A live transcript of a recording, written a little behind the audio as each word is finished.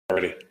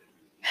already.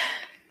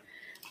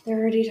 They're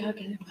already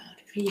talking about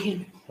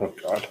vegan. Oh,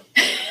 God.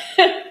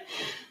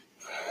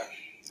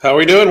 How are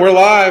we doing? We're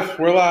live.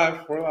 We're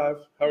all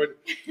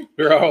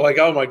like,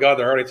 oh, my God,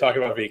 they're already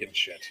talking about vegan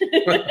shit.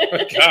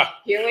 God.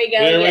 Here we go.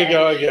 Here we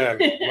go again.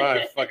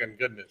 My fucking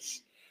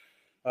goodness.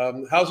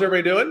 How's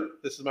everybody doing?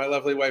 This is my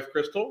lovely wife,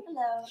 Crystal.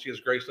 Hello. She has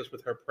graced us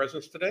with her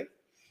presence today.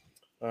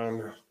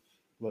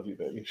 Love you,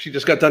 baby. She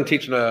just got done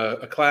teaching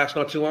a class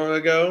not too long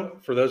ago.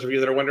 For those of you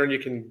that are wondering, you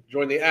can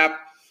join the app.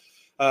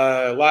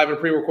 Live and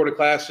pre-recorded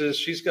classes.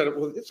 She's got,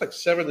 it's like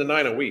 7 to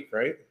 9 a week,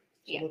 right?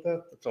 Yeah. Like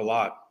that? That's a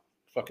lot.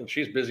 Fucking,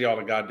 she's busy all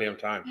the goddamn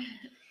time.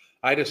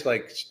 I just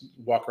like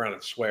walk around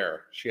and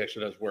swear. She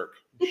actually does work.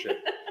 Shit.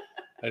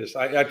 I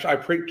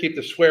keep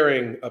the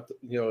swearing up,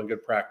 in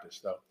good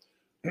practice though.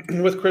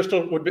 With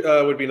Crystal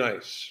would be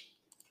nice.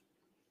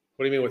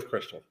 What do you mean with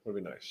Crystal? Would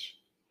be nice.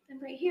 I'm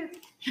right here.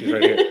 She's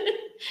right here.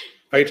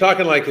 Are you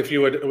talking like if you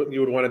would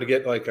wanted to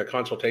get like a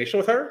consultation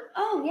with her?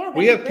 Oh yeah.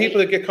 We have people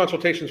that get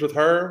consultations with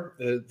her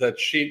that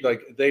she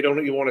like they don't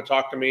even want to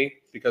talk to me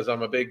because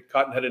I'm a big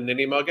cotton-headed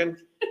ninny muggin.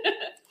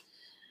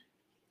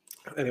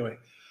 Anyway,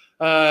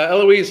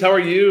 Eloise, how are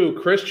you?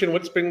 Christian,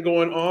 what's been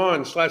going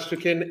on?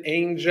 /Tukin,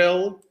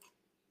 Angel,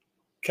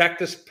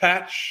 Cactus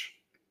Patch,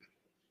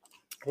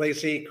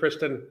 Lacey,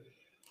 Kristen,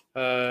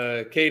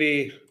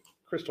 Katie,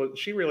 Crystal.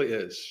 She really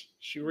is.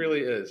 She really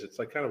is. It's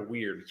like kind of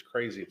weird. It's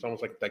crazy. It's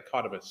almost like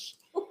dichotomous.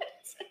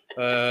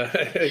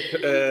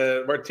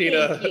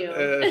 Martina,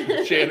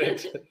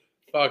 Janet,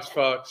 Fox.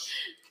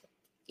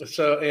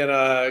 So,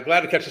 and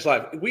glad to catch us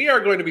live. We are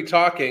going to be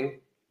talking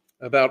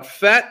about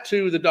Fat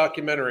 2, the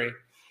documentary.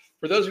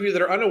 For those of you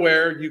that are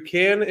unaware, you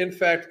can, in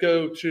fact,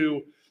 go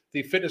to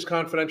the Fitness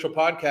Confidential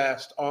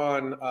podcast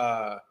on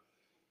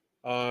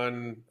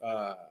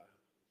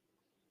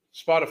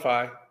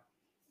Spotify.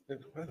 Why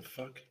the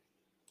fuck?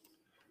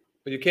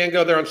 But you can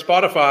go there on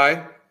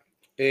Spotify,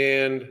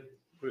 and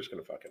we're just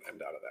going to fucking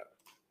end out of that.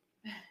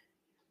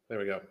 There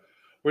we go.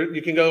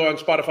 You can go on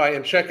Spotify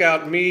and check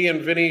out me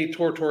and Vinny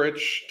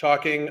Tortorich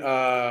talking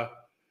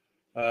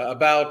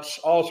about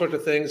all sorts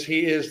of things.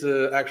 He is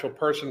the actual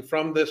person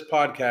from this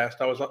podcast.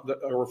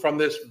 From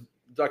this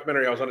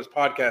documentary. I was on his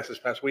podcast this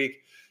past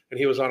week, and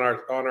he was on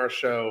our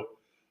show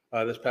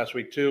this past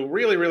week too.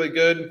 Really, really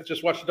good.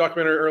 Just watched the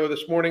documentary earlier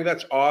this morning.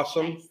 That's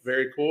awesome. Nice.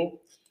 Very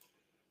cool.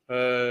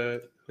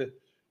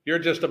 You're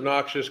just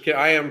obnoxious, kid.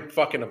 I am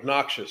fucking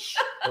obnoxious.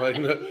 Like,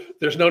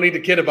 there's no need to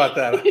kid about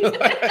that.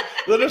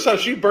 Notice how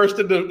she burst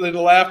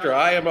into laughter.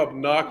 I am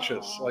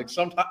obnoxious. Aww. Like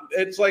sometimes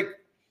it's like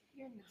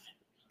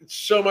it's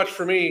so much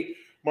for me.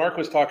 Mark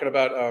was talking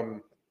about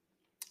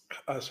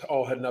us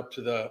all heading up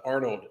to the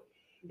Arnold,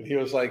 and he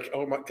was like,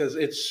 "Oh my," because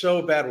it's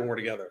so bad when we're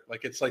together.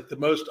 Like it's like the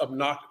most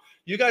obnoxious.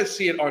 You guys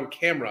see it on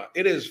camera.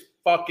 It is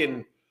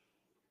fucking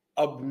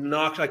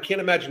obnoxious. I can't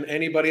imagine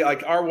anybody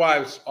like our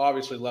wives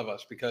obviously love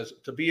us because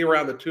to be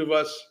around the two of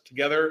us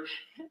together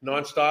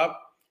nonstop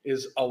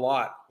is a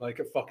lot, like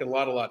a fucking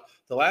lot.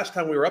 The last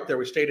time we were up there,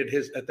 we stayed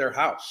at their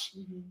house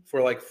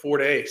for like 4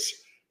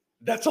 days.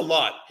 That's a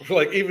lot.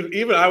 Like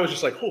even I was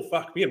just like, oh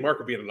fuck, me and Mark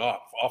are being an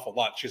awful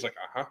lot. She's like,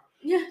 uh-huh.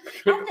 Yeah.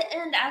 At the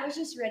end, I was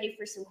just ready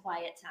for some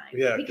quiet time.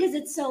 Yeah. Because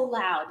it's so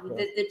loud.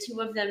 The two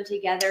of them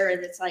together,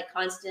 and it's like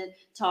constant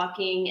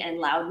talking and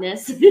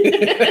loudness.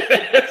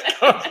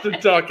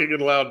 Constant talking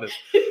and loudness.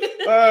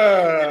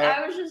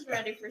 I was just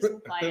ready for some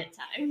quiet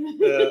time.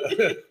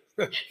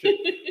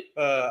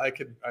 I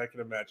can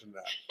imagine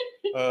that.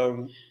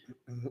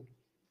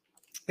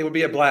 It would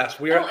be a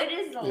blast. It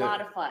is a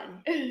lot of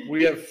fun.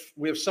 We have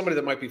somebody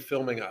that might be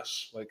filming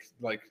us,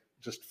 like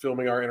just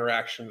filming our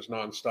interactions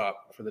nonstop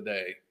for the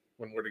day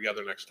when we're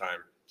together next time.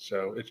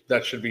 So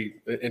that should be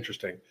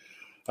interesting.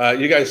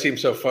 You guys seem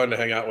so fun to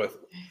hang out with.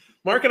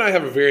 Mark and I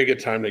have a very good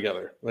time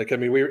together. Like, I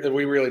mean,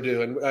 we really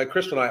do. And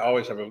Crystal and I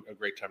always have a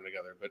great time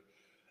together. But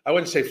I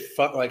wouldn't say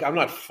fun. Like, I'm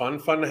not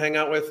fun to hang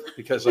out with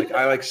because like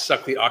I like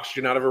suck the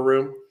oxygen out of a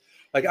room.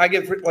 Like I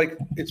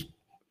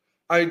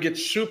get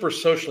super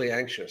socially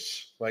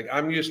anxious. Like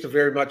I'm used to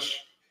very much.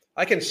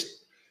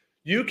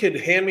 You could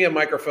hand me a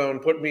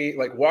microphone,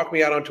 walk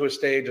me out onto a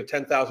stage of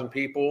 10,000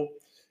 people,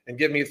 and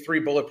give me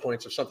 3 bullet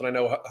points of something I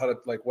know how to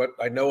like what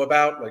I know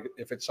about. Like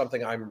if it's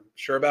something I'm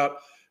sure about.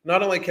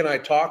 Not only can I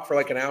talk for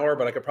like an hour,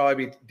 but I could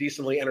probably be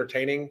decently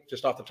entertaining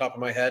just off the top of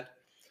my head.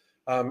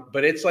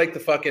 But it's like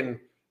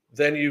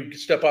then you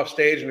step off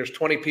stage and there's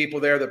 20 people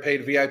there that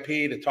paid VIP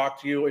to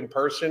talk to you in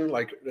person,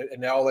 like,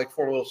 and now like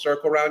form a little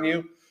circle around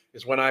you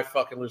is when I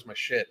fucking lose my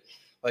shit.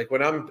 Like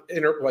when I'm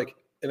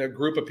in a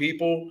group of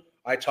people,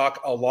 I talk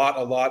a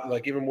lot,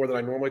 like even more than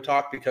I normally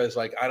talk because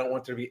like I don't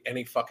want there to be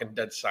any fucking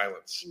dead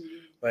silence.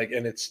 Like,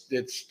 and it's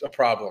a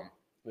problem.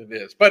 It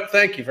is. But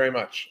thank you very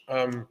much.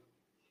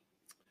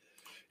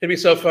 It'd be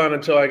so fun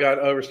until I got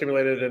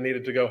overstimulated and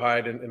needed to go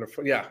hide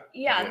yeah.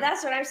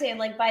 That's what I'm saying.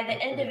 Like by the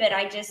end of it,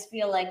 I just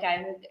feel like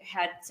I've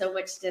had so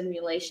much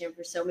stimulation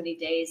for so many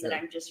days that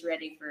I'm just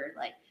ready for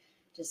like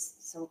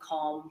just some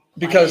calm.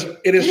 Because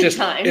it is just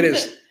time. It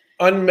is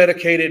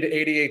unmedicated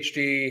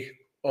ADHD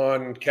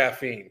on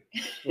caffeine,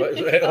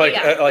 like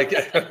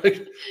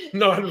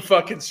non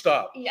fucking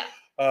stop. Yeah.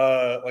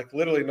 Like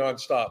literally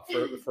nonstop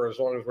for as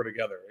long as we're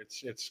together.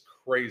 It's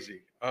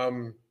crazy.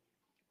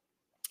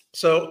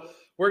 So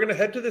we're gonna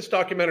head to this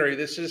documentary.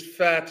 This is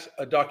Fat,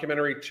 a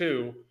documentary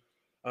 2.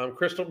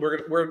 Crystal,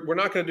 we're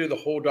not gonna do the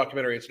whole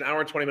documentary. It's an hour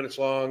and 20 minutes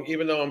long.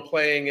 Even though I'm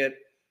playing it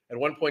at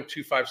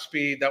 1.25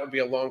 speed, that would be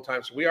a long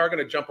time. So we are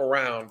gonna jump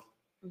around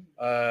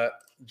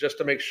just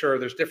to make sure.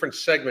 There's different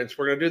segments.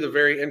 We're gonna do the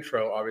very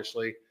intro,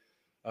 obviously.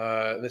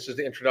 This is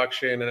the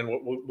introduction, and then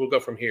we'll go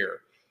from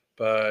here.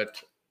 But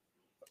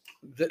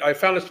I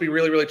found this to be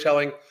really, really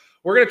telling.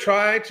 We're going to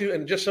try to,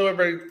 and just so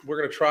everybody, we're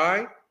going to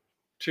try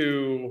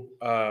to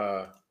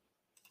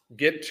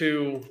get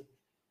to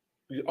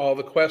all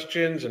the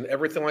questions and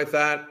everything like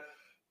that.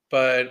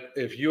 But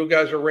if you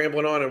guys are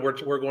rambling on and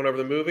we're going over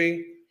the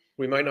movie,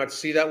 we might not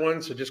see that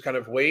one. So just kind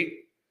of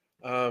wait.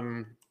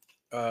 And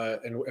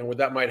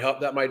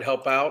that might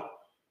help out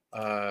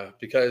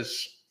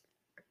because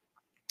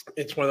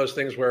it's one of those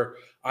things where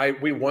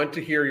we want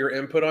to hear your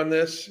input on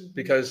this,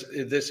 because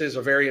this is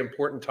a very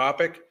important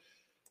topic.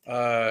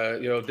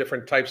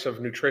 Different types of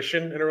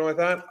nutrition and everything like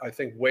that. I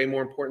think way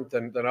more important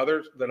than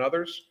others.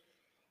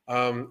 One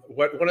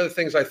of the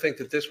things I think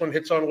that this one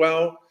hits on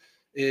well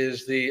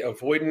is the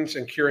avoidance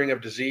and curing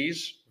of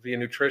disease via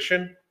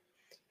nutrition.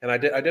 And I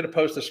did a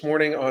post this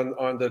morning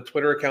on the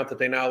Twitter account that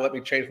they now let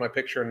me change my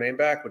picture and name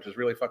back, which is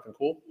really fucking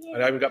cool. Yeah.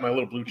 I even got my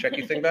little blue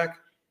checky thing back.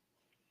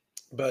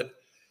 But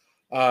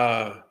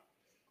I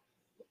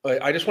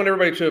just want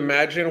everybody to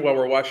imagine, while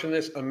we're watching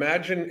this,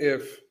 imagine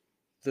if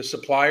the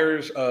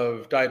suppliers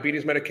of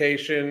diabetes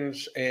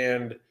medications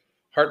and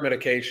heart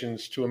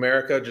medications to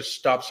America just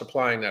stopped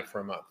supplying that for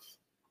a month.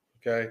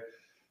 Okay.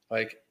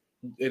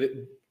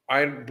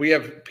 We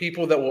have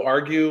people that will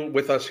argue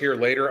with us here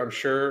later, I'm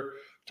sure,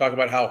 talk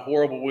about how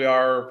horrible we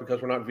are because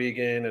we're not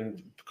vegan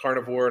and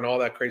carnivore and all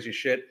that crazy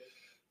shit.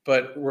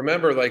 But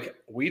remember,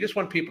 we just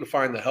want people to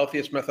find the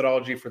healthiest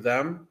methodology for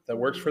them that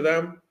works for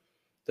them,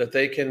 that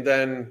they can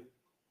then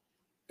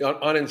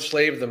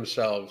unenslave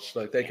themselves.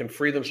 Like they can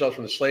free themselves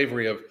from the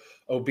slavery of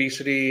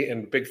obesity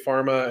and big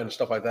pharma and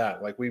stuff like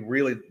that. Like we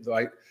really,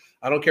 I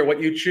don't care what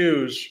you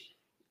choose,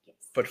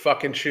 but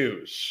fucking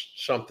choose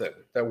something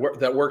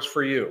that works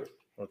for you.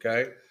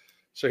 Okay.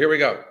 So here we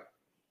go.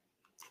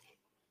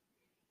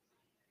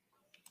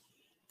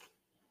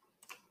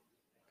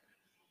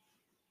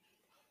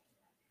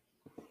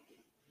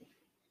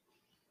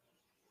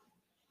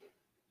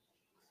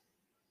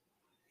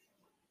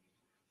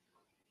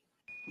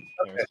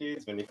 Okay. I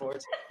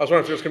was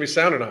wondering if there's going to be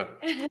sound or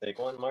not. Take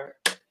one, Mark.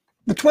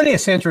 The 20th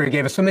century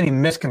gave us so many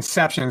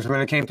misconceptions when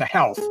it came to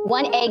health.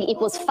 1 egg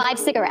equals 5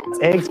 cigarettes.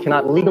 Eggs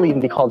cannot legally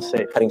even be called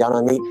safe. Cutting down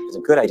on meat is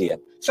a good idea.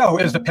 So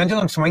is the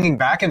pendulum swinging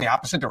back in the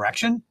opposite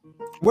direction?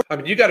 I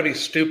mean, you got to be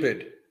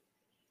stupid,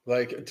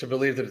 to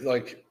believe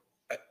that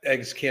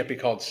eggs can't be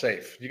called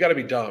safe. You got to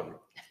be dumb.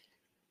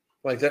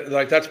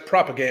 That's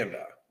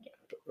propaganda.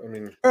 I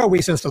mean, where are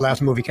we since the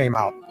last movie came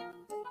out?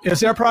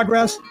 Is there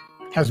progress?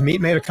 Has meat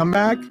made a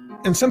comeback?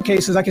 In some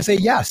cases, I can say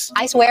yes.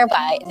 I swear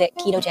by the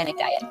ketogenic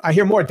diet. I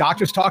hear more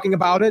doctors talking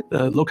about it.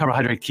 The low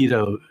carbohydrate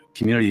keto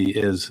community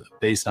is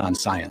based on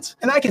science.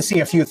 And I can see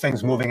a few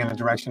things moving in the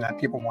direction that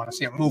people want to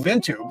see it move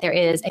into. There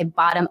is a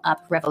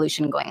bottom-up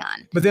revolution going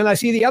on. But then I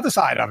see the other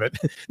side of it.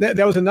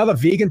 There was another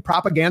vegan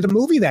propaganda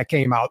movie that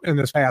came out in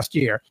this past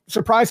year.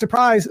 Surprise,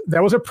 surprise,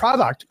 there was a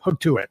product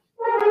hooked to it.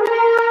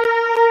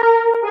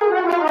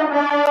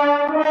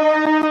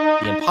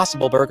 The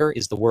Impossible Burger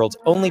is the world's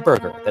only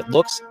burger that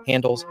looks,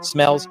 handles,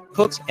 smells,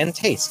 cooks, and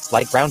tastes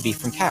like ground beef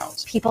from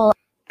cows.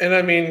 And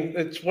I mean,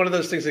 it's one of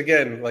those things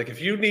again, if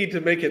you need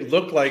to make it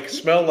look like,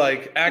 smell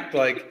like, act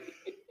like,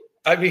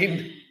 I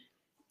mean,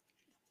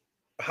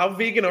 how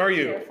vegan are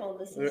you? Careful,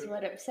 this is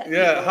what upset me.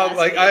 Yeah,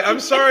 I'm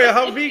sorry,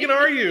 how vegan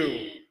are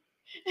you?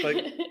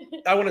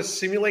 I want to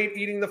simulate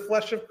eating the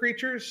flesh of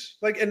creatures.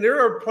 And there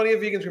are plenty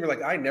of vegans who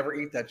are I never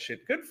eat that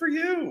shit. Good for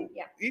you.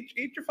 Yeah.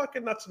 Eat your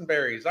fucking nuts and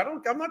berries.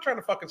 I'm not trying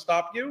to fucking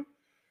stop you.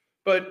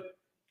 But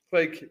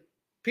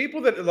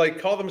people that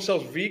call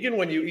themselves vegan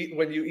when you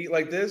eat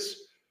like this,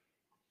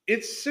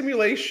 it's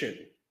simulation.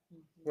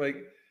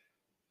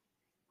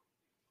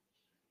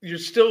 You're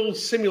still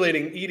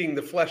simulating eating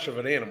the flesh of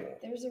an animal.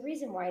 There's a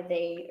reason why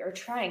they are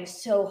trying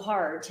so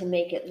hard to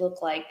make it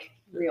look like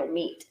real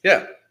meat.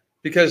 Yeah.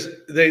 Because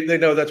they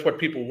know that's what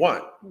people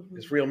want,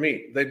 is real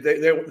meat.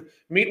 They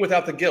meat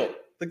without the guilt.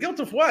 The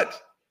guilt of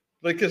what?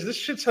 Because this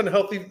shit's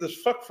unhealthy as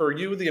fuck for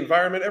you, the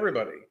environment,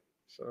 everybody.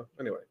 So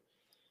anyway.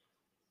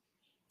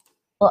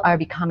 People are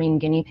becoming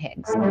guinea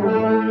pigs.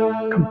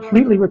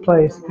 Completely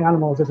replace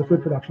animals as a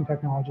food production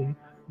technology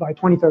by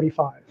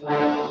 2035.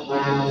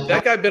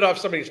 That guy bit off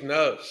somebody's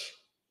nose.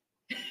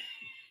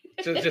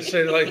 just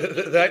saying,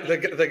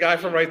 the guy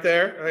from right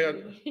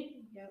there.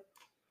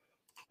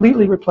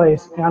 Completely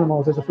replace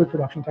animals as a food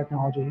production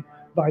technology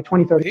by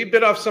 2030. He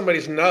bit off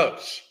somebody's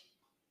nose.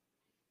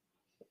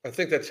 I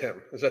think that's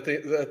him. Is that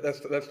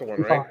that's the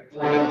one, right?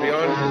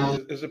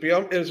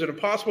 Is it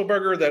Impossible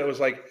Burger that it was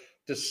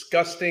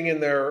disgusting in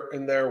their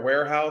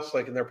warehouse,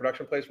 like in their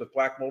production place with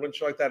black mold and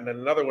shit like that. And then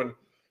another one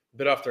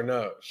bit off their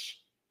nose,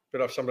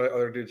 bit off some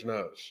other dude's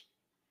nose.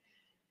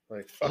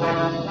 Like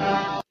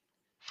fucking.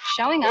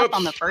 Showing up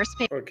on the first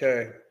page.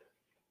 Okay.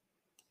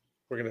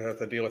 We're going to have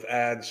to deal with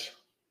ads.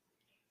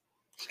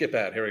 Skip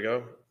ad. Here we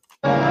go.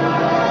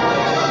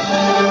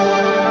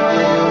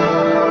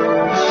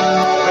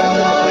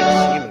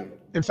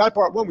 In Fat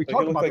Part 1, we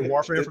talked about the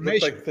war for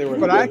information,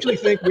 but I actually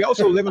think we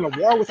also live in a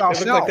war with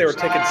ourselves. It looked like they were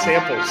taking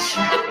samples.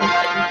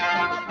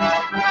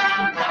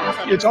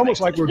 It's almost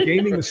like we're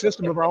gaming the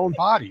system of our own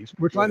bodies.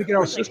 We're trying to get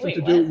our system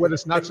to do what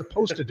it's not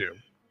supposed to do.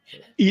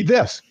 Eat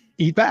this,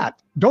 eat that.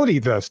 Don't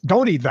eat this,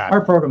 don't eat that. Our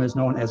program is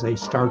known as a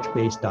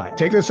starch-based diet.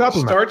 Take this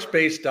supplement.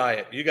 Starch-based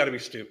diet. You got to be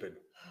stupid.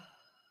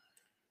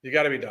 You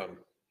got to be dumb.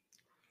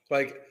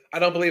 Like, I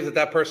don't believe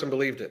that person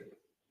believed it.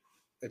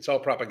 It's all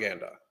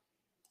propaganda.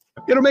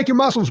 It'll make your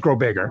muscles grow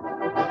bigger.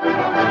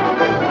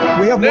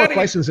 We have more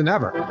questions than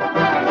ever.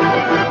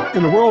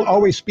 And the world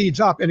always speeds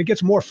up and it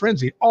gets more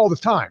frenzied all the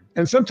time.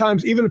 And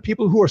sometimes even the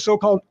people who are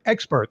so-called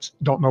experts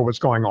don't know what's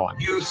going on.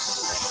 You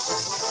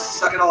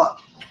suck it all up.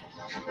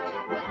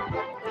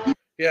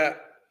 Yeah.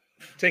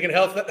 Taking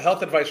health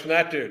advice from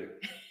that dude.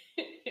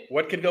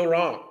 What could go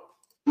wrong?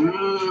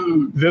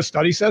 This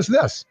study says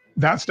this.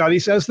 That study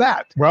says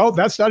that. Well,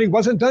 that study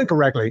wasn't done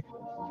correctly.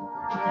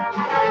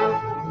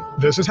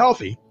 This is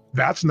healthy.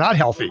 That's not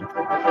healthy.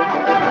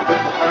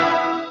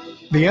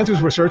 The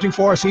answers we're searching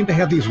for seem to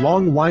have these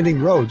long,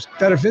 winding roads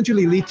that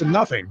eventually lead to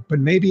nothing, but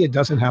maybe it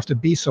doesn't have to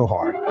be so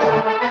hard.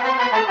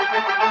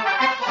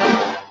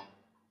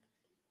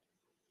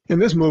 In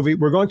this movie,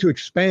 we're going to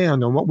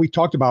expand on what we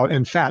talked about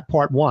in Fat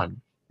Part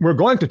 1. We're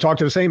going to talk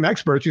to the same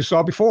experts you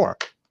saw before,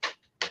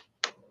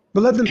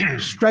 but let them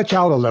stretch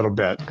out a little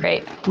bit.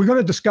 Great. We're going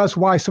to discuss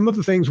why some of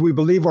the things we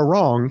believe are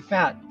wrong.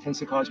 Fat tends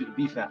to cause you to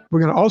be fat. We're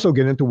going to also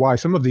get into why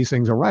some of these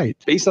things are right.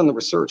 Based on the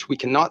research, we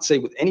cannot say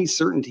with any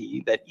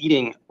certainty that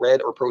eating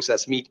red or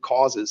processed meat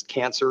causes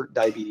cancer,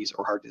 diabetes,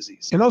 or heart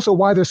disease. And also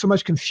why there's so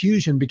much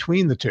confusion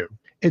between the two.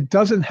 It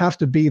doesn't have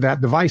to be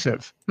that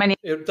divisive.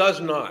 It does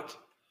not.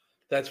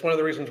 That's one of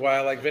the reasons why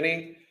I like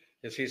Vinny,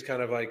 is he's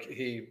kind of like,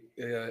 he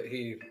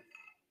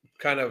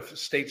kind of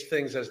states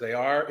things as they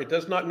are. It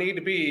does not need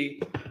to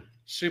be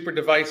super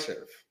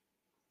divisive.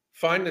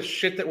 Find the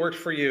shit that works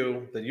for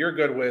you, that you're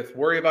good with.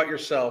 Worry about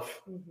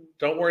yourself.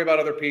 Don't worry about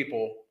other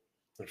people,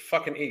 and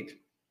fucking eat.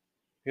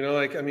 You know,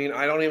 like, I mean,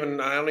 I don't even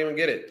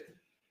get it.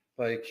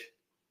 Like,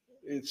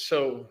 it's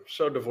so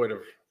devoid of.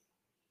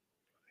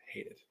 I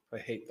hate it. I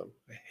hate them.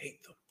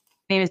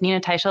 My name is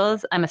Nina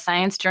Teichels. I'm a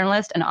science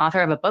journalist and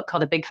author of a book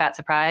called A Big Fat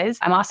Surprise.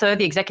 I'm also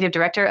the executive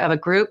director of a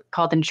group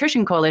called the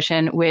Nutrition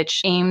Coalition, which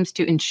aims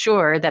to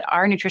ensure that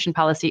our nutrition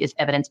policy is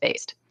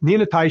evidence-based.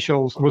 Nina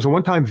Teichels was a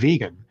one-time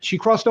vegan. She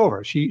crossed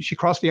over. She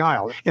crossed the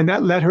aisle, and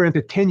that led her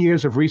into 10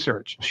 years of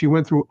research. She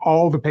went through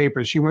all the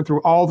papers. She went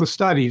through all the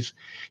studies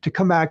to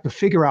come back to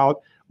figure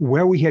out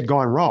where we had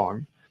gone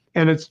wrong.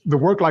 And it's the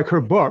work like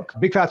her book,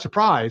 Big Fat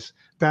Surprise,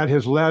 that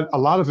has led a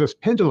lot of this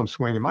pendulum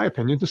swing, in my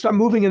opinion, to start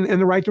moving in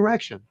the right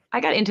direction.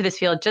 I got into this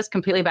field just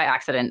completely by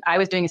accident. I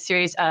was doing a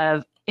series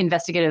of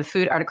investigative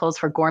food articles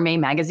for Gourmet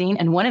magazine,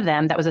 and one of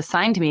them that was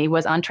assigned to me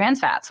was on trans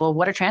fats. Well,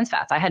 what are trans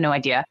fats? I had no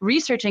idea.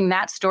 Researching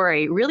that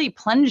story really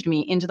plunged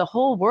me into the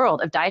whole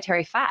world of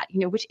dietary fat,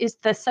 which is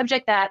the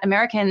subject that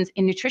Americans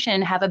in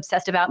nutrition have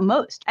obsessed about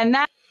most. And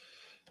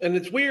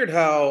it's weird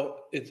how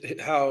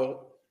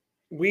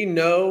we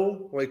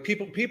know, like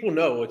people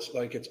know it's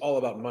like it's all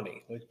about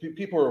money. Like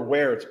people are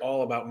aware it's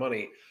all about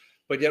money,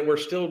 but yet we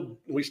still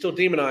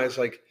demonize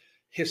like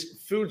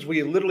foods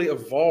we literally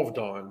evolved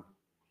on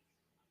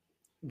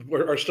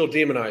are still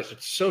demonized.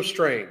 It's so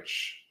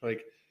strange.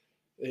 Like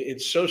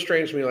it's so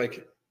strange to me.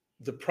 Like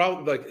the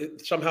problem,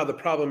 somehow the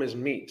problem is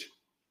meat.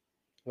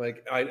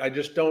 Like I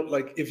just don't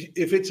like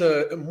if it's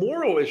a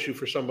moral issue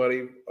for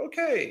somebody,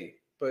 okay,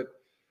 but.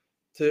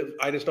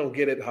 I just don't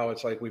get it how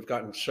it's like we've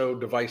gotten so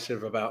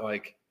divisive about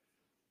like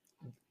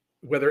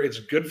whether it's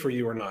good for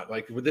you or not.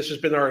 Like this has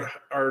been our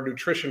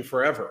nutrition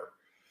forever.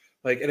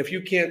 Like, and if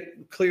you can't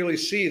clearly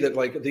see that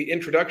like the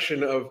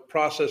introduction of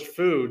processed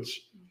foods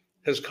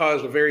has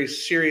caused a very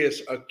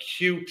serious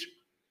acute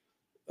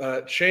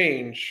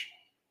change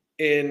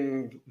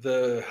in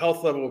the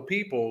health level of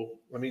people,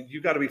 I mean,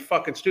 you got to be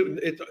fucking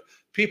stupid.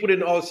 People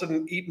didn't all of a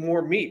sudden eat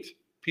more meat.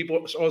 People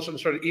all of a sudden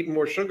started eating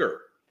more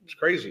sugar. It's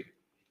crazy.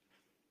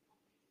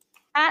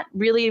 That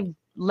really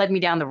led me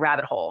down the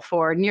rabbit hole.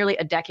 For nearly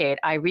a decade,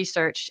 I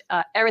researched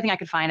everything I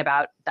could find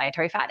about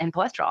dietary fat and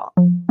cholesterol.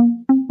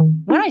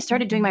 When I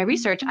started doing my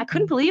research, I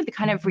couldn't believe the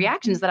kind of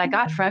reactions that I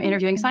got from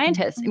interviewing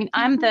scientists. I mean,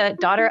 I'm the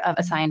daughter of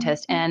a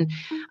scientist, and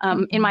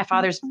in my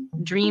father's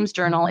dreams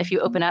journal, if you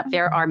open up,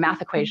 there are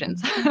math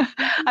equations.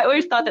 I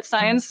always thought that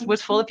science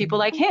was full of people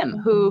like him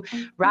who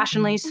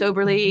rationally,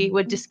 soberly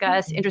would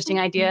discuss interesting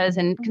ideas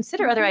and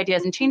consider other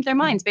ideas and change their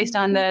minds based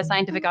on the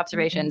scientific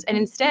observations. And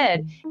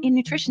instead, in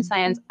nutrition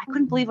science, I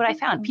couldn't believe what I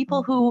found.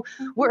 People who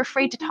were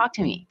afraid to talk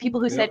to me.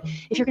 People who said,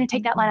 if you're going to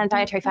take that line on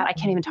dietary fat, I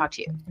can't even talk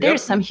to you.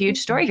 There's some huge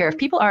story here. If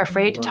people are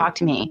afraid to talk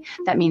to me,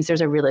 that means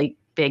there's a really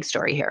big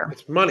story here.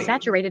 It's money.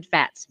 Saturated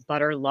fats,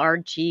 butter,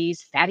 lard,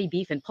 cheese, fatty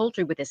beef, and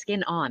poultry with the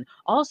skin on,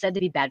 all said to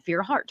be bad for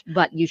your heart.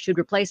 But you should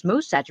replace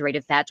most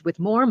saturated fats with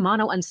more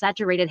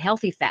monounsaturated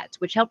healthy fats,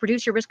 which help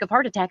reduce your risk of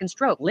heart attack and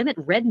stroke. Limit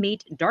red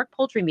meat, dark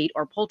poultry meat,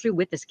 or poultry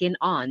with the skin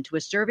on to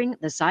a serving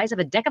the size of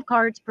a deck of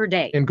cards per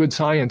day. In good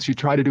science, you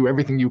try to do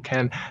everything you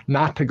can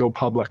not to go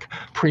public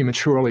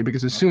prematurely,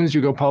 because as soon as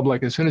you go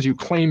public, as soon as you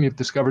claim you've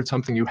discovered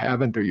something you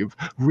haven't, or you've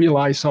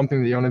realized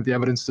something that you don't have the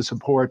evidence to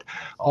support,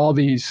 all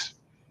these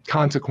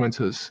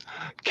consequences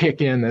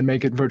kick in and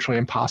make it virtually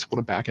impossible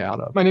to back out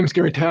of. My name is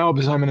Gary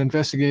Taubes. I'm an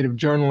investigative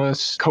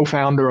journalist,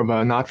 co-founder of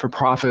a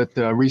not-for-profit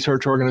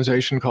research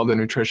organization called the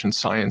Nutrition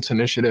Science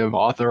Initiative,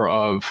 author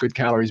of Good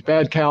Calories,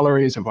 Bad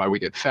Calories, of Why We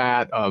Get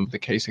Fat, of The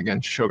Case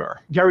Against Sugar.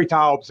 Gary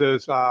Taubes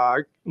is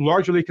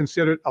largely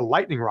considered a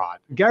lightning rod.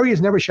 Gary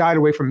has never shied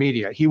away from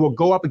media. He will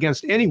go up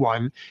against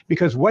anyone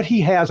because what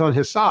he has on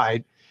his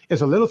side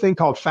is a little thing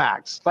called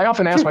facts. I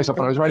often ask myself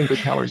when I was writing Good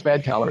Calories,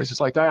 Bad Calories,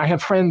 it's like I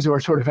have friends who are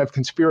sort of have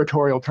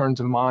conspiratorial turns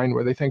of mind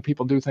where they think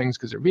people do things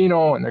because they're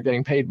venal and they're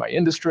getting paid by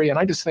industry. And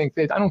I just think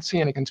that I don't see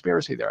any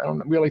conspiracy there. I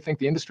don't really think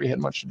the industry had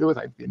much to do with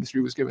it. The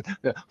industry was given,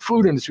 the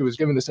food industry was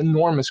given this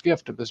enormous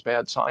gift of this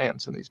bad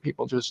science. And these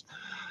people just,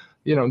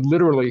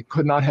 literally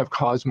could not have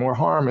caused more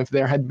harm if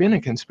there had been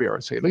a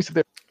conspiracy, at least if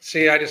there.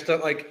 See, I just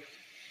don't like.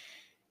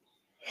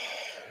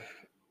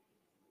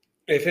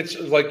 If it's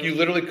like you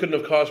literally couldn't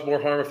have caused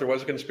more harm if there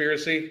was a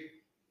conspiracy,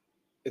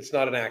 it's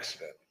not an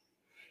accident.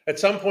 At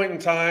some point in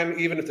time,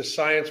 even if the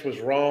science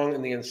was wrong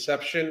in the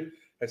inception,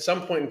 at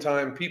some point in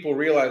time, people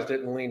realized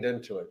it and leaned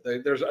into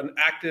it. There's an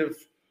active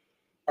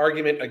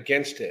argument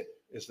against it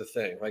is the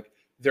thing. Like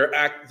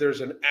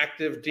there's an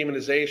active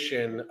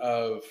demonization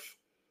of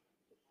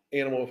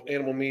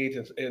animal meat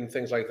and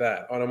things like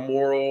that on a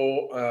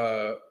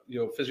moral,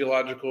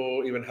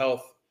 physiological, even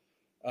health,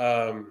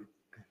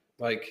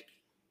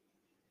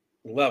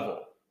 level,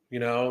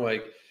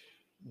 like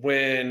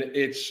when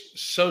it's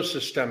so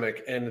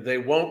systemic and they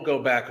won't go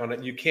back on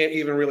it, you can't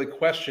even really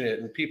question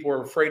it. And people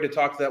are afraid to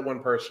talk to that one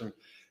person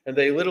and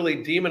they literally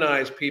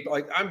demonize people.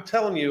 Like I'm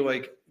telling you,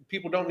 like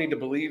people don't need to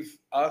believe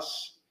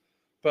us,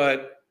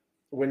 but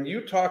when you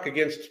talk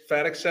against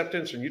fat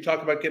acceptance and you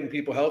talk about getting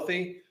people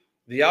healthy,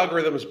 the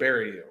algorithms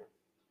bury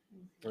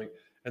you.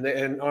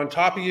 And on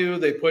top of you,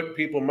 they put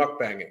people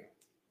mukbanging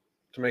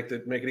to make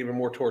it even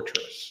more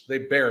torturous. They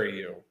bury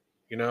you,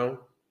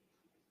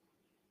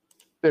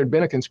 There'd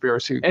been a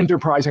conspiracy.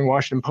 Enterprising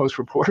Washington Post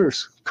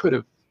reporters could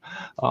have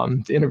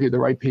interviewed the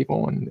right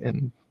people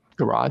in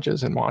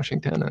garages in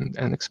Washington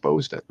and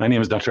exposed it. My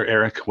name is Dr.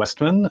 Eric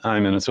Westman.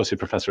 I'm an associate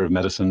professor of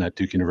medicine at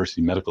Duke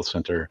University Medical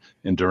Center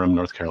in Durham,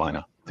 North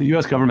Carolina. The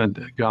U.S. government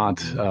got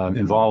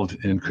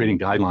involved in creating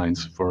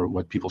guidelines for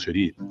what people should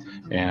eat,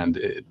 and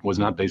it was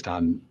not based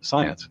on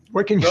science.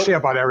 What can you say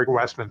about Eric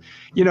Westman?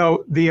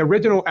 The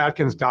original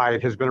Atkins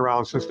diet has been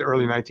around since the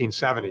early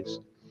 1970s,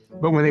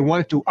 but when they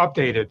wanted to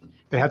update it,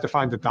 they had to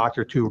find a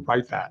doctor to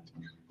write that.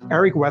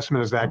 Eric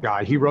Westman is that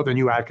guy. He wrote the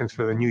new Atkins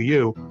for the new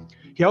you.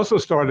 He also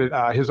started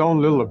his own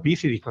little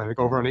obesity clinic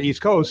over on the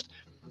East Coast.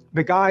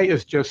 The guy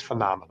is just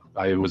phenomenal.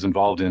 I was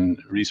involved in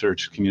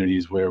research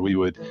communities where we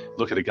would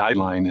look at a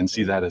guideline and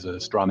see that as a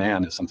straw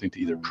man, as something to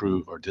either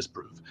prove or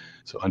disprove.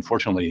 So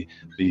unfortunately,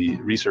 the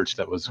research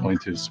that was going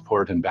to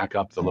support and back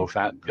up the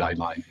low-fat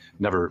guideline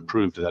never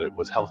proved that it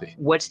was healthy.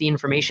 What's the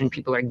information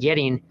people are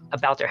getting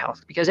about their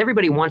health? Because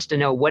everybody wants to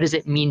know, what does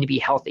it mean to be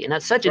healthy? And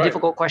that's such a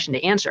difficult question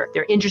to answer.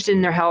 They're interested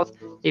in their health.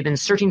 They've been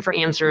searching for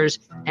answers,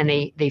 and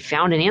they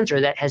found an answer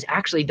that has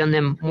actually done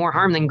them more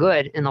harm than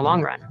good in the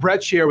long run.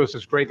 Brett Shear was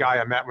this great guy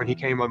I met when he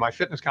came on my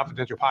Fitness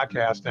Confidential podcast,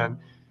 and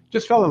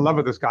just fell in love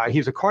with this guy.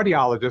 He's a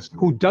cardiologist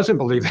who doesn't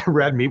believe that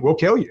red meat will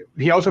kill you.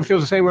 He also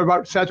feels the same way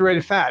about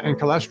saturated fat and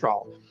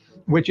cholesterol,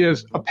 which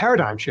is a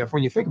paradigm shift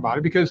when you think about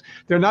it, because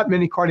there are not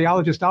many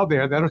cardiologists out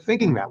there that are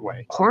thinking that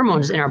way.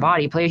 Hormones in our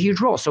body play a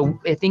huge role. So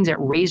things that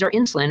raise our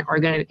insulin are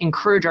going to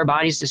encourage our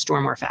bodies to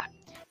store more fat.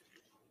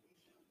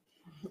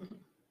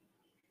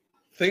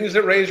 Things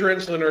that raise your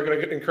insulin are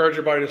going to encourage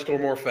your body to store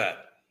more fat.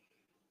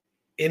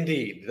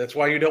 Indeed. That's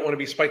why you don't want to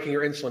be spiking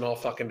your insulin all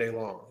fucking day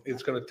long.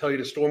 It's going to tell you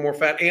to store more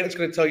fat, and it's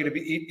going to tell you to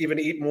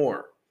eat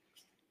more.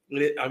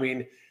 It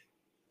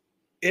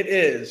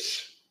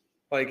is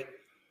like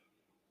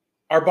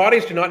our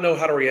bodies do not know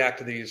how to react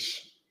to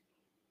these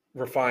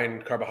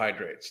refined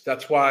carbohydrates.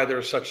 That's why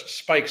there's such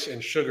spikes in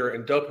sugar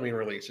and dopamine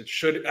release. It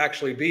should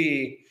actually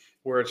be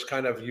where it's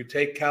kind of, you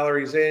take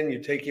calories in,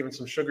 you take even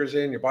some sugars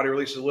in, your body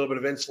releases a little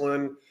bit of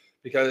insulin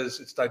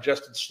because it's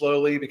digested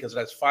slowly, because it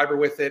has fiber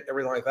with it,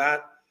 everything like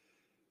that.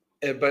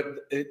 But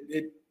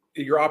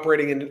you're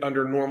operating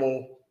under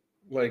normal,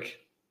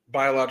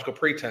 biological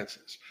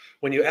pretenses.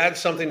 When you add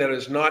something that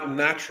is not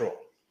natural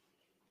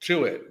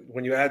to it,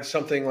 when you add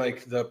something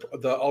like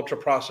the ultra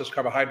processed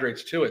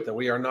carbohydrates to it that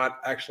we are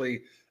not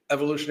actually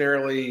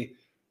evolutionarily,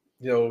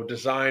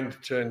 designed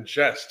to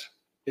ingest,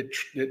 it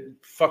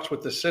fucks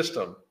with the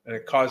system, and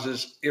it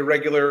causes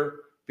irregular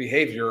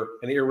behavior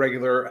and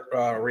irregular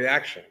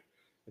reaction.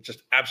 It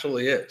just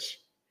absolutely is.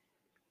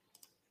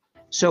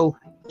 So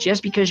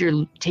just because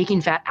you're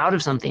taking fat out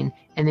of something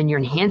and then you're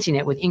enhancing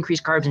it with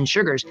increased carbs and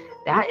sugars,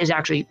 that is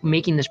actually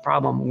making this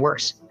problem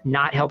worse,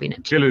 not helping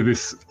it. Clearly,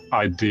 this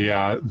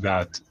idea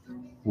that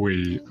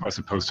we are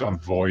supposed to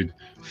avoid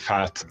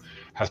fat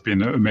has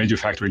been a major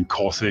factor in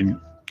causing,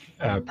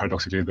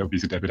 paradoxically, the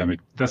obesity epidemic.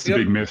 That's the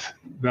big myth,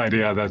 the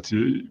idea that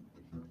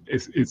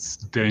it's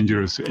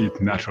dangerous to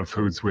eat natural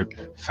foods with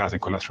fat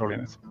and cholesterol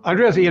in it.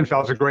 Andreas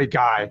Eenfeldt's a great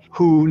guy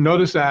who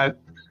noticed that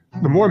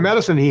the more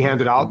medicine he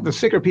handed out, the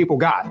sicker people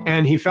got.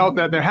 And he felt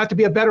that there had to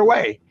be a better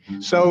way.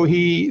 So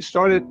he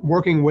started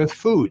working with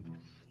food,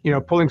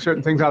 pulling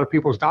certain things out of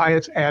people's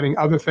diets, adding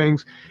other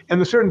things. And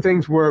the certain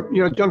things were,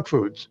 junk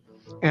foods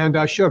and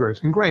sugars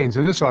and grains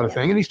and this sort of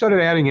thing. And he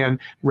started adding in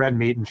red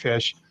meat and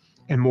fish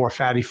and more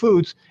fatty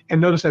foods and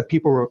noticed that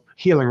people were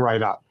healing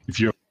right up.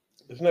 Isn't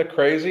that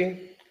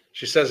crazy?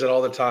 She says it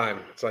all the time.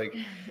 It's like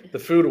the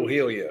food will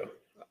heal you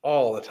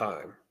all the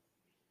time.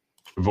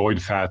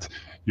 Avoid fat,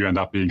 you end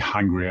up being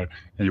hungrier,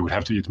 and you would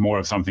have to eat more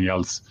of something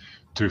else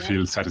to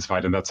feel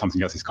satisfied, and that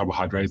something else is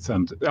carbohydrates.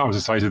 And our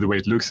society, the way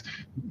it looks,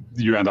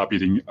 you end up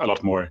eating a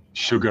lot more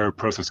sugar,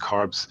 processed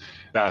carbs.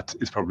 That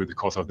is probably the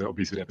cause of the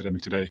obesity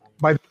epidemic today.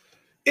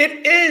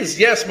 It is,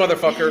 yes,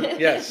 motherfucker.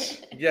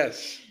 Yes,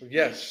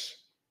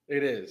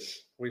 it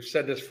is. We've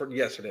said this for,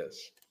 yes, it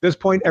is. At this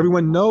point,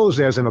 everyone knows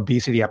there's an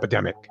obesity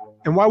epidemic.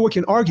 And while we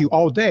can argue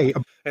all day.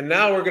 And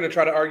now we're going to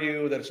try to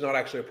argue that it's not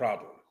actually a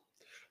problem.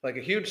 Like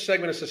a huge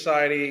segment of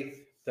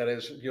society that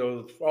is,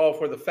 all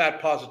for the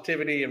fat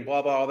positivity and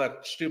blah, blah, all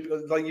that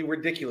stupid, like you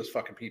ridiculous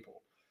fucking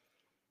people.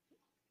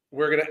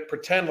 We're going to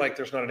pretend like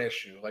there's not an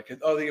issue. Like,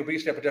 oh, the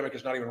obesity epidemic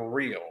is not even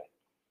real.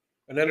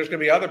 And then there's going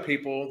to be other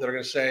people that are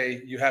going to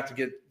say you have to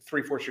get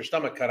 3/4 of your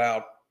stomach cut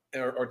out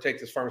or take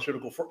this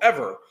pharmaceutical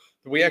forever.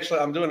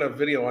 I'm doing a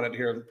video on it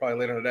here probably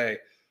later in the day.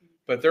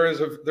 But there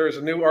is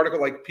a new article,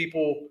 like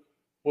people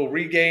will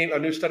regain, a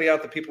new study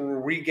out that people will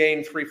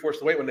regain 3/4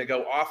 the weight when they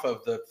go off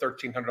of the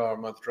 $1,300 a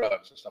month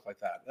drugs and stuff like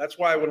that. That's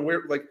why when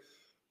we're like,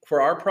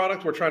 for our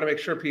product, we're trying to make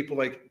sure people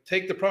like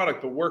take the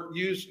product, but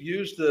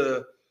use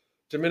the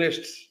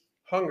diminished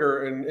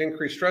hunger and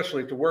increased stress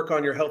relief to work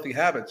on your healthy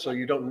habits so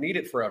you don't need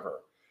it forever.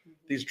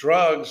 These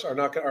drugs are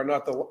not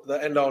the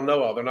end all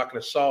know all. They're not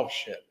going to solve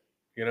shit,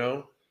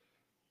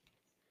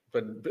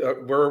 But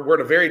we're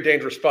at a very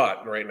dangerous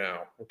spot right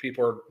now where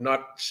people are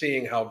not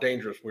seeing how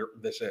dangerous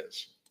this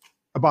is.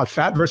 About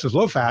fat versus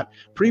low fat,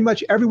 pretty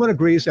much everyone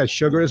agrees that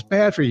sugar is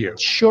bad for you.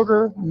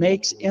 Sugar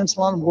makes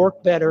insulin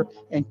work better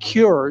and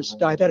cures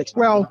diabetics.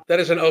 Well, that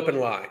is an open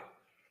lie.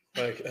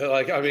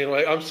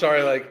 I'm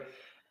sorry.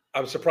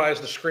 I'm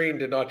surprised the screen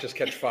did not just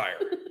catch fire.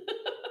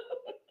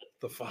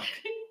 The fuck?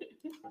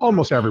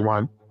 Almost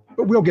everyone.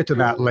 But we'll get to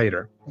that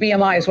later.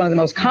 BMI is one of the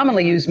most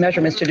commonly used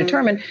measurements to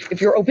determine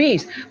if you're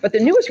obese, but the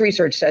newest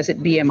research says that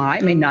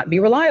BMI may not be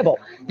reliable.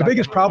 The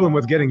biggest problem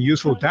with getting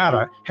useful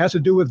data has to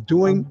do with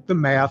doing the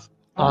math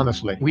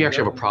honestly. We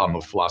actually have a problem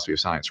with philosophy of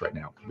science right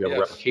now. We have a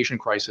replication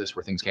crisis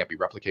where things can't be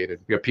replicated.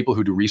 We have people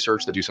who do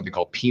research that do something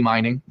called P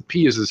mining.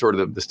 P is the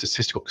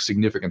statistical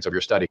significance of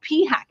your study.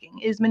 P hacking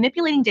is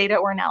manipulating data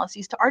or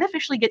analyses to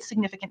artificially get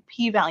significant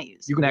P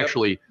values. You can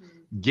actually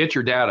get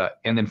your data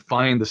and then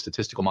find the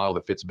statistical model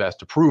that fits best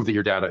to prove that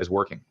your data is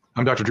working.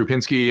 I'm Dr. Drew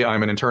Pinsky.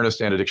 I'm an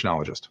internist and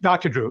addictionologist.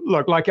 Dr. Drew,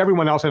 look, like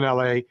everyone else in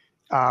LA,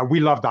 we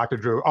love Dr.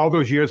 Drew, all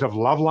those years of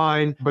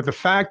Loveline, but the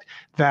fact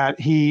that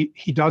he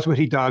does what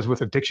he does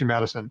with addiction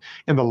medicine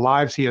and the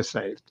lives he has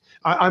saved.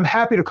 I'm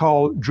happy to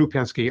call Drew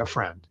Pinsky a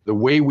friend. The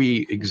way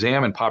we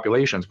examine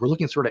populations, we're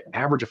looking at sort of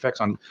average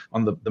effects on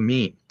the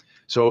mean.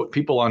 So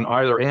people on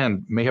either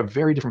end may have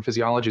very different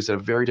physiologies that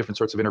have very different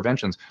sorts of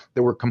interventions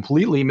that we're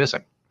completely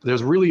missing.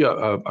 There's really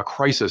a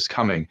crisis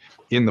coming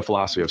in the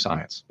philosophy of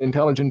science.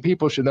 Intelligent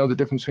people should know the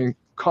difference between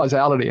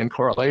causality and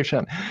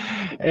correlation.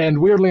 And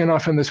weirdly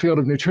enough, in this field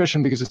of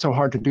nutrition, because it's so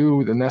hard to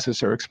do the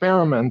necessary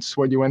experiments,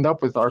 what you end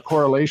up with are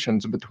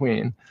correlations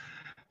between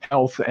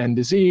health and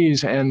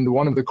disease. And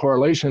one of the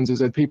correlations is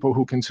that people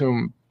who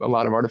consume a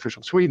lot of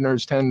artificial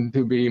sweeteners tend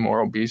to be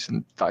more obese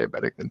and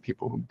diabetic than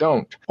people who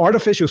don't.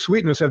 Artificial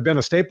sweeteners have been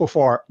a staple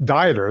for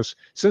dieters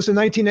since the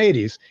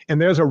 1980s,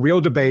 and there's a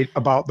real debate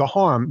about the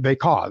harm they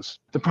cause.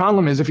 The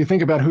problem is, if you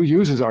think about who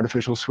uses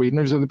artificial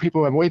sweeteners, are the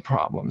people who have weight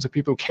problems, the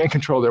people who can't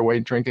control their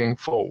weight drinking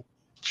full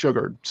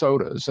sugared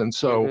sodas. And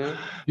so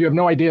you have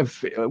no idea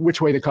which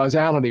way the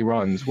causality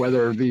runs,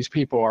 whether these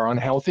people are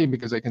unhealthy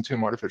because they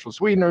consume artificial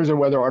sweeteners or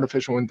whether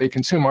they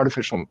consume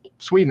artificial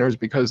sweeteners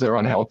because they're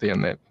unhealthy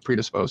and they're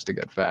predisposed to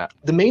get fat.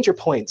 The major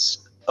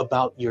points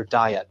about your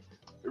diet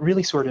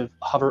really sort of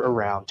hover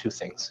around two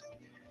things: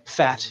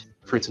 fat,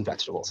 fruits and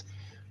vegetables.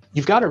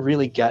 You've got to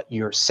really get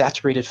your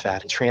saturated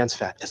fat and trans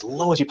fat as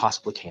low as you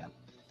possibly can.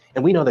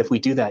 And we know that if we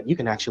do that, you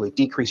can actually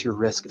decrease your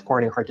risk of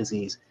coronary heart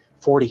disease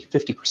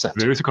 40-50%.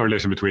 There is a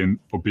correlation between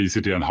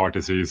obesity and heart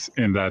disease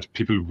in that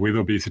people with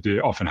obesity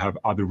often have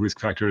other risk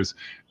factors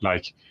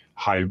like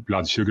high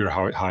blood sugar,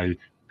 high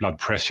blood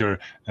pressure,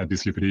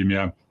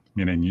 dyslipidemia,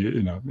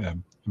 meaning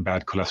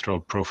bad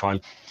cholesterol profile.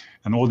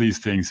 And all these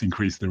things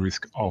increase the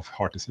risk of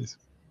heart disease.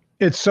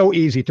 It's so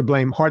easy to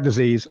blame heart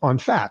disease on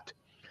fat.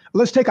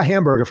 Let's take a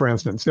hamburger, for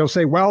instance. They'll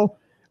say, well,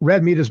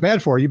 red meat is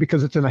bad for you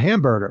because it's in a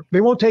hamburger.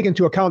 They won't take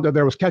into account that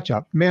there was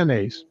ketchup,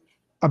 mayonnaise,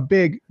 a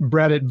big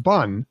breaded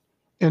bun,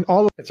 and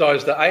all of it's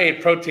always I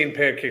ate protein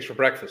pancakes for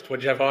breakfast.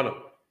 What'd you have on them?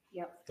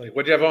 Yep. Like,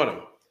 what'd you have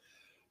on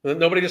them?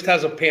 Nobody just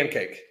has a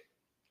pancake.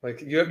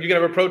 Like, you can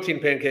have a protein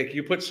pancake.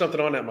 You put something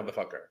on that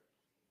motherfucker.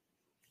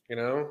 You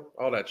know,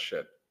 all that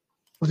shit.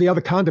 the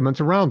other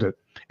condiments around it.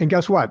 And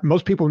guess what?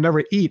 Most people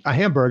never eat a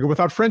hamburger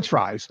without French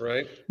fries.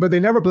 Right. But they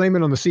never blame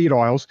it on the seed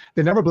oils.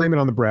 They never blame it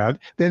on the bread.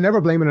 They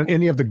never blame it on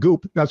any of the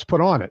goop that's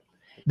put on it.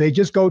 They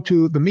just go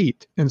to the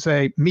meat and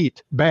say,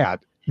 meat, bad.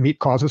 Meat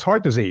causes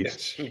heart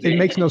disease. Yes. It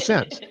makes no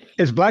sense.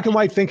 It's black and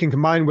white thinking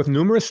combined with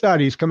numerous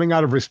studies coming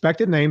out of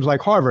respected names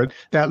like Harvard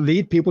that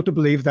lead people to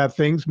believe that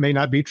things may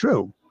not be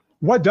true.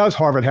 What does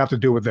Harvard have to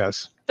do with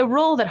this? The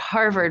role that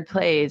Harvard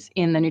plays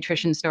in the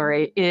nutrition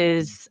story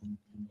is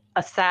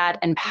a sad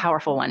and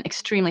powerful one,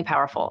 extremely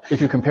powerful. If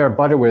you compare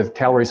butter with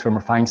calories from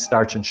refined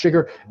starch and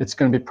sugar, it's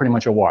going to be pretty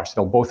much a wash.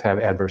 They'll both have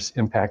adverse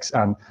impacts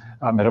on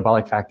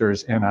metabolic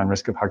factors and on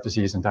risk of heart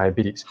disease and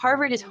diabetes.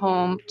 Harvard is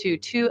home to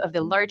two of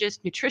the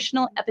largest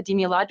nutritional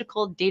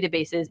epidemiological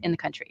databases in the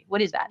country.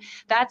 What is that?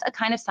 That's a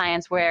kind of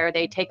science where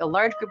they take a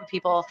large group of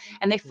people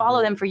and they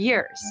follow them for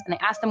years and they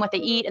ask them what they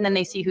eat and then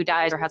they see who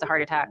dies or has a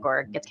heart attack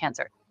or gets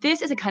cancer.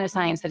 This is a kind of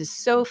science that is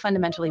so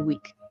fundamentally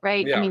weak,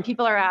 right? Yeah. I mean,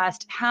 people are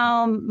asked,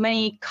 how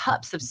many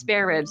cups of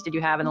spare ribs did you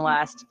have in the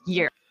last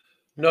year?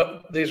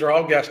 No, these are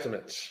all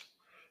guesstimates.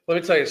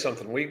 Let me tell you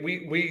something.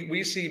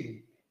 We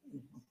see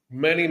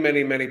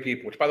many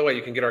people, which by the way,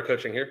 you can get our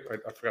coaching here.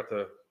 I forgot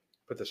to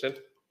put this in.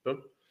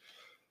 Boom.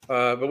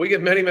 But we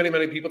get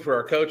many people through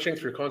our coaching,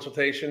 through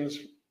consultations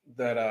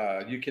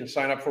that you can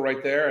sign up for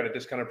right there at a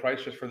discounted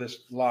price just for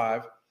this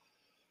live.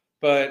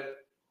 But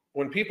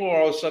when people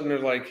all of a sudden are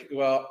like,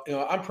 well, you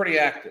know, I'm pretty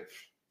active.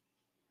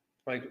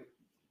 Like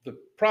the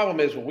problem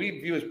is what we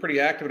view as pretty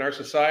active in our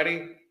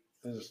society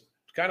is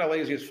kind of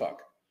lazy as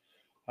fuck.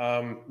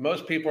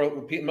 Most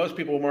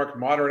people mark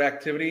moderate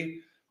activity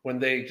when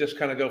they just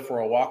kind of go for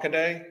a walk a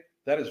day.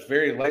 That is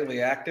very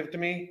lightly active to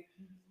me.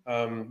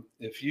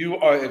 If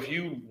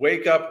you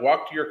wake up,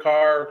 walk to your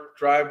car,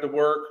 drive to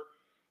work,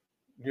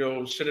 you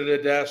know, sit at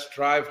a desk,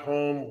 drive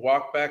home,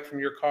 walk back from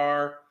your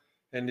car,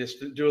 and just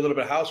do a little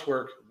bit of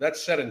housework,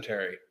 that's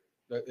sedentary.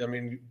 I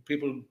mean,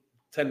 people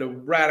tend to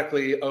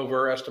radically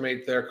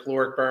overestimate their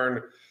caloric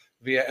burn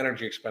via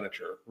energy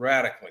expenditure,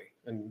 radically.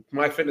 And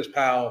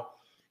MyFitnessPal,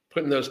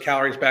 putting those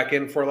calories back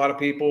in for a lot of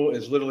people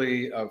is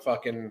literally a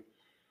fucking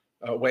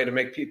way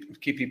to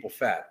keep people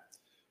fat,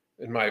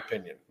 in my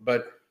opinion.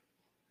 But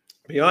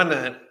beyond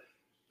that,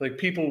 like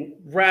people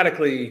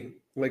radically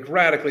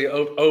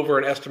over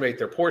and estimate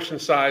their portion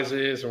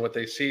sizes and what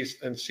they see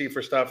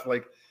for stuff.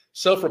 Like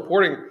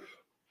self-reporting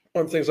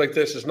on things like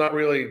this is not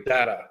really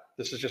data.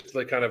 This is just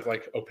like kind of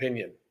like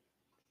opinion.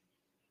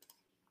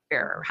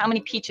 Or how many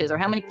peaches or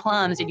how many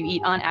plums did you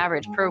eat on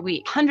average per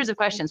week? Hundreds of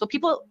questions.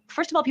 Well,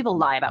 first of all, people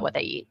lie about what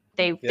they eat.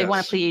 They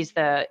want to please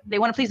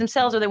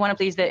themselves or they want to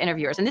please the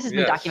interviewers. And this has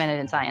been documented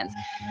in science.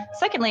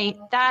 Secondly,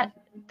 that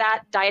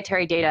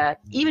dietary data,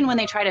 even when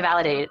they try to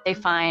validate it, they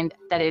find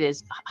that it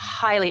is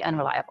highly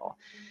unreliable.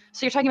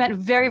 So you're talking about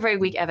very, very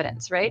weak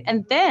evidence, right?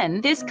 And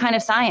then this kind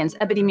of science,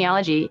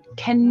 epidemiology,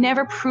 can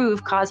never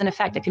prove cause and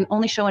effect. It can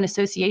only show an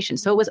association.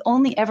 So it was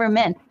only ever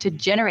meant to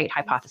generate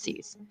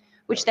hypotheses,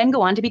 which then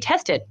go on to be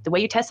tested. The way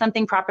you test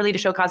something properly to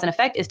show cause and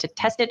effect is to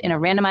test it in a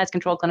randomized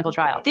controlled clinical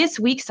trial. This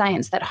weak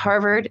science that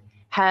Harvard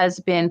has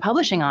been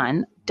publishing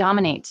on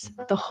dominates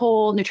the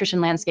whole nutrition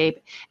landscape,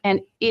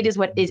 and it is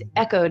what is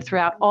echoed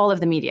throughout all of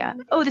the media.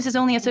 Oh, this is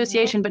only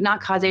association, but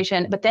not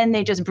causation. But then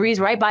they just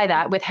breeze right by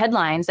that with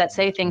headlines that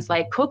say things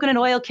like, coconut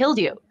oil killed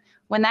you,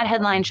 when that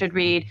headline should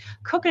read,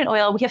 coconut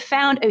oil, we have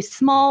found a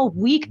small,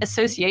 weak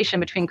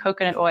association between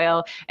coconut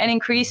oil and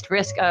increased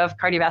risk of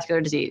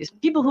cardiovascular disease.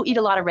 People who eat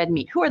a lot of red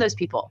meat, who are those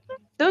people?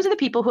 Those are the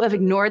people who have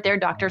ignored their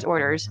doctor's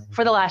orders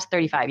for the last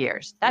 35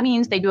 years. That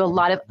means they do a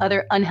lot of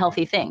other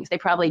unhealthy things. They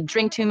probably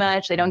drink too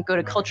much. They don't go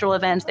to cultural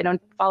events. They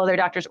don't follow their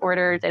doctor's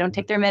orders. They don't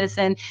take their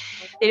medicine.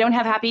 They don't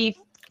have happy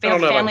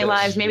family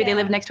lives. Maybe they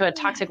live next to a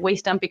toxic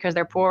waste dump because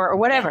they're poor or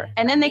whatever.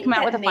 And then they come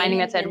out with a finding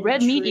that said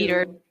red meat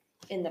eater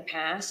in the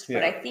past,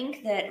 but I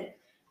think that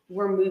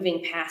we're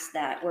moving past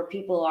that, where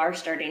people are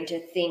starting to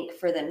think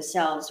for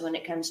themselves when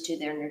it comes to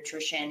their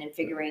nutrition and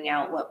figuring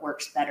out what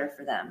works better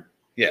for them.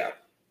 Yeah.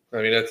 I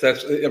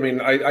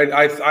mean,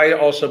 I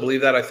also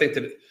believe that. I think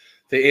that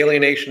the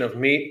alienation of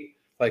meat,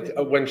 like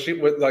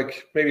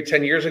like maybe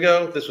 10 years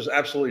ago, this was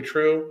absolutely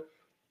true.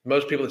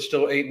 Most people that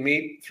still ate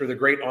meat through the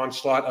great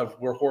onslaught of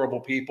we're horrible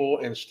people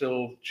and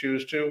still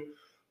choose to,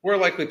 were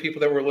likely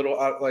people that were a little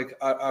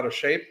out of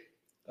shape.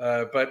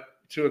 But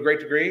to a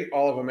great degree,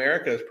 all of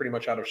America is pretty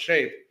much out of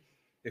shape.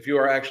 If you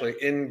are actually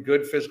in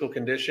good physical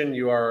condition,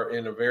 you are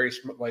in a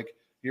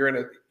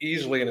you're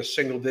easily in a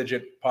single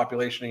digit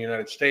population in the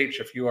United States.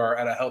 If you are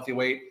at a healthy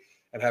weight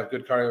and have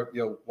good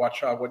cardio,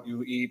 watch out what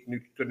you eat,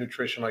 good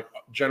nutrition, like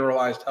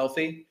generalized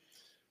healthy,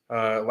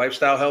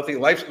 lifestyle healthy.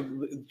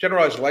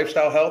 Generalized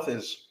lifestyle health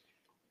is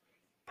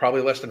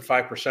probably less than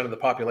 5% of the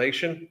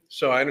population.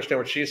 So I understand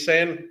what she's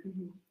saying,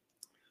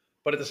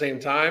 but at the same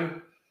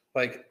time,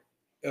 like,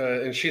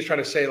 and she's trying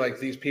to say like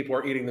these people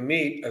are eating the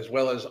meat as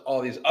well as all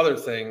these other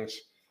things.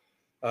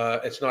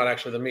 It's not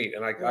actually the meat,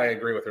 and I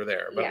agree with her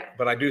there.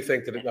 But I do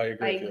think that I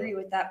agree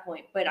with that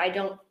point, but I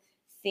don't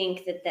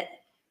think that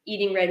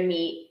eating red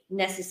meat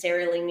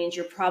necessarily means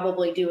you're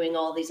probably doing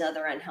all these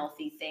other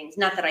unhealthy things.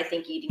 Not that I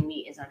think eating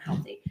meat is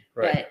unhealthy,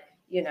 but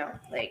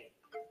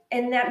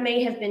and that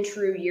may have been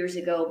true years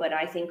ago, but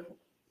I think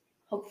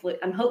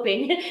I'm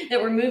hoping that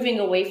we're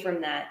moving away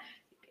from that,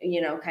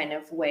 kind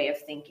of way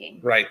of thinking.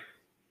 Right.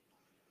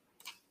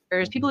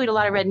 People who eat a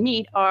lot of red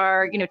meat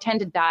tend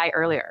to die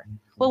earlier.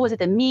 Well, was it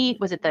the meat?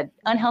 Was it the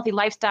unhealthy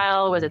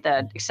lifestyle? Was it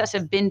the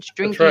excessive binge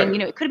drinking?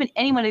 Right. It could have been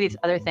any one of these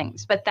other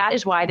things, but that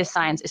is why the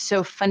science is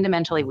so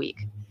fundamentally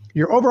weak.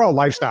 Your overall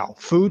lifestyle,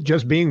 food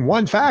just being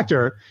one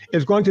factor,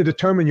 is going to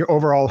determine your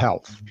overall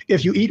health.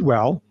 If you eat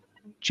well,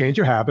 change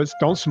your habits,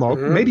 don't smoke,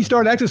 maybe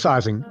start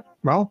exercising,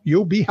 well,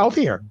 you'll be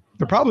healthier.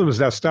 The problem is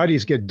that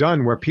studies get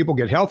done where people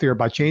get healthier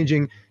by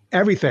changing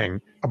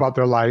everything about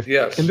their life.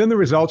 Yes. And then the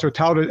results are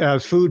touted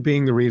as food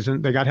being the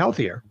reason they got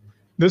healthier.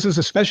 This is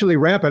especially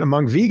rampant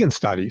among vegan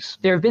studies.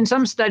 There have been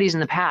some studies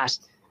in the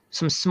past,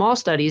 some small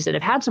studies that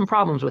have had some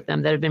problems with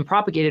them that have been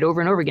propagated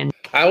over and over again.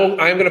 I'm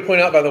going to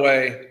point out, by the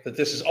way, that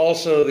this is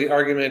also the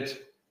argument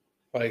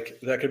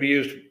that could be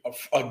used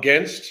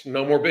against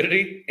no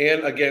morbidity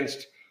and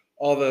against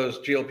all those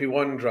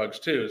GLP-1 drugs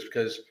too, is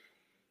because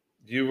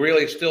you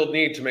really still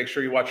need to make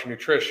sure you watch your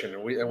nutrition.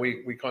 And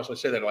we constantly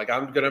say that.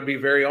 I'm going to be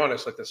very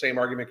honest. The same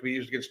argument can be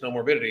used against no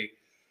morbidity.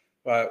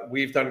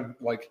 We've done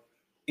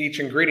each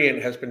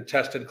ingredient has been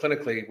tested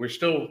clinically. We're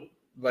still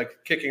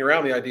kicking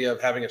around the idea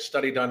of having a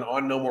study done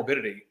on no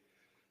morbidity,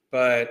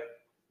 but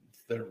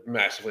they're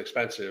massively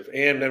expensive.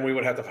 And then we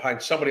would have to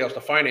find somebody else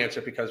to finance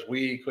it because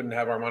we couldn't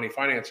have our money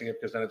financing it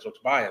because then it looks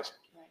biased.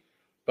 Right.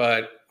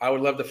 But I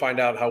would love to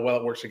find out how well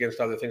it works against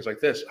other things like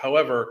this.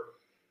 However,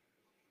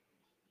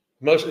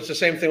 it's the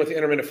same thing with the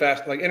intermittent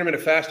fast.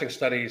 Intermittent fasting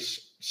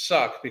studies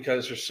suck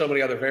because there's so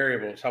many other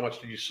variables. How much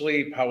did you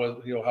sleep? How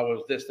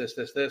was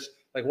this?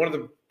 One of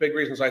the big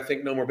reasons I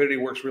think no morbidity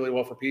works really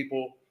well for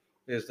people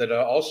is that it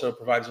also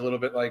provides a little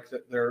bit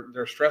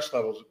their stress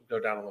levels go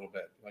down a little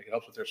bit. It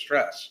helps with their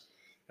stress,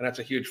 and that's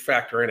a huge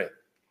factor in it.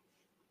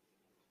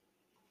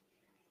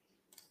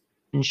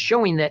 And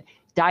showing that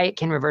diet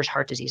can reverse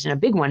heart disease, and a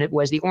big one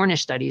was the Ornish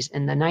studies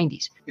in the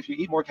 90s. If you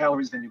eat more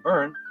calories than you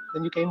burn,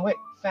 then you gain weight.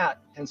 Fat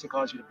tends to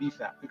cause you to be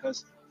fat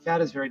because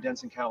fat is very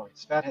dense in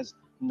calories. Fat has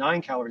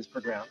 9 calories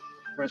per gram,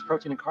 whereas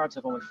protein and carbs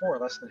have only 4,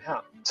 less than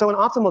half. So an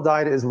optimal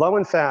diet is low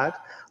in fat,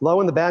 low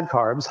in the bad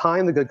carbs, high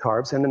in the good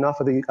carbs, and enough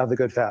of the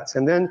good fats.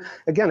 And then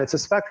again, it's a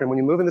spectrum. When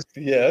you move in this,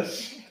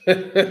 yes, I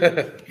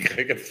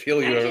can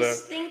feel you over there. I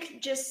just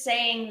think just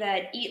saying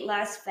that eat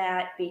less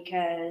fat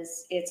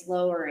because it's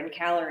lower in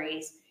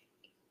calories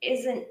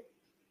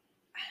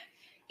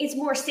it's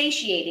more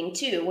satiating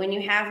too. When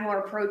you have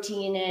more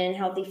protein and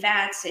healthy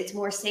fats, it's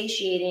more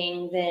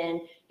satiating than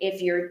if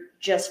you're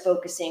just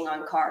focusing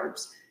on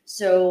carbs.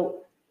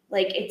 So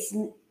it's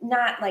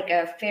not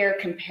a fair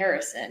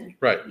comparison,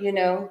 right?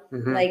 You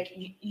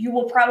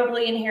will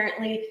probably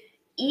inherently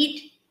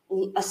eat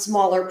a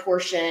smaller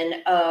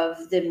portion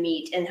of the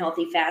meat and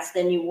healthy fats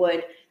than you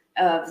would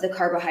of the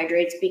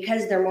carbohydrates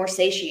because they're more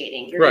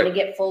satiating. You're going to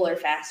get fuller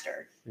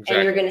faster, and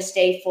you're going to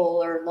stay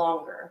fuller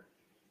longer.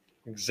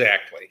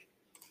 Exactly.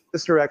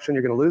 This direction,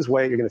 you're going to lose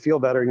weight, you're going to feel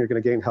better, and you're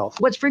going to gain health.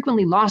 What's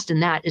frequently lost in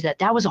that is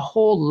that was a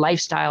whole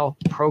lifestyle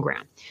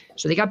program.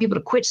 So they got people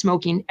to quit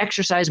smoking,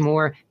 exercise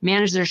more,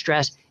 manage their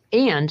stress,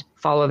 and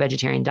follow a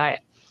vegetarian diet.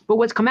 But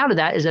what's come out of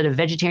that is that a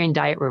vegetarian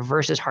diet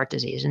reverses heart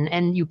disease.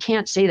 And you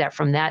can't say that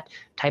from that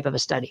type of a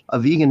study. A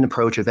vegan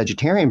approach, a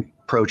vegetarian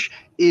approach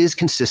is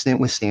consistent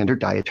with standard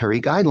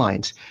dietary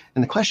guidelines.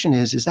 And the question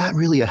is that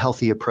really a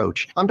healthy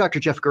approach? I'm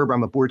Dr. Jeff Gerber.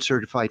 I'm a board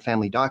certified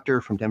family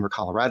doctor from Denver,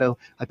 Colorado.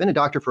 I've been a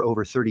doctor for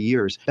over 30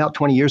 years. About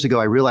 20 years ago,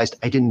 I realized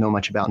I didn't know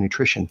much about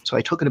nutrition. So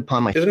I took it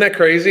upon myself. Isn't that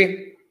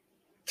crazy?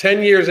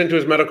 10 years into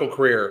his medical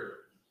career,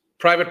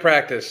 private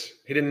practice,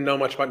 he didn't know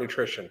much about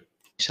nutrition.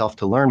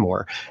 To learn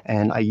more,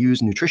 and I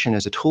use nutrition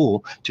as a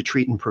tool to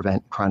treat and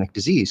prevent chronic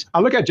disease. I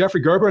look at Jeffrey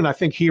Gerber and I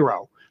think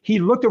hero. He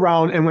looked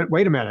around and went,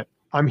 wait a minute,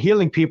 I'm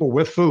healing people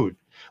with food.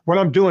 What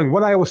I'm doing,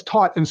 what I was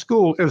taught in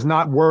school is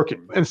not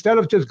working. Instead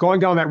of just going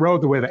down that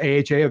road the way the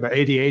AHA or the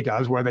ADA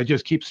does, where they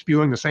just keep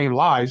spewing the same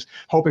lies,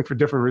 hoping for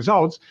different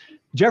results,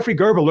 Jeffrey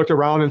Gerber looked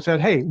around and said,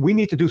 hey, we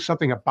need to do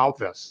something about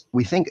this.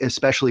 We think,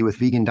 especially with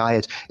vegan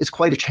diets, it's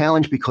quite a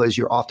challenge because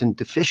you're often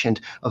deficient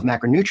of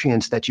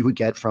macronutrients that you would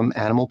get from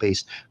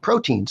animal-based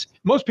proteins.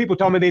 Most people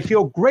tell me they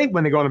feel great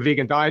when they go on a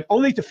vegan diet,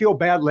 only to feel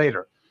bad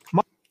later.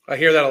 I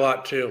hear that a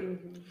lot too.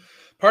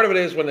 Part of it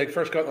is when they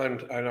first go,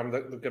 and I'm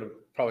going to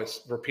probably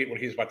repeat what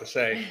he's about to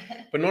say,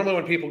 but normally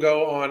when people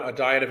go on a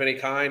diet of any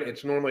kind,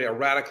 it's normally a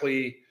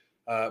radically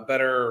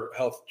better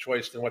health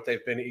choice than what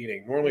they've been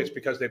eating. Normally it's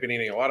because they've been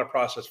eating a lot of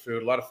processed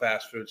food, a lot of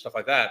fast food, stuff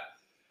like that.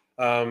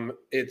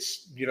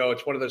 It's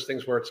one of those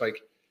things where it's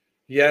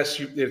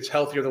yes, it's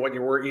healthier than what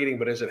you were eating,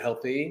 but is it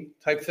healthy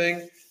type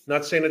thing?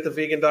 Not saying that the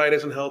vegan diet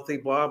isn't healthy,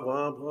 blah,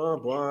 blah, blah,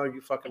 blah.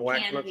 You fucking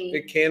whack.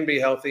 It can be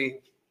healthy.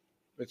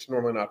 It's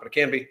normally not, but it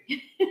can be.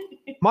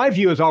 My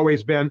view has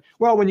always been,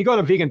 well, when you go on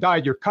a vegan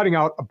diet, you're cutting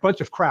out a bunch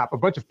of crap, a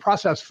bunch of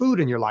processed food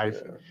in your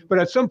life. Yeah. But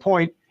at some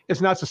point,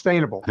 it's not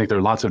sustainable. I think there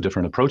are lots of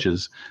different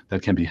approaches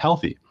that can be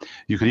healthy.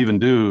 You could even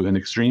do an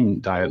extreme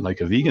diet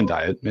like a vegan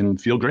diet and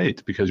feel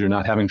great because you're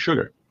not having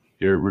sugar.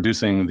 You're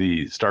reducing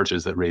the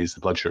starches that raise the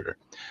blood sugar.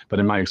 But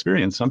in my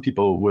experience, some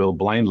people will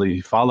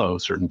blindly follow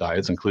certain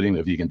diets, including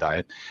the vegan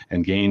diet,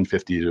 and gain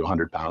 50 to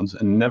 100 pounds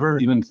and never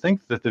even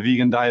think that the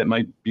vegan diet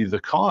might be the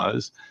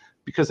cause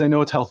because they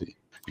know it's healthy.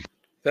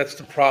 That's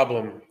the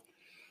problem.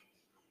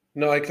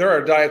 No, like there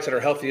are diets that are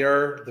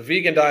healthier. The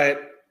vegan diet,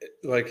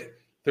 like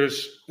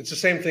it's the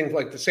same thing,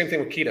 like the same thing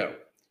with keto.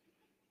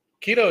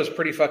 Keto is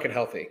pretty fucking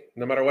healthy,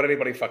 no matter what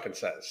anybody fucking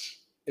says.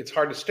 It's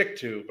hard to stick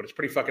to, but it's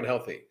pretty fucking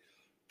healthy.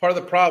 Part of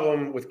the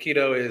problem with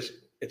keto is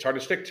it's hard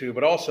to stick to,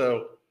 but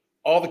also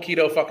all the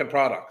keto fucking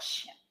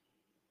products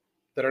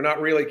that are not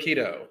really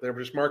keto, they're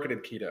just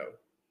marketed keto.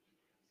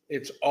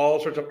 It's all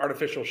sorts of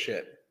artificial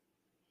shit.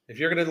 If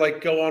you're going to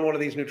like go on one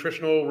of these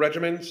nutritional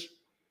regimens,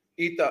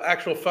 eat the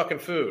actual fucking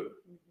food.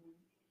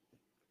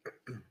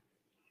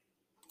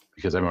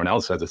 Because everyone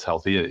else says it's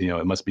healthy,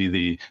 it must be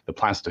the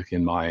plastic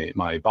in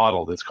my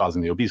bottle that's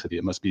causing the obesity.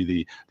 It must be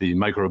the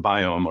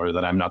microbiome or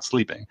that I'm not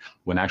sleeping,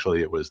 when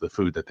actually it was the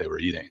food that they were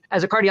eating.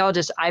 As a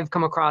cardiologist, I've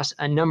come across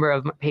a number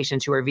of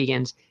patients who are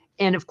vegans.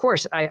 And of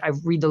course, I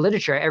read the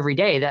literature every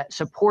day that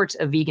supports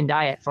a vegan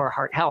diet for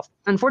heart health.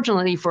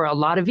 Unfortunately, for a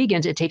lot of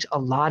vegans, it takes a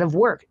lot of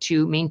work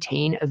to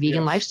maintain a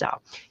vegan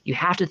lifestyle. You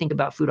have to think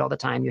about food all the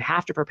time. You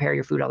have to prepare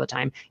your food all the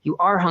time. You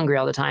are hungry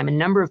all the time. A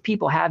number of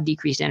people have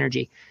decreased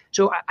energy.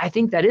 So I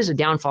think that is a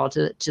downfall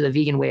to the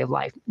vegan way of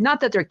life. Not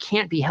that there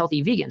can't be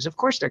healthy vegans. Of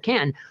course there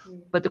can.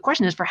 But the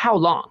question is for how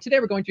long? Today,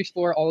 we're going to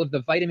explore all of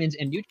the vitamins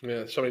and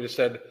nutrients. Yeah, somebody just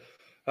said,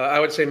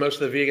 I would say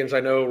most of the vegans I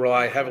know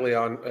rely heavily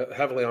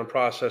on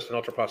processed and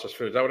ultra processed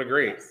foods. I would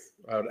agree. Yes.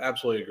 I would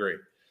absolutely agree.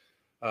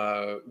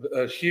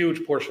 A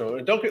huge portion of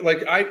it. Don't get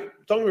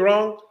me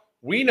wrong.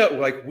 We know,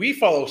 like, we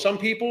follow some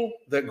people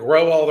that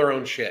grow all their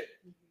own shit.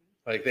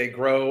 Like they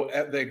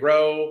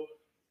grow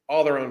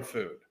all their own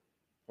food.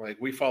 Like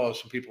we follow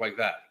some people like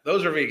that.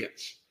 Those are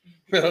vegans.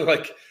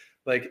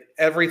 like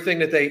everything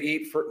that they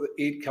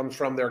eat comes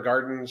from their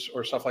gardens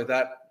or stuff like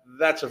that.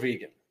 That's a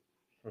vegan.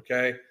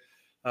 Okay.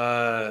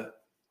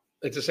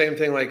 It's the same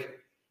thing. Like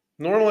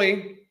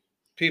normally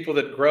people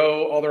that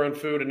grow all their own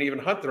food and even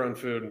hunt their own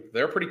food,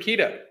 they're pretty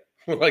keto.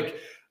 Like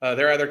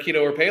they're either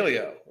keto or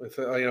paleo.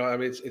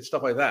 It's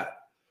stuff like that.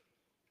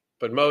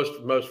 But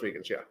most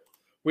vegans, yeah.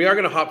 We are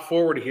going to hop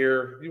forward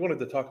here. You wanted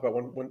to talk about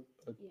one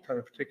time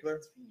in particular?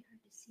 It's really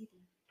hard to see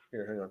them.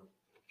 Here, hang on.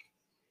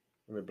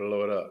 Let me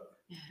blow it up.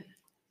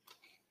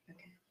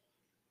 Okay.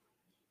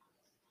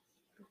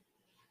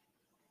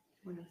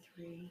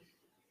 103.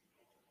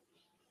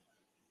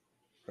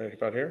 Right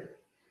about here?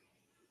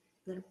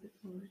 A little bit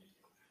forward.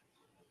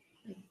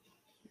 Like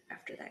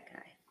after that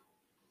guy.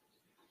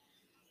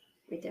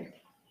 Right there.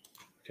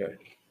 Okay.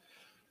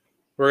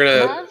 We're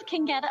gonna. Love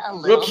can get a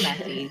little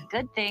messy.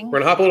 Good thing. We're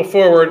gonna hop a little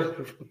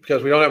forward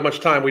because we don't have much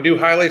time. We do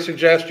highly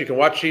suggest you can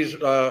watch these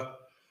right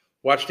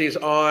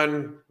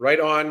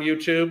on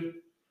YouTube.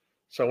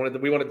 So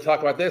we wanted to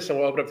talk about this, and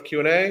we'll open up the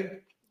Q&A.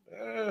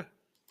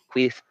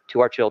 Bequeath to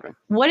our children.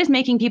 What is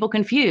making people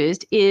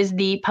confused is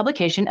the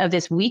publication of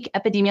this weak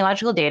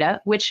epidemiological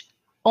data, which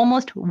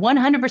almost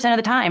 100% of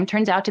the time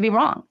turns out to be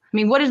wrong. I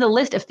mean, what is the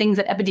list of things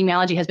that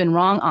epidemiology has been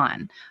wrong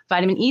on?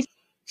 Vitamin E.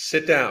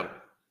 Sit down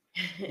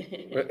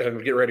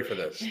and get ready for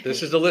this.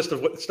 This is the list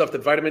of stuff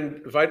that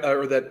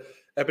that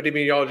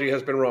epidemiology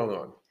has been wrong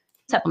on.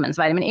 Supplements,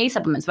 vitamin A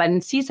supplements,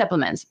 vitamin C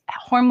supplements,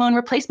 hormone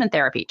replacement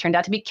therapy turned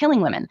out to be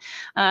killing women.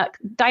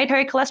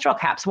 Dietary cholesterol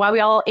caps, why we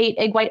all ate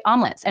egg white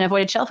omelets and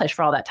avoided shellfish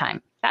for all that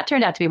time. That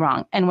turned out to be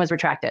wrong and was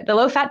retracted. The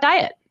low-fat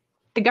diet.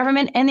 The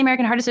government and the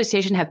American Heart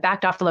Association have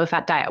backed off the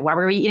low-fat diet. Why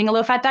were we eating a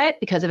low-fat diet?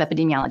 Because of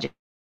epidemiology.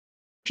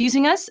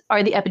 Confusing us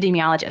are the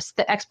epidemiologists,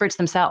 the experts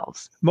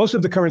themselves. Most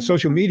of the current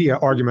social media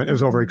argument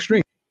is over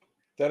extreme.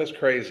 That is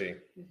crazy.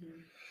 Mm-hmm.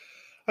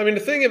 I mean,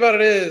 the thing about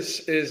it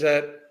is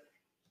that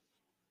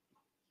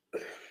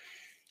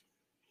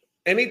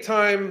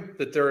anytime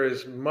that there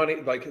is money,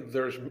 like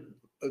there's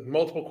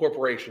multiple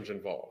corporations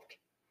involved,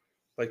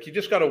 like you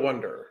just got to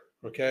wonder,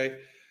 okay?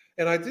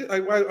 And I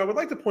would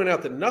like to point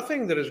out that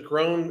nothing that is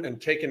grown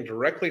and taken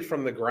directly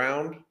from the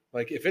ground,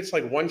 like if it's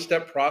like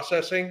one-step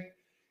processing,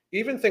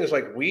 even things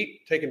like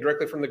wheat taken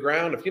directly from the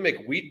ground, if you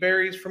make wheat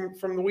berries from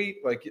the wheat,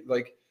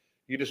 like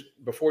you just,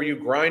 before you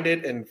grind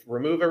it and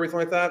remove everything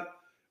like that,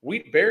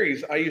 wheat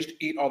berries I used to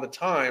eat all the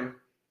time,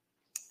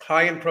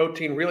 high in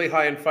protein, really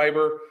high in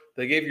fiber.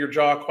 They gave your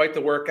jaw quite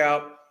the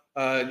workout.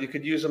 You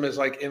could use them as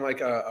in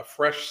a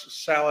fresh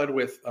salad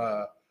with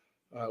a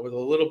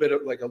little bit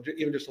of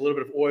even just a little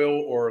bit of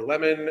oil or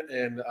lemon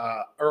and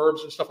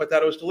herbs and stuff like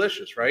that. It was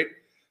delicious, right?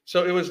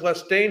 So it was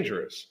less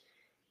dangerous.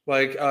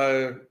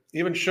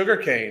 Even sugar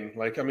cane,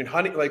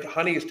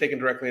 honey is taken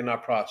directly and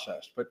not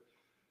processed. But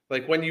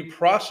Like when you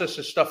process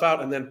this stuff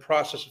out and then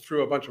process it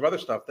through a bunch of other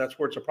stuff, that's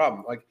where it's a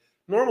problem. Like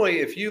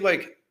normally, if you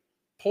like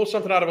pull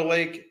something out of a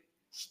lake,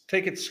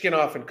 take its skin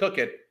off and cook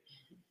it,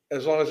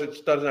 as long as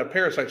it doesn't have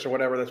parasites or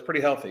whatever, that's pretty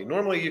healthy.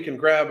 Normally, you can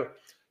grab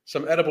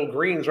some edible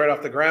greens right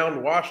off the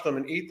ground, wash them,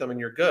 and eat them, and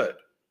you're good.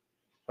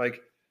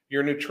 Like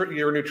your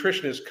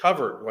nutrition is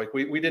covered. Like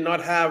we did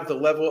not have the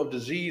level of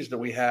disease that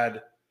we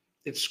had.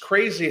 It's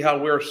crazy how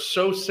we're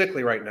so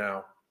sickly right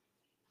now.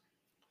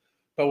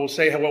 But we'll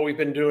say how what we've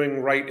been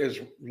doing right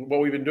is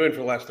what we've been doing for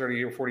the last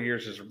 30 or 40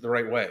 years is the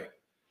right way.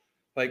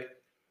 Like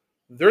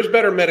there's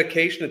better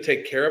medication to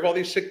take care of all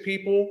these sick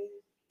people,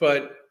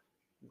 but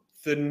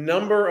the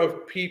number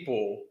of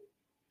people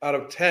out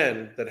of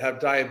 10 that have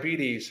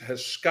diabetes has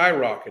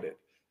skyrocketed.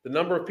 The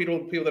number of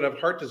people that have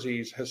heart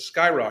disease has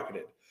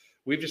skyrocketed.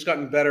 We've just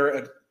gotten better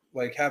at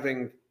like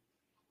having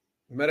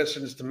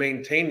medicines to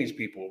maintain these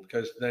people,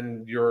 because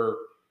then you're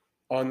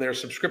on their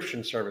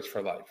subscription service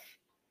for life.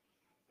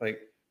 Like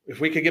if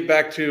we could get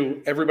back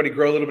to everybody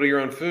grow a little bit of your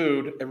own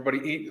food, everybody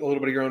eat a little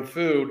bit of your own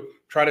food,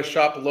 try to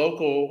shop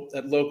local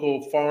at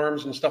local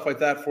farms and stuff like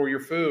that for your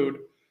food,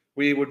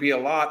 we would be a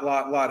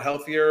lot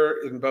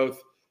healthier in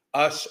both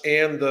us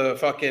and the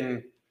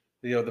fucking,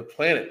 the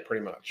planet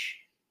pretty much.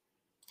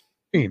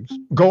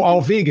 Go all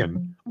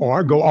vegan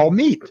or go all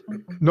meat.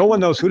 No one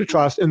knows who to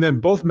trust, and then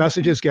both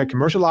messages get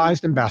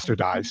commercialized and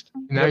bastardized.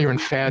 Now you're in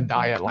fad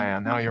diet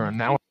land.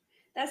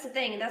 That's the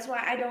thing. That's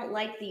why I don't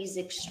like these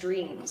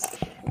extremes.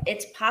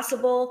 It's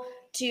possible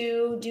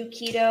to do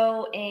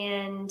keto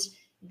and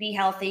be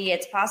healthy.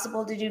 It's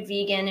possible to do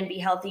vegan and be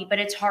healthy, but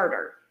it's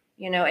harder.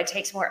 It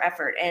takes more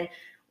effort. And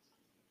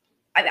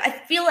I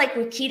feel like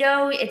with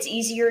keto, it's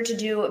easier to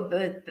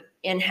do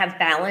and have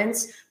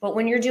balance. But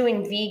when you're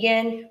doing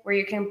vegan, where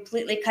you're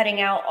completely cutting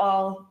out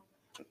all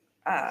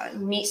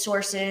meat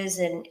sources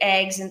and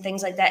eggs and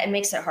things like that, it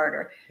makes it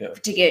harder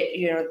to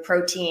get,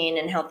 protein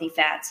and healthy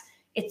fats.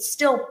 It's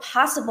still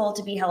possible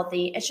to be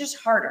healthy. It's just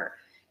harder.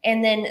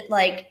 And then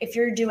like if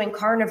you're doing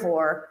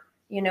carnivore,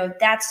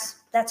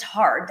 that's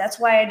hard. That's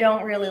why I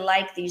don't really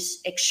like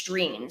these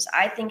extremes.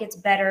 I think it's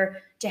better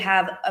to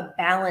have a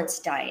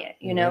balanced diet,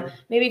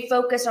 maybe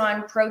focus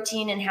on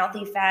protein and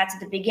healthy fats at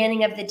the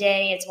beginning of the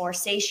day. It's more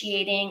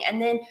satiating,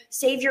 and then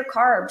save your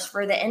carbs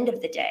for the end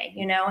of the day,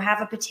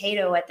 have a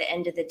potato at the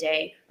end of the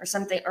day or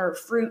something, or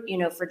fruit,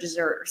 for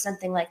dessert or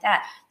something like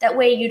that. That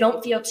way you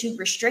don't feel too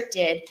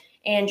restricted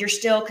and you're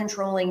still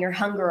controlling your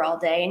hunger all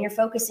day and you're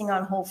focusing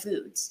on whole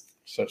foods.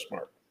 So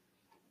smart.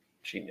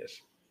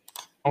 Genius.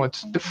 Oh,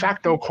 it's de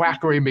facto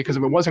quackery, because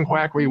if it wasn't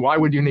quackery, why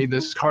would you need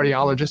this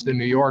cardiologist in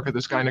New York or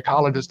this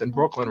gynecologist in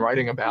Brooklyn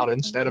writing about it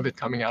instead of it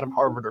coming out of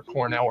Harvard or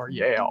Cornell or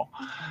Yale?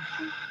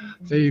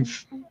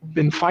 They've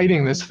been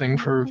fighting this thing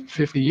for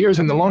 50 years,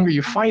 and the longer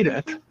you fight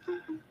it,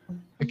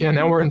 again,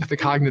 now we're into the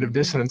cognitive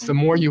dissonance, the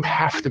more you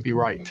have to be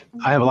right.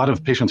 I have a lot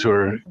of patients who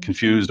are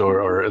confused,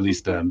 or at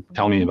least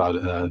tell me about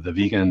the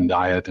vegan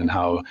diet and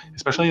how,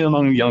 especially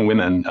among young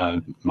women,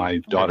 my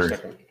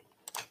daughter.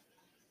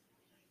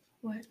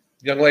 What?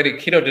 Young lady,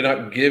 keto did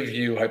not give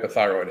you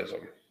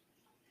hypothyroidism.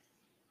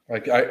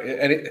 Like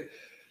you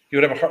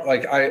would have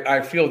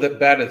I feel that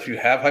bad if you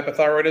have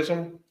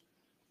hypothyroidism,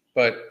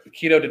 but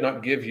keto did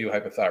not give you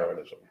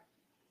hypothyroidism.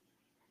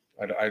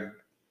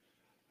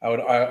 I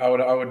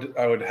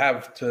would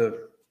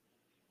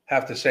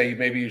have to say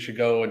maybe you should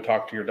go and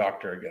talk to your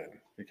doctor again,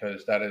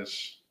 because that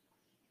is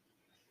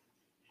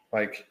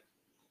like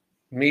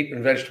meat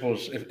and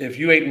vegetables. If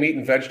you ate meat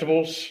and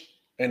vegetables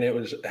and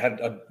it had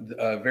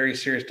a very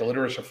serious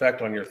deleterious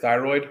effect on your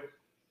thyroid,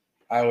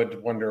 I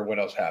would wonder what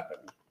else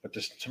happened. But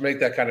just to make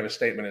that kind of a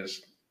statement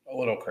is a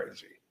little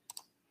crazy.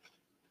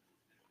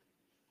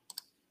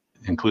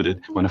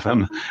 Included one of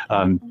them.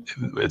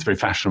 It's very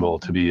fashionable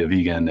to be a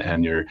vegan,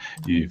 and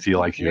you feel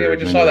like you're we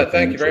just saw that.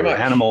 Thank you very much.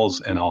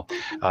 Animals and all.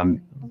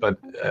 But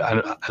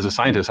as a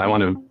scientist, I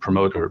want to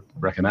promote or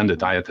recommend a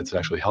diet that's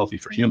actually healthy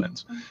for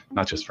humans,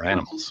 not just for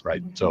animals,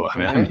 right? So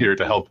I'm here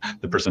to help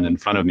the person in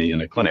front of me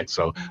in a clinic.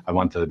 So I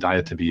want the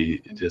diet to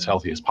be as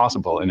healthy as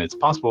possible, and it's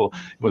possible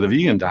with a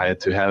vegan diet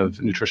to have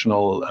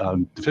nutritional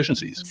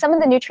deficiencies. Some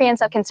of the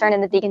nutrients of concern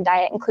in the vegan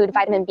diet include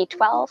vitamin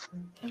B12,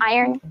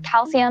 iron,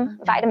 calcium,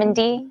 vitamin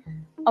D,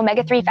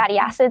 omega-3 fatty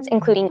acids,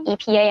 including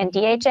EPA and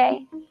DHA,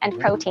 and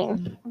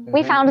protein.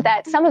 We found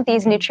that some of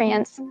these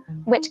nutrients,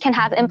 which can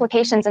have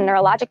implications in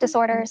neurologic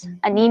disorders,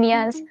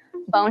 anemias,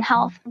 bone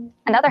health,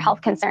 and other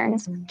health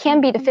concerns,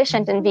 can be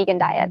deficient in vegan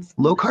diets.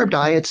 Low-carb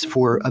diets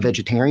for a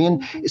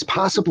vegetarian is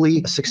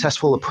possibly a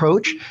successful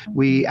approach.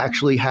 We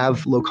actually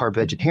have low-carb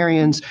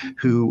vegetarians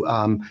who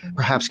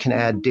perhaps can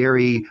add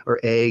dairy or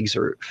eggs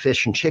or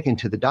fish and chicken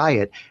to the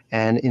diet,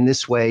 and in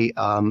this way,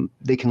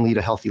 they can lead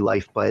a healthy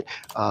life. But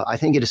I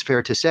think it is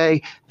fair to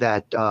say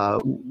that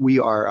we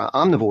are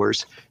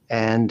omnivores,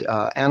 and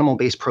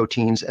animal-based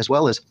proteins as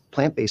well as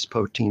plant-based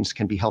proteins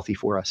can be healthy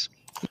for us.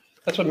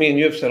 That's what me and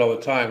you have said all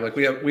the time. Like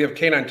we have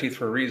canine teeth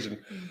for a reason.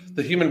 Mm-hmm.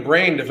 The human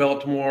brain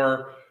developed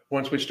more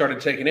once we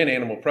started taking in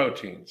animal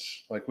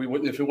proteins. Like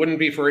if it wouldn't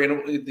be for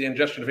the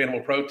ingestion of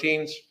animal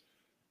proteins,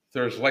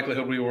 there's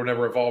likelihood we would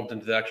never evolved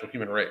into the actual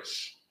human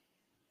race.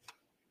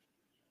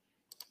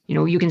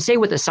 You can say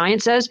what the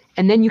science says,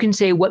 and then you can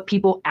say what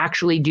people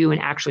actually do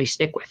and actually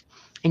stick with.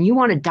 And you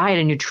want a diet,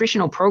 a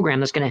nutritional program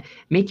that's going to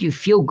make you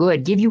feel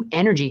good, give you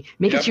energy,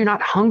 make it so you're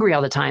not hungry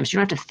all the time, so you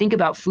don't have to think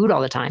about food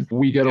all the time.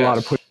 We get a lot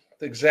of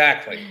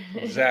Exactly.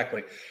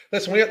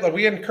 Listen,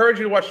 we encourage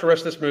you to watch the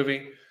rest of this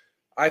movie.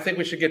 I think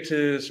we should get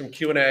to some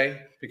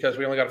Q&A because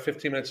we only got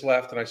 15 minutes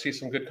left, and I see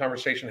some good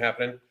conversation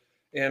happening.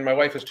 And my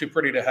wife is too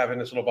pretty to have in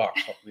this little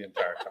box the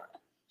entire time.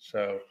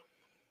 So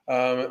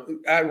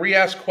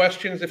re-ask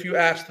questions if you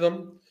ask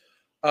them.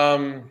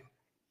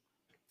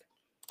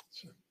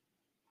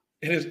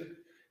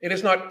 It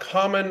is not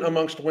common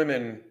amongst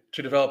women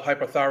to develop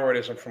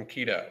hypothyroidism from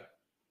keto.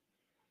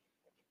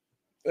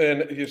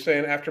 And you're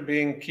saying after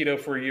being keto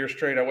for a year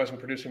straight, I wasn't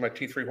producing my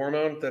T3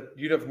 hormone, that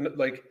you'd have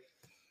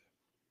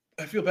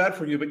I feel bad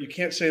for you, but you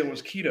can't say it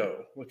was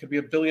keto. It could be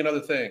a billion other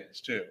things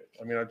too.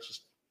 I mean, I'm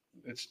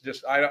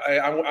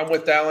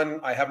with Dallin.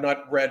 I have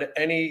not read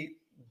any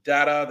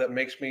data that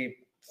makes me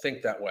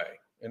think that way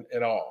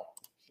at all.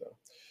 So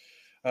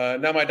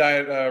now my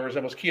diet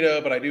resembles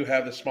keto, but I do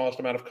have the smallest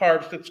amount of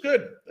carbs. That's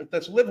good.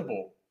 That's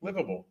livable. I'm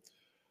going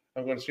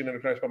to see an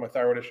endocrinologist about my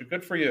thyroid issue.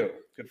 Good for you.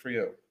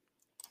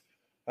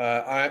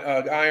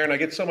 Iron. I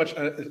get so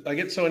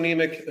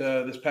anemic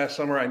this past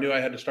summer. I knew I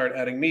had to start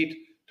adding meat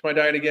to my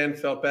diet again.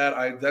 Felt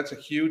bad. That's a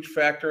huge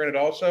factor in it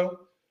also.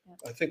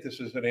 I think this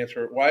is an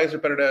answer. Why is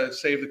it better to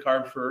save the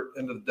carbs for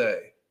end of the day?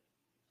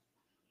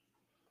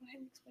 Go ahead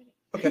and explain it.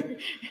 Okay.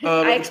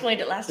 I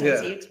explained it last time,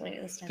 so you explained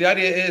it this time. The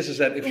idea is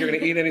that if you're going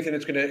to eat anything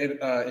that's going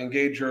to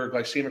engage your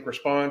glycemic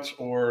response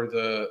or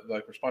the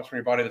response from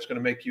your body that's going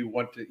to make you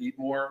want to eat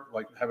more,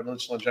 like have an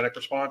insulinogenic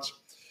response,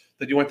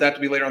 that you want that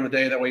to be later on the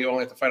day. That way you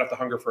only have to fight off the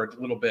hunger for a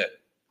little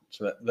bit.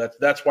 So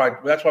that's why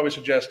we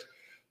suggest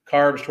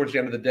carbs towards the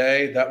end of the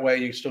day. That way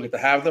you still get to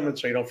have them, and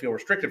so you don't feel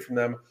restricted from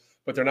them,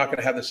 but they're not going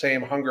to have the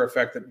same hunger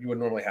effect that you would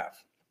normally have.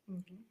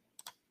 Mm-hmm.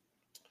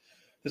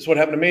 This is what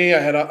happened to me.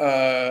 I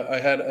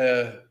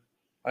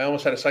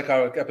almost had a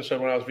psychotic episode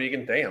when I was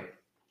vegan. Damn.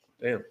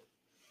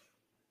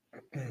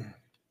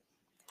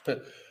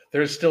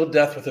 There's still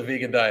death with a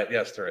vegan diet.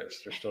 Yes, there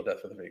is. There's still death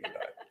with a vegan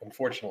diet,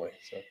 unfortunately.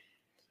 So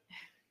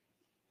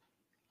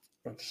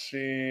let's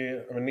see.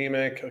 I'm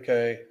anemic.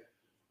 Okay.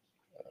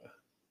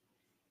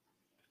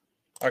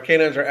 Our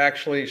canines are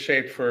actually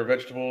shaped for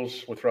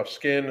vegetables with rough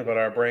skin, but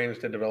our brains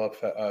did develop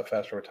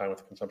faster over time with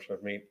the consumption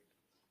of meat.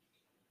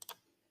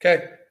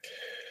 Okay.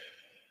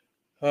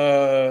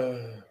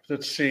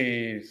 Let's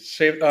see.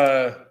 Save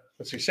the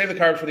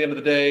carbs for the end of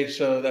the day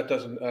so that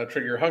doesn't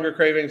trigger your hunger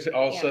cravings.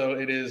 Also,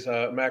 it is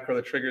macro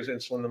that triggers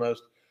insulin the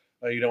most.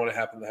 You don't want to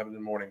have it in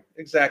the morning.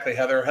 Exactly,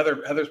 Heather.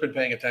 Heather's been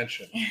paying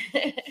attention.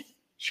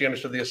 She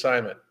understood the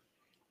assignment.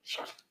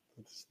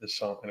 This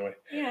song, anyway.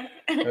 Yeah.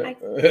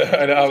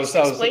 I was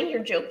explain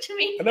your joke to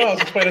me. No, I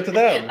was explaining it to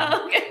them.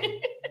 Oh,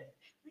 okay.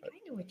 I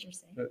know what you're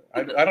saying.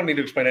 I don't need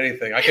to explain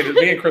anything.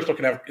 Me and Crystal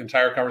can have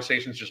entire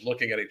conversations just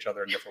looking at each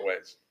other in different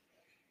ways.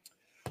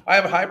 I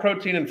have a high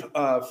protein and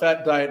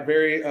fat diet,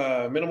 very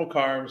minimal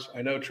carbs.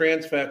 I know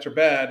trans fats are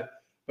bad,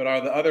 but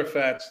are the other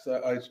fats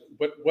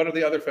what are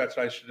the other fats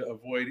I should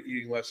avoid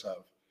eating less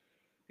of?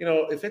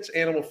 If it's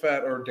animal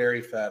fat or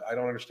dairy fat, I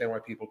don't understand why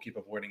people keep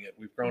avoiding it.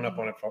 We've grown up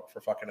on it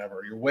for fucking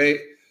ever.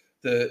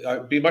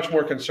 I'd be much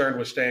more concerned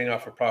with staying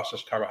off of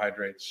processed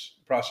carbohydrates,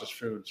 processed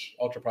foods,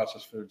 ultra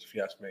processed foods, if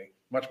you ask me.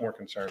 Much more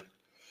concerned.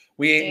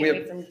 We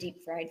have from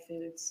deep fried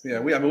foods. Yeah,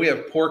 we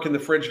have pork in the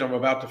fridge that I'm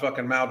about to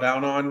fucking mow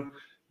down on.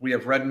 We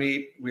have red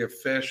meat. We have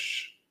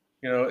fish.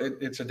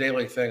 It's a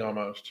daily thing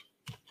almost.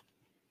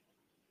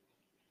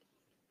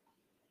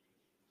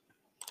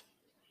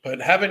 But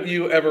haven't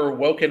you ever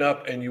woken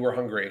up and you were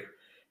hungry?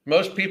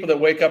 Most people that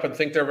wake up and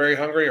think they're very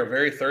hungry are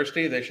very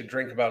thirsty. They should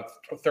drink about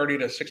 30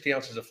 to 60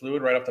 ounces of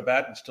fluid right off the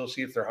bat and still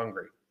see if they're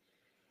hungry.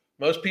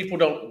 Most people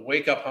don't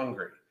wake up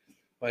hungry.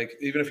 Like,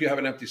 even if you have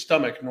an empty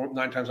stomach,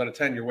 9 times out of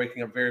 10, you're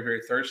waking up very,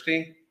 very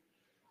thirsty.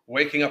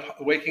 Waking up,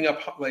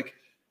 like,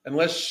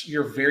 unless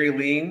you're very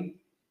lean,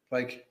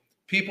 like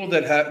people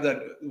that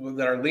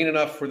are lean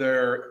enough for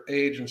their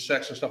age and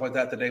sex and stuff like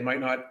that they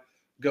might not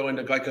go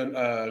into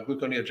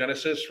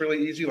gluconeogenesis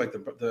really easy, like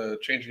the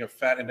changing of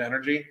fat into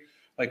energy.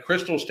 Like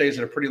Crystal stays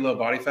at a pretty low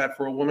body fat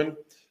for a woman.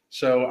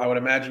 So I would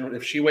imagine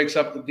if she wakes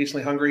up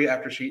decently hungry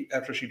after she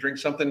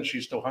drinks something,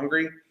 she's still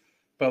hungry.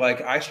 But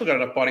like I still got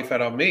enough body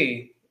fat on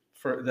me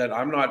for that.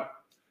 I'm not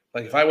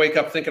like, if I wake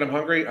up thinking I'm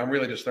hungry, I'm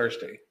really just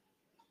thirsty,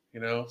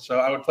 So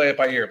I would play it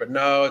by ear, but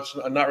no, it's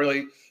not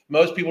really.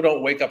 Most people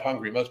don't wake up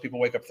hungry. Most people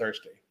wake up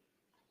thirsty.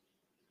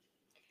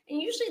 And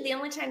usually the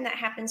only time that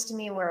happens to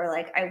me where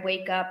like I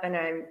wake up and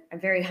I'm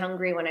very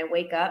hungry when I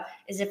wake up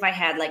is if I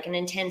had like an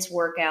intense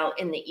workout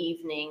in the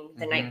evening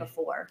the night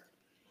before,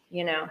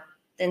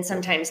 then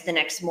sometimes the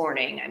next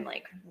morning I'm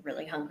like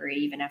really hungry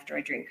even after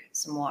I drink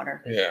some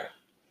water. Yeah.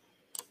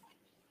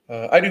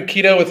 I do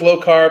keto with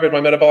low carb and my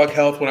metabolic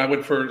health. When I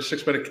went from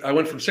 6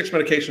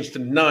 medications to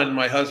none.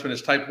 My husband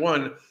is type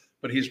 1,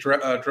 but he's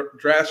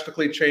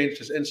drastically changed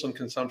his insulin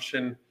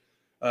consumption.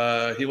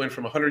 He went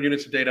from 100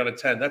 units a day down to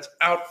 10. That's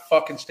out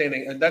fucking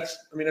standing. And that's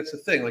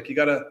the thing. Like you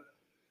gotta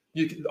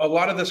a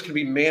lot of this can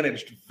be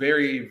managed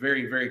very,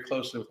 very, very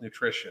closely with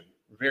nutrition,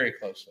 very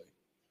closely.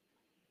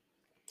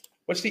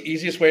 What's the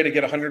easiest way to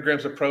get 100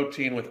 grams of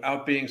protein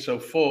without being so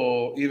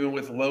full? Even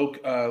with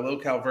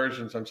low-cal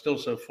versions, I'm still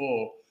so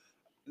full.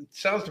 It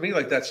sounds to me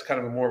like that's kind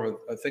of more of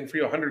a thing for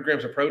you. 100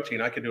 grams of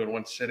protein, I could do in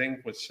one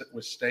sitting with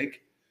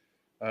steak.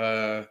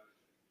 And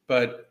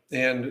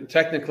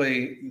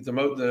technically,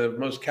 the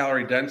most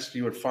calorie dense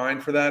you would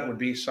find for that would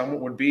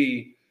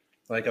be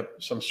like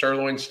some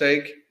sirloin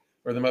steak,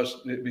 or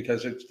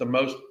because it's the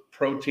most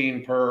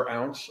protein per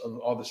ounce of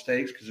all the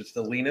steaks because it's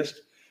the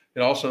leanest. It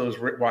also is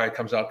why it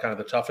comes out kind of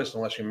the toughest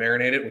unless you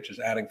marinate it, which is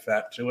adding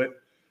fat to it.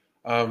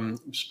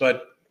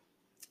 But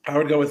I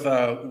would go with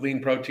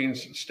lean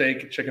proteins,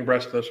 steak, chicken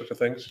breast, those sorts of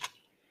things.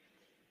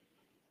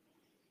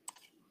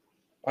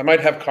 I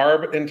might have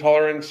carb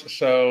intolerance,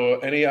 so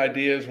any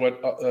ideas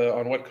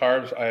on what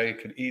carbs I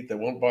could eat that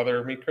won't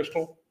bother me,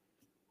 Crystal?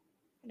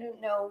 I don't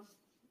know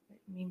what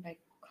you mean by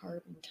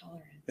carb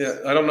intolerance. Yeah,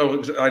 I don't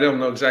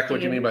know exactly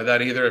what you mean by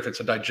that either. If it's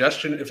a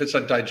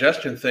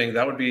digestion thing,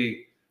 that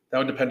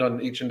would depend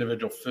on each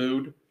individual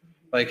food.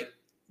 Like,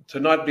 to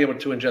not be able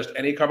to ingest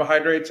any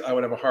carbohydrates, I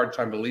would have a hard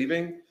time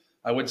believing.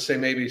 I would say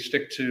maybe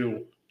stick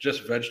to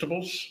just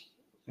vegetables,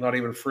 not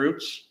even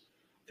fruits,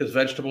 because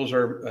vegetables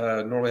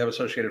are normally have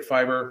associated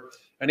fiber.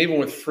 And even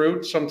with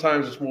fruit,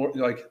 sometimes it's more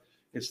like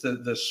it's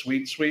the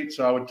sweet.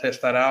 So I would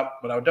test that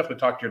out, but I would definitely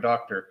talk to your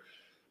doctor.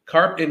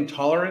 Carb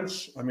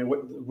intolerance, I mean,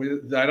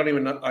 I don't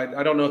even know.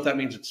 I don't know if that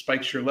means it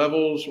spikes your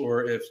levels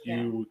or if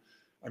do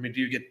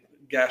you get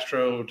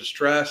gastro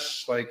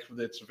distress? Like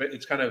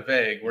it's kind of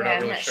vague. We're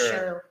not really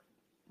sure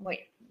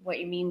what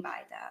you mean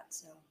by that.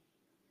 So,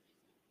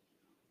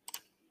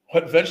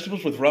 what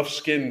vegetables with rough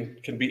skin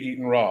can be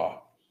eaten raw?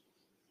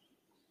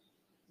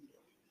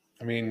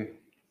 I mean,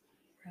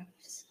 rough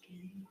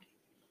skin.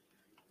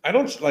 I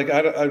don't like.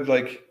 I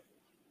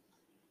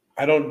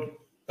don't.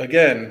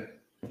 Again,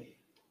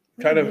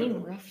 kind of.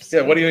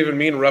 Yeah. What do you even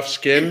mean rough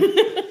skin?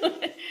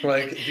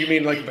 Like, do you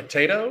mean like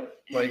potato?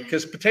 Like,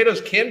 because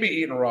potatoes can be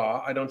eaten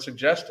raw. I don't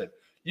suggest it.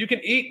 You can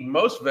eat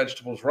most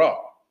vegetables raw.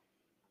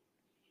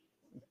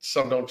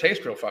 Some don't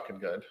taste real fucking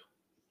good,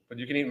 but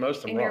you can eat most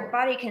of them and raw. Your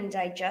body can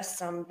digest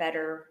some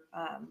better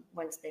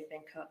once they've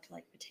been cooked,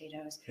 like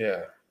potatoes.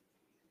 Yeah.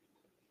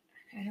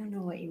 I don't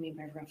know what you mean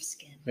by rough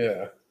skin.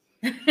 Yeah.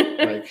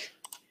 Like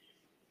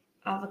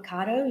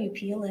avocado, you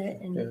peel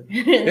it, and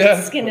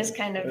the skin is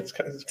kind of it's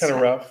kind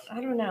of rough. I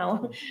don't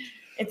know.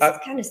 It's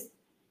kind of.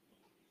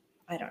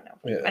 I don't know.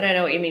 Yeah. I don't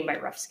know what you mean by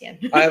rough skin.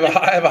 I have a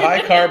high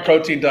carb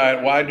protein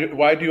diet.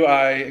 Why do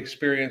I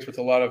experience with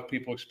a lot of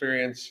people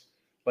experience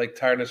like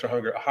tiredness or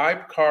hunger? A high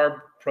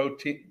carb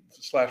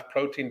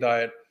protein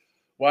diet.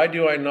 Why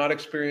do I not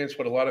experience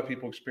what a lot of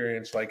people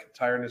experience, like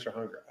tiredness or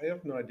hunger? I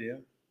have no idea.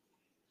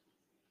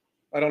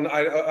 I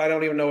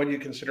don't even know what you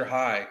consider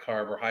high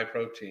carb or high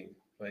protein.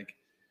 Like,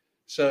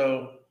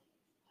 so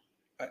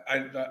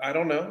I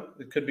don't know.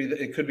 It could be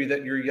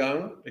that you're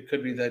young. It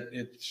could be that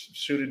it's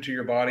suited to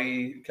your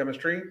body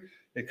chemistry.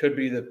 It could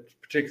be the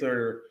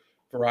particular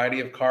variety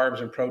of carbs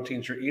and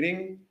proteins you're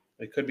eating.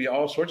 It could be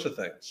all sorts of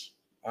things.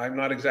 I'm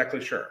not exactly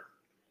sure.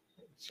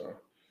 So,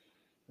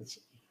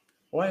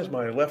 why is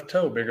my left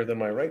toe bigger than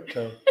my right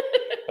toe?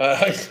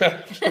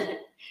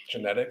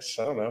 Genetics.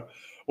 I don't know.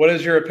 What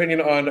is your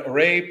opinion on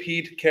Ray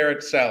Peat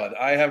carrot salad?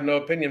 I have no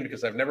opinion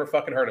because I've never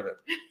fucking heard of it.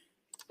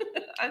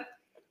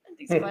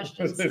 These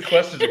questions. These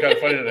questions are kind of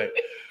funny today.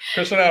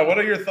 Christina, what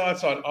are your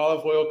thoughts on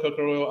olive oil,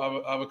 coconut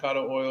oil,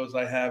 avocado oils?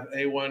 I have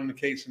A1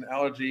 casein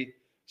allergy,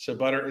 so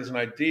butter isn't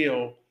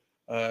ideal.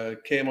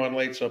 Came on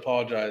late, so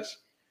apologize.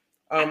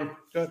 Go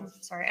ahead.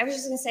 Sorry, I was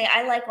just going to say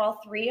I like all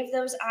three of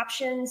those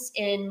options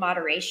in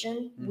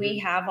moderation. Mm-hmm. We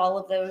have all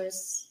of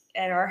those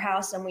at our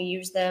house, and we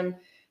use them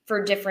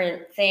for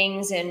different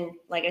things. And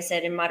like I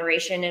said, in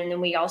moderation, and then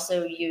we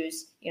also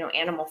use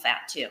animal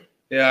fat too.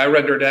 Yeah, I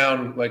render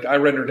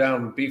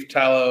down beef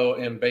tallow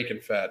and bacon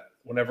fat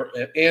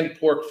and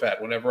pork fat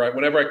whenever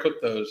I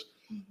cook those.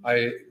 Mm-hmm.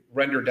 I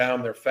render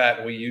down their fat,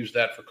 and we use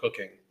that for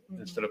cooking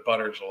instead of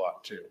butters a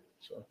lot too.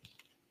 So,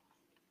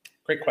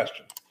 great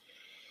question.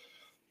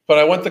 But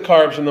I want the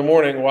carbs in the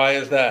morning. Why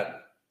is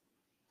that?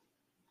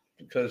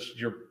 Because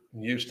you're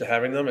used to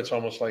having them. It's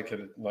almost like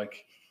you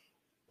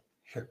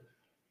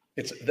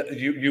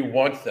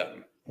want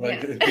them.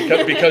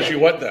 Because you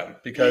want them,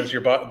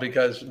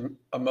 because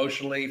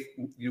emotionally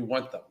you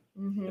want them.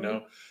 Mm-hmm.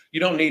 You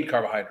don't need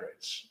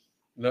carbohydrates.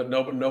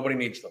 Nobody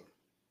needs them.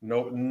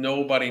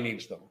 Nobody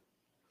needs them.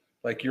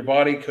 Like your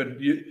body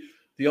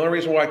the only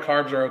reason why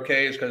carbs are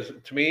okay is because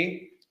to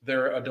me,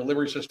 they're a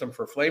delivery system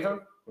for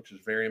flavor, which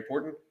is very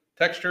important.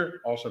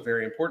 Texture, also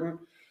very important.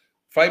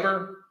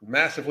 Fiber,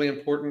 massively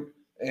important.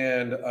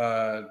 And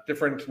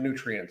different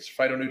nutrients,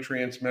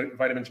 phytonutrients,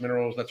 vitamins,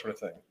 minerals, that sort of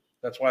thing.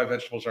 That's why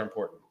vegetables are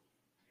important.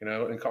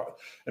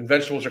 And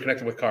vegetables are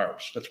connected with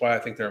carbs. That's why I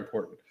think they're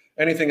important.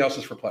 Anything else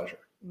is for pleasure.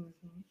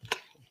 Mm-hmm.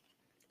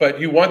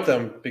 But you want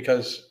them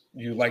because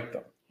you like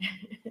them.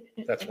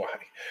 That's why.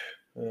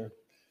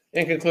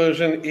 In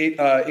conclusion,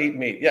 eat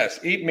meat. Yes,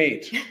 eat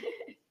meat.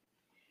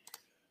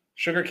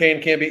 Sugar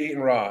cane can be eaten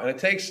raw, and it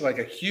takes like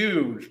a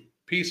huge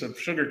piece of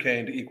sugar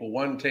cane to equal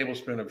 1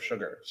 tablespoon of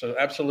sugar. So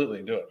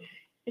absolutely do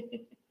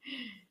it.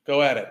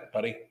 Go at it,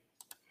 buddy.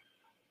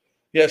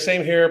 Yeah,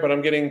 same here, but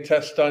I'm getting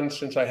tests done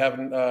since I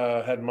haven't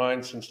had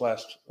mine since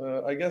last.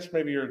 I guess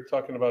maybe you're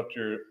talking about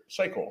your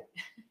cycle.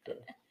 Okay.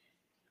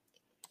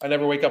 I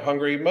never wake up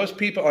hungry. Most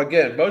people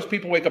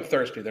wake up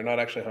thirsty. They're not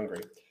actually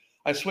hungry.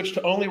 I switched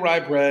to only rye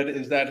bread.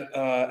 Is that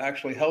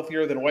actually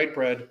healthier than white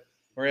bread,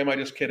 or am I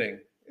just kidding?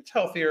 It's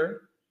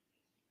healthier.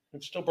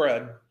 It's still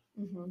bread.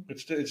 Mm-hmm.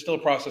 It's still a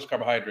processed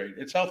carbohydrate.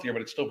 It's healthier,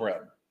 but it's still bread.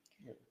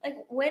 Like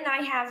when I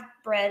have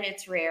bread,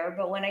 it's rare,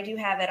 but when I do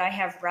have it, I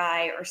have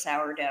rye or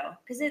sourdough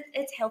because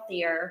it's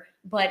healthier,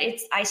 but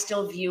I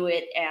still view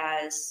it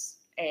as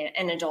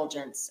an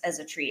indulgence, as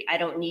a treat. I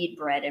don't need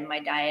bread in my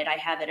diet. I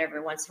have it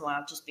every once in a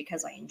while just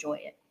because I enjoy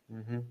it.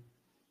 Mm-hmm.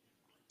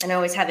 And I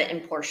always have it in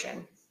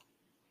portion.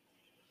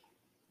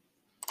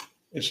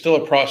 It's still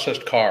a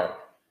processed carb.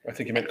 I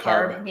think you meant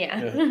carb.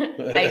 Yeah.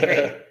 I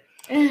agree.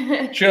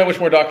 Sure, I wish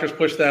more doctors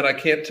push that. I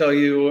can't tell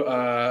you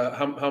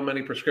how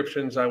many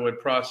prescriptions I would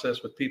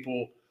process with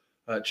people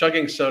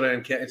chugging soda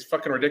and can't. It's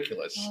fucking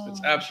ridiculous. It's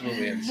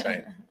absolutely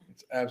insane.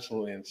 It's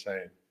absolutely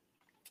insane.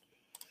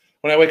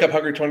 When I wake up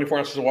hungry, 24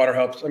 ounces of water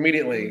helps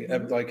immediately.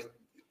 Like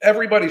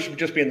everybody should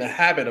just be in the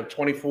habit of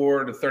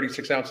 24 to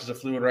 36 ounces of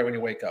fluid right when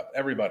you wake up.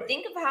 Everybody.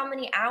 Think of how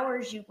many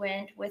hours you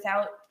went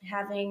without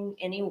having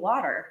any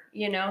water,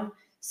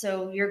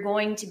 So you're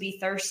going to be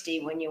thirsty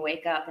when you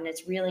wake up, and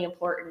it's really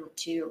important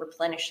to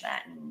replenish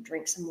that and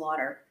drink some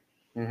water.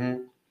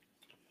 Mm-hmm.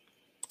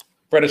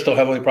 Bread is still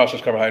heavily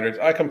processed carbohydrates.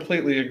 I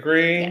completely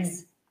agree.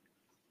 Yes.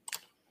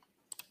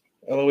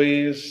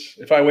 Eloise,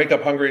 if I wake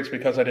up hungry, it's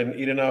because I didn't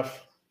eat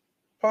enough.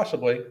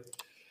 Possibly.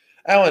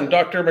 Alan,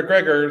 Dr.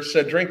 McGregor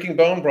said drinking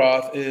bone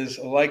broth is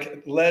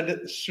like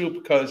lead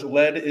soup because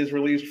lead is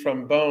released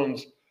from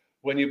bones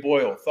when you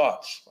boil.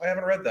 Thoughts? I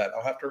haven't read that.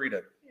 I'll have to read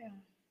it. Yeah.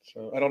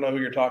 So I don't know who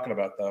you're talking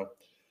about, though.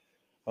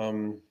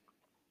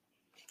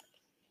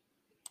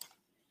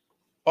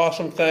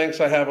 Awesome.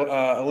 Thanks. I have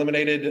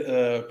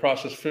eliminated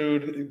processed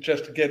food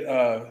just to get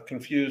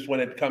confused when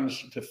it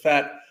comes to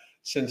fat,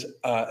 since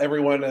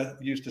everyone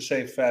used to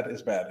say fat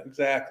is bad.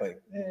 Exactly.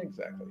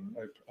 Exactly.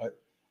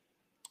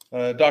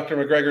 Dr.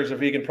 McGregor is a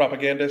vegan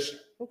propagandist.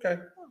 Okay.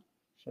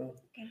 So,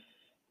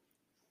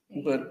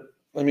 but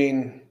I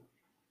mean,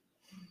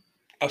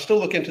 I'll still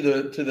look into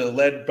the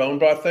lead bone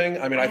broth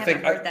thing. I mean, I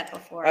think heard that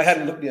before. I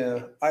hadn't.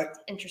 Yeah,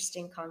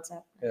 interesting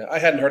concept. Yeah, I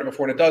hadn't heard it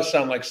before, and it does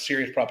sound like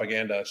serious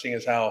propaganda, seeing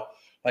as how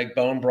like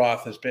bone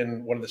broth has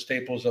been one of the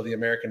staples of the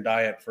American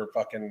diet for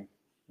fucking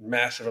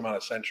massive amount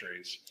of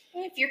centuries.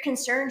 If you're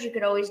concerned, you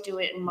could always do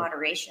it in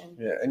moderation.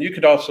 Yeah, and you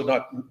could also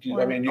not.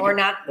 Or, I mean, or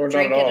not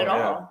drink it at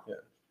all. Yeah,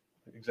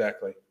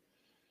 exactly.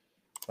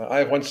 I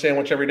have one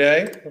sandwich every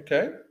day.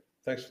 Okay,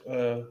 thanks.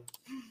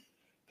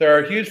 There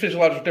are huge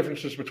physiological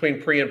differences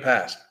between pre and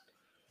past.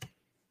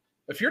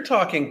 If you're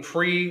talking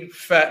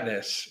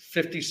pre-fatness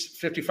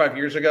 55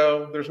 years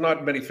ago, there's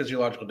not many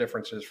physiological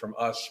differences from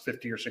us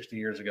 50 or 60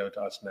 years ago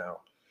to us now.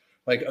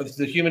 Like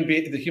the human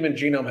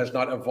genome has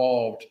not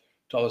evolved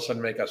to all of a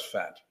sudden make us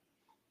fat.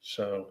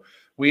 So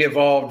we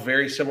evolved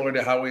very similar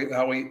to how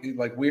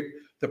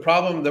the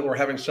problem that we're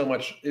having so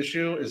much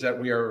issue is that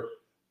we are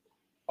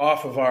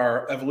off of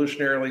our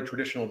evolutionarily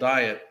traditional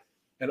diet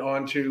and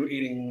onto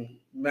eating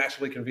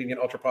massively convenient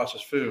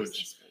ultra-processed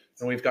foods,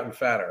 and we've gotten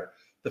fatter.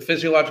 The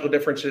physiological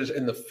differences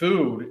in the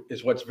food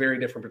is what's very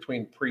different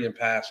between pre and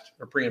past,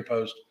 or pre and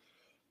post.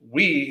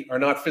 We are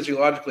not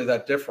physiologically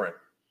that different.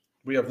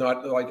 We have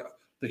not, like,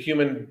 the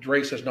human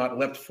race has not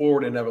leapt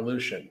forward in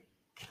evolution.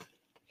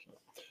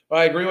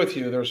 I agree with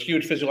you. There's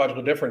huge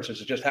physiological differences.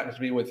 It just happens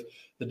to be with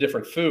the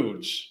different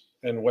foods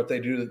and what they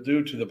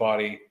do to the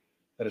body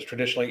that is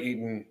traditionally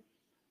eaten,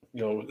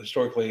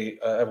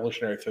 historically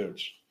evolutionary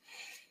foods.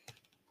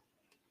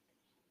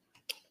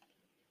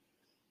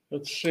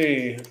 Let's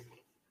see.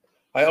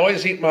 I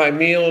always eat my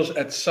meals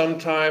at some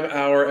time,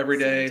 hour every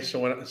day. So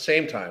when at the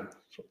same time.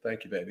 So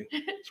thank you, baby.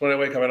 So when I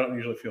wake up, I don't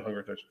usually feel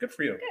hungry. Good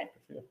for you.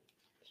 Good for you.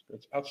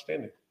 It's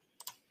outstanding.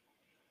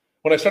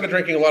 When I started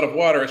drinking a lot of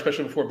water,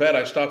 especially before bed,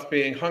 I stopped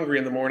being hungry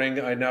in the morning.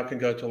 I now can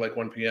go till like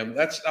 1 p.m.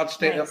 That's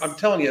outstanding. Nice. I'm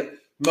telling you,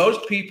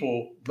 most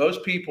people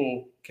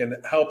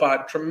can help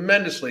out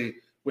tremendously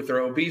with their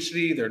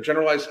obesity, their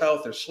generalized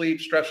health, their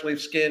sleep, stress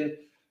relief, skin,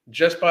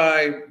 just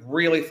by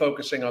really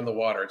focusing on the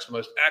water. It's the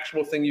most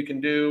actionable thing you can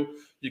do.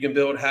 You can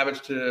build habits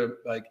to,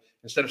 like,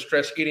 instead of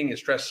stress eating, you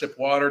stress sip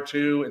water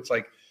too. It's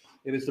like,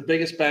 it is the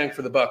biggest bang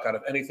for the buck out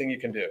of anything you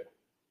can do,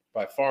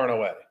 by far and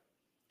away.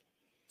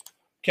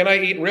 Can I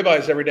eat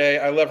ribeyes every day?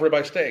 I love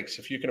ribeye steaks.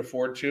 If you can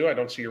afford to, I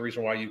don't see a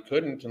reason why you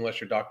couldn't,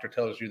 unless your doctor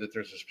tells you that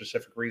there's a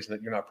specific reason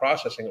that you're not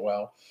processing it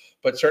well.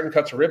 But certain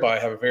cuts of ribeye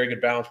have a very good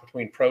balance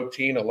between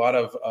protein, a lot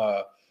of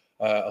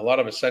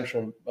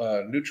essential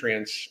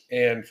nutrients,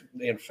 and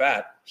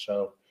fat.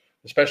 So,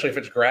 especially if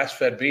it's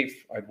grass-fed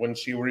beef, I wouldn't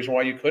see a reason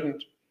why you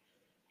couldn't.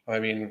 I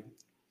mean,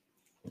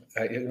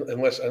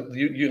 unless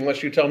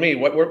you tell me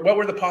what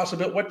were the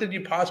possibilities. What did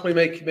you possibly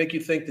make you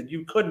think that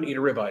you couldn't eat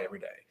a ribeye every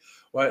day?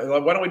 Why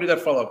don't we do that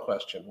follow-up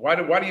question? Why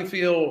do you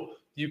feel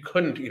you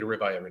couldn't eat a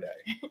ribeye every day?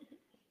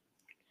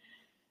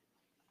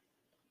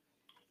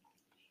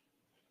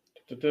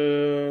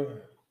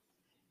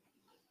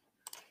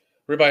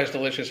 Ribeye is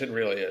delicious. It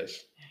really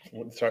is.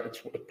 It's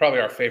probably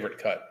our favorite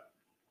cut.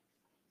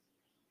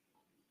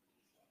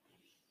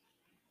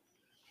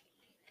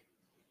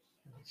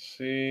 Let's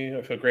see.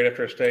 I feel great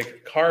after a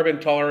steak. Carb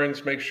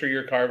intolerance. Make sure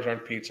your carbs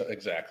aren't pizza.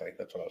 Exactly.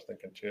 That's what I was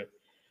thinking too.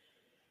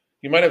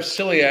 You might have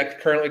celiac,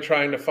 currently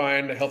trying to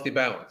find a healthy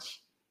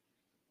balance.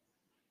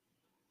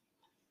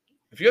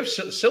 If you have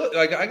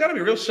like, I got to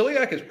be real,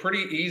 celiac is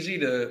pretty easy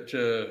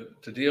to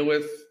deal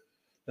with,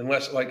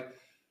 unless like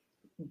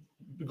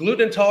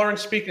gluten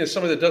intolerance. Speaking as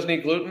somebody that doesn't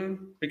eat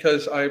gluten,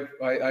 because I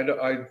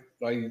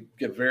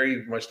get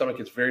my stomach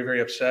gets very,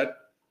 very upset.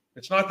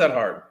 It's not that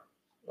hard.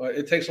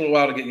 It takes a little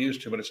while to get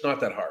used to, but it's not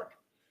that hard.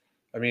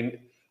 I mean,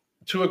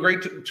 to a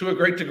great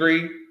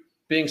degree,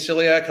 being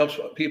celiac helps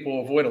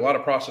people avoid a lot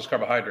of processed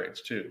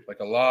carbohydrates too, like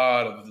a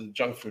lot of the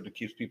junk food that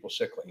keeps people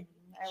sickly.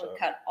 I would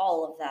cut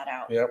all of that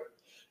out. Yep.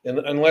 And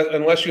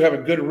unless you have a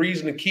good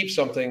reason to keep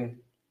something,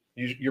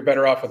 you're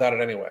better off without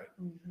it anyway.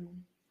 Mm-hmm.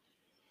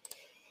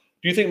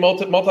 Do you think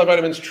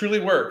multivitamins truly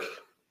work?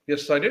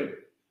 Yes, I do.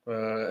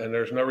 And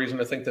there's no reason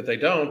to think that they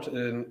don't,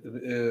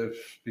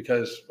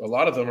 because a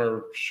lot of them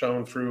are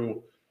shown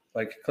through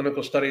like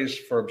clinical studies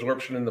for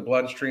absorption in the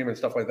bloodstream and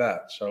stuff like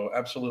that. So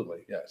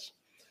absolutely, yes.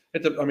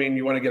 I mean,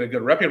 you want to get a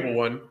good reputable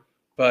one,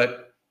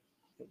 but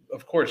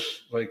of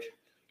course, like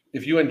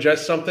if you ingest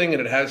something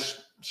and it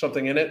has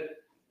something in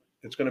it,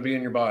 it's going to be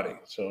in your body.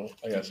 So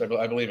I guess I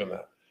believe in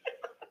that.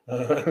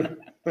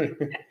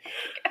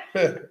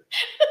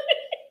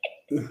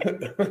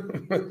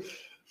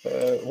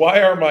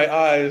 Why are my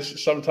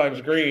eyes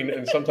sometimes green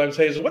and sometimes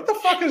hazel? What the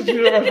fuck is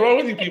wrong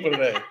with you people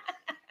today?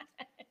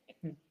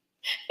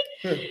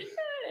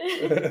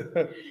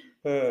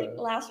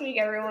 Last week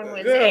everyone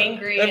was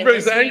angry.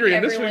 Everybody's angry,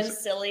 and this everyone's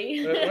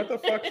silly. What the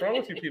fuck's wrong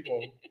with you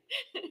people?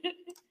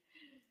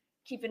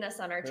 Keeping us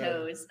on our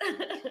toes.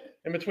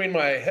 In between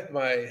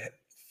my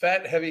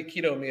fat, heavy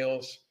keto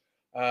meals,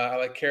 I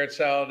like carrot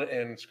salad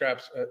and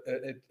scraps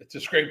to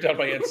scrape down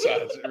my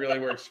insides. It really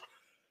works.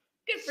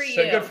 Good for you.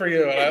 So good for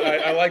you.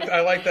 I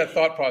like that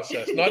thought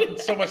process. Not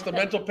so much the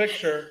mental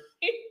picture,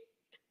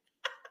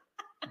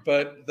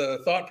 but the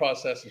thought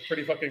process is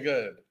pretty fucking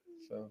good.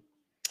 So,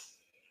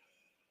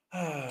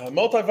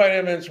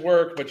 multivitamins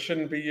work, but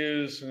shouldn't be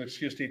used as an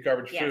excuse to eat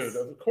garbage food.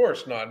 Of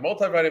course not.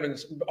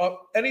 Multivitamins,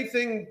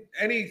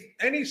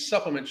 any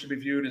supplement should be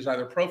viewed as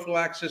either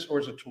prophylaxis or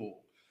as a tool.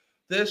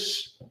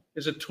 This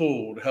is a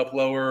tool to help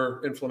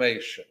lower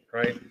inflammation,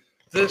 right?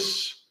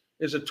 This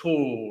is a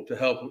tool to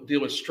help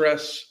deal with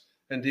stress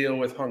and deal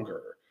with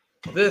hunger.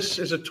 This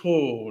is a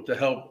tool to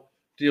help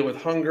deal with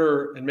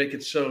hunger and make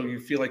it so you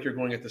feel like you're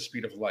going at the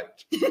speed of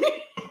light.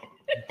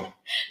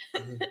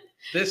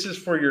 This is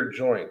for your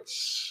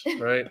joints,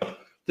 right?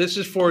 This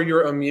is for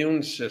your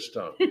immune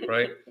system,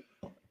 right?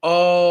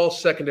 All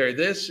secondary.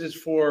 This is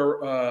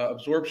for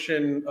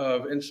absorption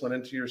of insulin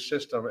into your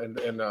system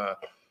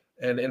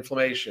and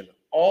inflammation.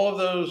 All of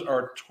those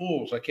are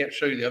tools. I can't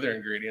show you the other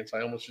ingredients.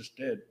 I almost just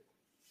did.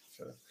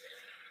 So,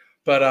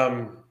 but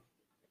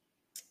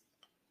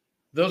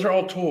those are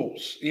all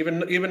tools. Even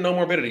No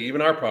Morbidity,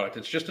 even our product,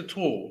 it's just a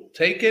tool.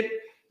 Take it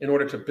in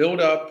order to build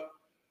up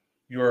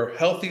your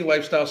healthy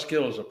lifestyle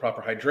skills of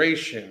proper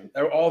hydration,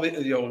 all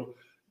the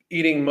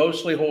eating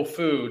mostly whole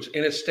foods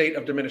in a state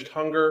of diminished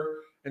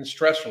hunger and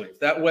stress relief.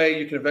 That way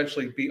you can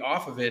eventually be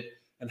off of it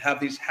and have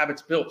these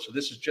habits built. So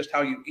this is just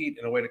how you eat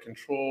in a way to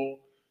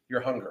control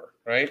your hunger,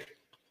 right?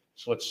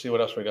 So let's see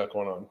what else we got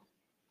going on.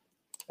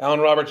 Alan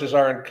Roberts is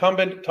our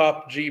incumbent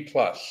top G+.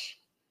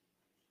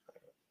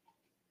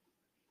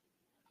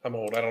 I'm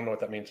old. I don't know what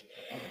that means.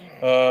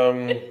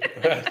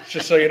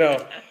 Just so you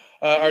know.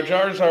 Our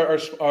jaws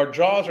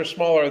are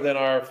smaller than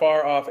our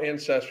far-off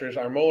ancestors.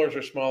 Our molars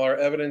are smaller.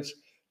 Evidence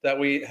that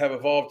we have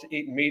evolved to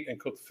eat meat and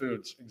cooked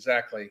foods.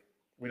 Exactly.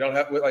 We don't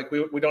have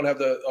we don't have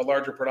a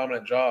larger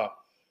predominant jaw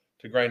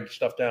to grind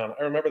stuff down.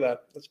 I remember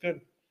that. That's good.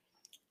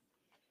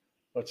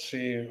 Let's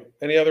see.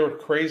 Any other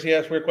crazy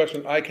ass weird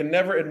question? I can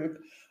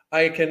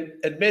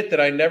admit that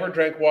I never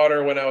drank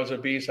water when I was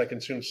obese. I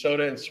consumed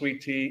soda and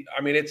sweet tea.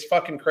 I mean, it's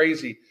fucking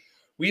crazy.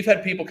 We've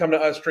had people come to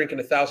us drinking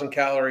 1,000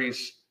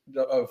 calories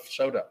of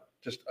soda.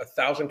 Just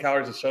 1,000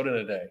 calories of soda in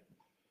a day.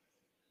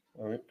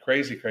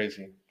 Crazy.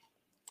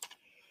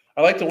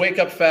 I like to wake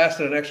up fast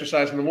and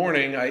exercise in the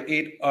morning. I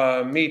eat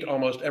meat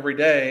almost every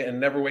day and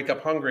never wake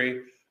up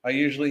hungry. I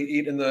usually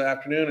eat in the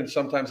afternoon and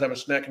sometimes have a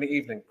snack in the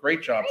evening.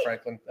 Great job,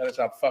 Franklin. That is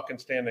out fucking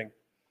standing.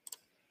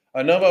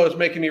 Novo is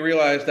making me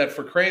realize that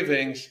for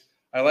cravings,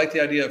 I like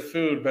the idea of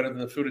food better than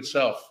the food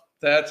itself.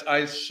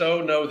 I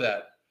so know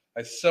that.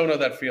 I so know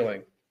that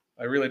feeling.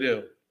 I really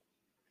do.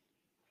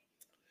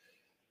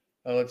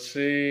 Let's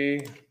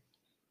see.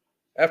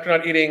 After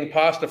not eating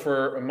pasta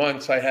for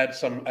months, I had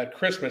some at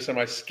Christmas and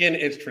my skin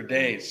itched for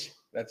days.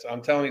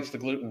 I'm telling you, it's the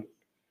gluten.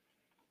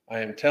 I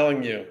am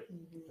telling you.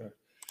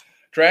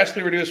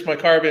 drastically reduced my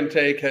carb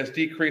intake, has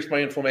decreased my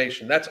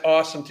inflammation. That's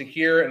awesome to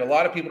hear. And a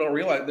lot of people don't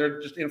realize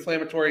they're just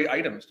inflammatory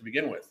items to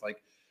begin with.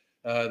 Like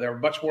they're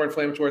much more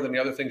inflammatory than the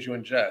other things you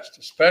ingest,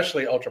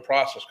 especially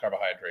ultra-processed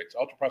carbohydrates.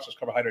 Ultra-processed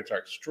carbohydrates are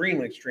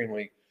extremely,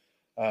 extremely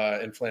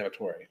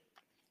inflammatory.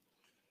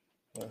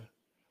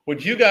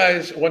 Would you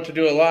guys want to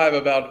do a live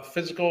about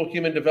physical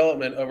human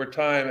development over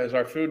time as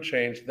our food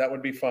changed? That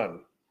would be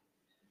fun.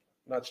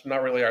 That's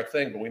not really our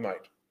thing, but we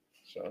might.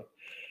 So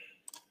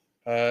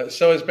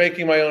is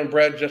baking my own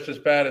bread just as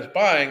bad as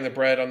buying the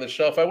bread on the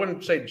shelf? I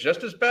wouldn't say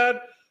just as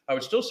bad. I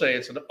would still say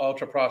it's an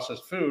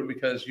ultra-processed food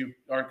because you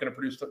aren't going to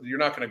produce. You're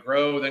not going to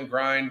grow, then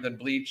grind, then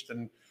bleach,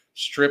 then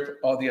strip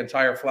all the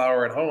entire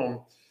flour at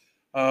home.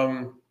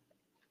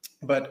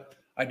 But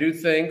I do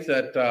think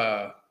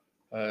that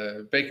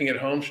baking at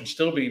home should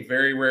still be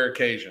very rare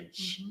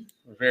occasions.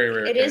 Very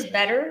rare. It is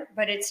better,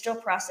 but it's still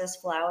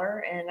processed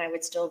flour, and I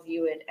would still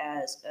view it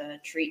as a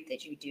treat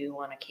that you do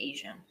on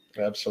occasion.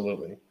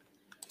 Absolutely.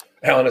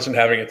 Alan isn't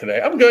having it today.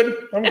 I'm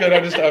good. I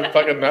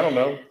don't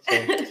know.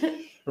 So.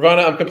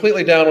 Ravana, I'm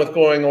completely down with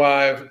going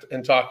live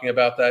and talking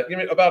about that. You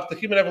mean about the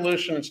human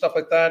evolution and stuff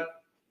like that?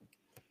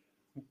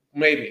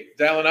 Maybe.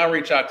 Dallin, I'll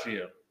reach out to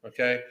you.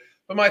 Okay.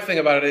 But my thing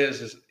about it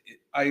is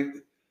I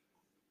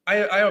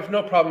have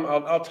no problem.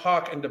 I'll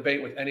talk and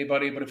debate with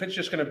anybody, but if it's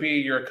just going to be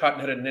you're a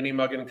cotton-headed ninny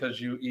muggin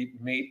because you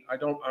eat meat,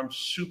 I'm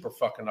super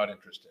fucking not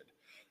interested.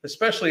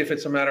 Especially if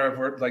it's a matter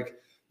of like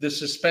the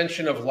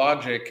suspension of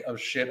logic of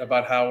shit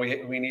about how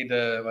we need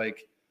to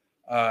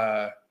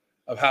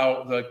of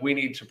how we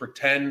need to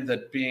pretend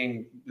that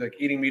being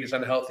eating meat is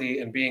unhealthy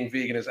and being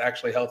vegan is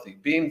actually healthy.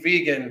 Being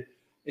vegan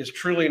is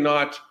truly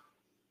not.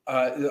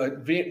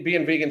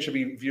 Being vegan should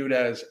be viewed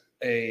as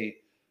a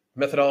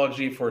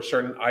methodology for a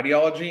certain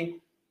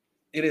ideology.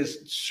 It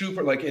is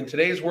super, like in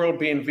today's world,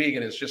 being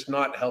vegan is just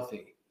not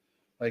healthy.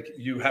 Like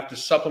you have to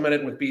supplement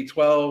it with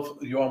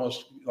B12. You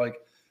almost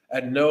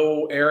at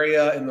no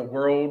area in the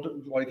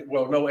world,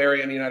 no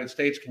area in the United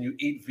States can you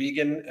eat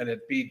vegan and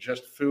it be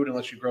just food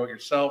unless you grow it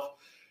yourself.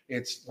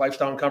 It's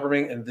lifestyle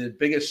encompassing, and the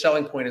biggest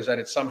selling point is that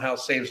it somehow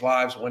saves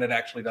lives when it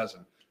actually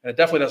doesn't. And it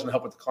definitely doesn't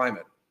help with the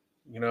climate,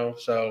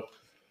 So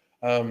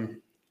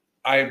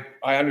I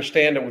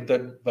understand it with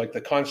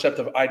the concept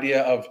of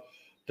idea of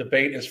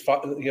debate is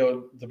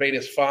debate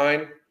is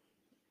fine.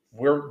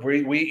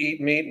 We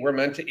eat meat. We're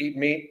meant to eat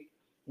meat.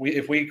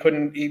 If we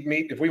couldn't eat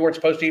meat, if we weren't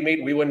supposed to eat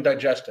meat, we wouldn't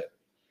digest it.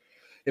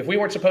 If we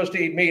weren't supposed to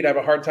eat meat, I have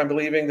a hard time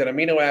believing that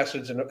amino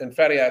acids and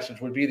fatty acids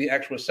would be the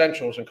actual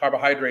essentials, and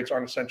carbohydrates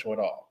aren't essential at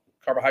all.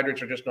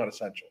 Carbohydrates are just not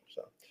essential.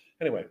 So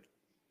anyway,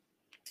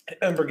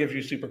 Ember gives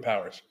you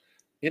superpowers.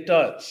 It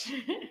does.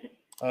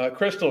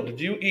 Crystal,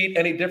 did you eat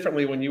any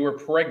differently when you were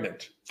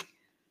pregnant?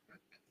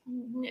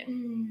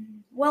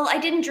 Well, I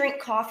didn't drink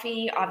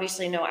coffee,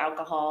 obviously no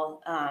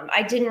alcohol.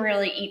 I didn't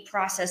really eat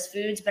processed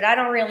foods, but I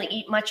don't really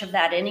eat much of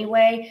that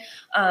anyway.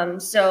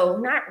 So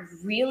not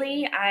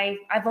really.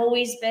 I've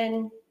always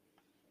been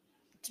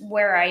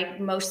where I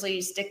mostly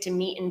stick to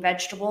meat and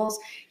vegetables.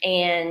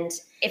 And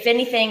if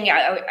anything,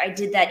 I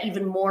did that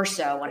even more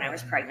so when I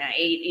was pregnant. I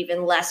ate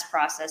even less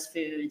processed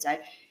foods. I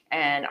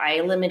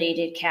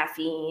eliminated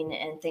caffeine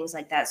and things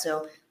like that.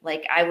 So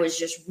I was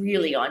just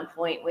really on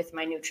point with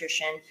my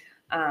nutrition.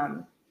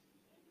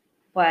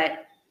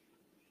 But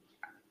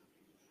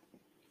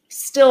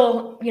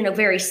still,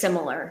 very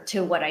similar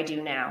to what I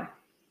do now.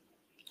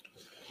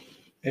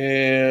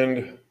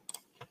 And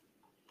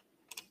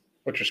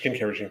what's your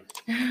skincare regime?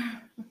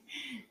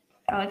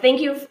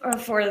 Thank you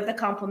for the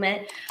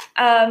compliment.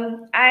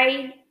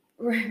 I,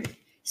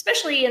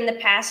 especially in the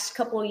past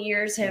couple of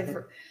years,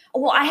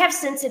 I have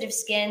sensitive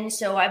skin,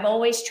 so I've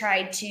always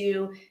tried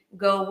to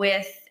go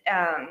with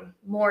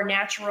more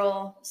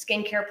natural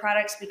skincare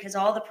products because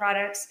all the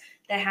products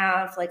that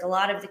have a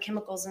lot of the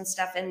chemicals and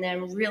stuff in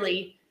them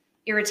really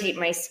irritate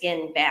my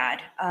skin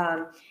bad.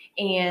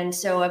 And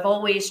so I've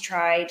always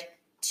tried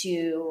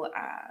to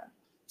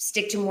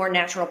stick to more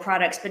natural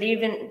products, but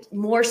even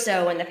more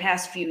so in the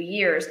past few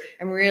years,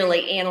 I'm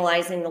really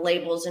analyzing the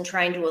labels and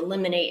trying to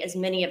eliminate as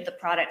many of the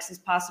products as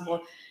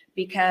possible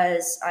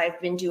because I've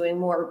been doing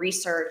more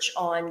research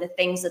on the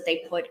things that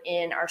they put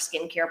in our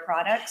skincare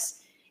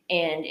products,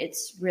 and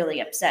it's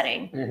really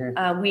upsetting.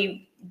 Mm-hmm.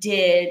 We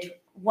did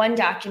one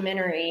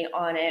documentary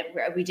on it.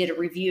 We did a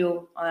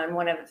review on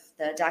one of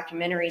the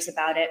documentaries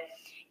about it.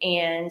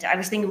 And I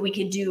was thinking we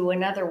could do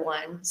another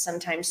one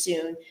sometime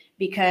soon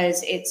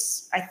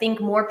because I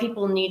think more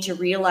people need to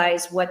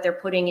realize what they're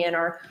putting in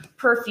our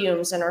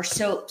perfumes and our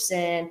soaps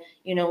and,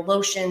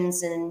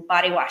 lotions and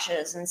body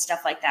washes and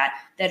stuff like that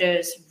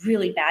is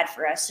really bad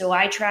for us. So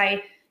I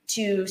try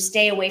to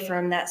stay away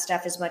from that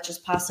stuff as much as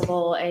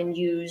possible and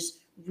use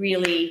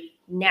really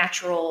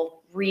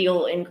natural,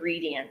 real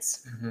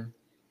ingredients. Mm-hmm.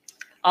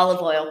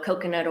 Olive oil,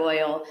 coconut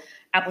oil,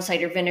 apple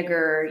cider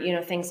vinegar,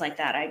 things like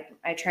that.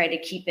 I try to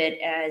keep it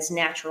as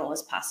natural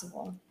as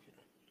possible.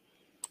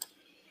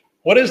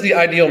 What is the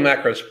ideal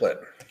macro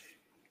split?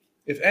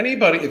 If any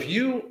of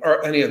you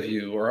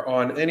are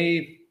on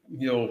any,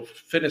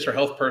 fitness or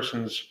health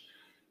person's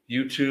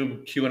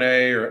YouTube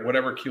Q&A or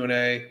whatever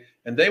Q&A,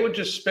 and they would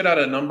just spit out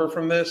a number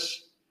from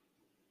this,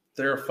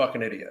 they're a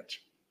fucking idiot.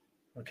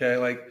 Okay,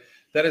 like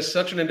that is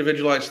such an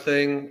individualized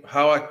thing.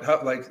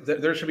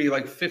 There should be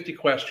like 50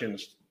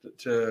 questions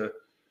to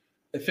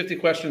 50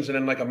 questions and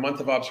then like a month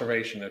of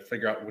observation to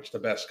figure out which the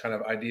best kind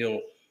of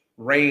ideal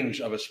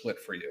range of a split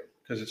for you.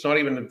 Because it's not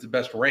even the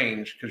best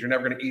range, because you're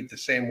never going to eat the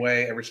same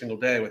way every single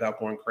day without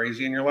going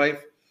crazy in your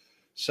life.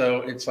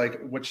 So it's like,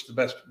 what's the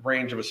best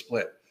range of a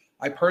split?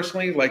 I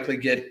personally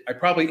I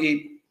probably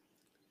eat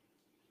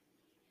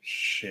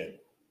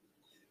shit.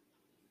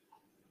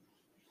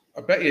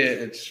 I bet you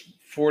it's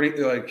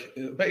 40, I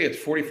bet you it's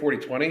 40, 40,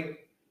 20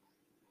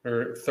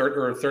 or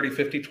 30,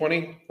 50,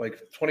 20.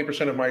 Like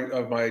 20%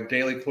 of my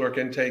daily caloric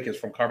intake is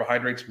from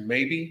carbohydrates,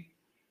 maybe.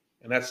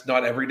 And that's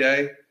not every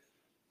day.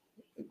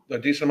 A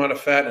decent amount of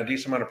fat and a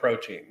decent amount of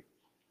protein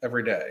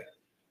every day.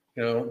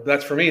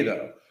 That's for me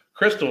though.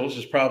 Crystals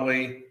is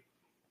probably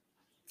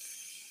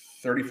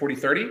 30, 40,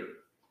 30,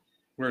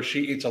 where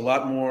she eats a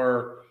lot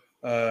more,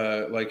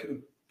 like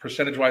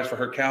percentage wise for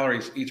her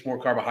calories, eats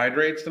more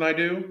carbohydrates than I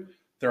do.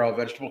 They're all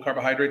vegetable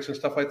carbohydrates and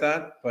stuff like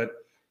that. But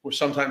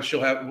sometimes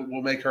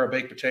we'll make her a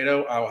baked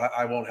potato.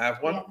 I won't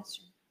have one, yeah, that's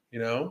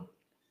true.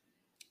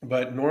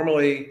 But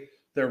normally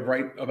they're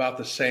right about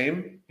the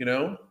same.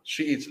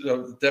 She eats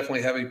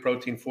definitely heavy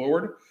protein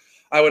forward.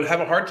 I would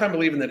have a hard time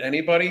believing that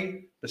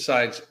anybody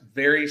besides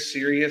very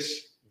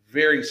serious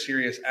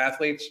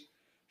athletes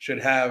should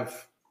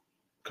have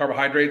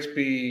carbohydrates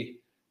be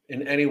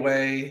in any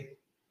way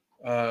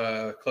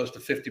close to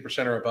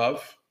 50% or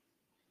above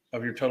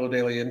of your total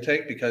daily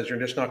intake, because you're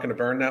just not going to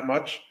burn that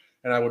much.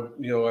 And I would,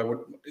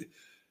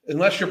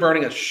 unless you're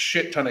burning a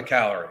shit ton of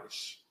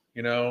calories,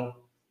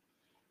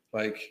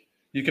 like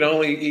you can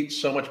only eat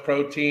so much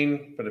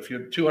protein, but if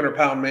you're a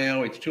 200-pound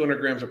male, eats 200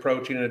 grams of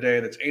protein in a day,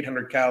 that's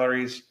 800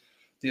 calories.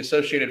 The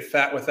associated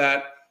fat with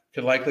that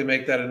could likely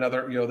make that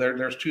another,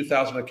 there's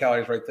 2,000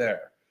 calories right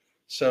there.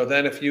 So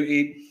then if you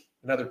eat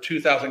another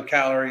 2,000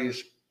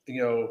 calories,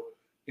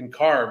 in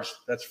carbs,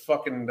 that's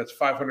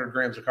 500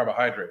 grams of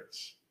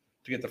carbohydrates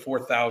to get to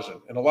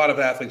 4,000. And a lot of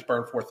athletes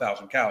burn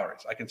 4,000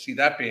 calories. I can see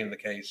that being the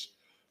case,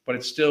 but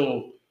it's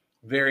still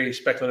very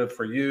speculative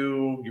for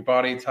you, your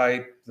body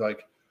type.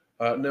 Like,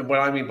 when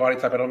I mean body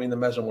type, I don't mean the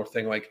mesomorph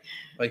thing, like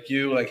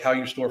you, like how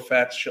you store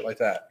fats, shit like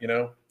that,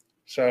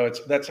 So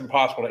that's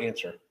impossible to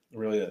answer. It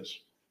really is.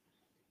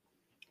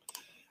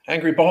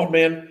 Angry Bald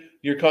Man,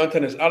 your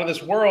content is out of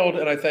this world,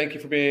 and I thank you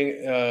for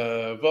being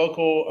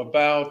vocal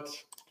about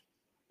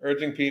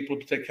urging people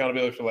to take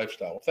accountability for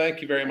lifestyle. Well,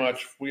 thank you very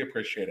much. We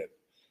appreciate it.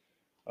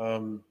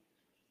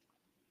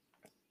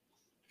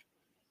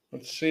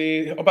 Let's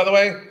see. Oh, by the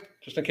way,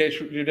 just in case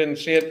you didn't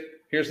see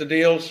it, here's the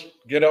deals.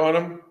 Get on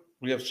them.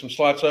 We have some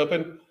slots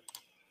open.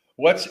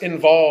 What's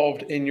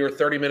involved in your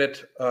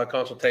 30-minute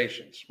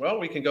consultations? Well,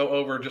 we can go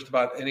over just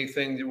about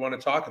anything you want to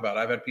talk about.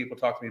 I've had people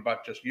talk to me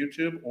about just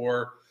YouTube,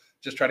 or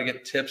just try to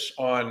get tips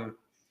on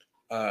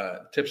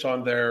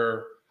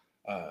their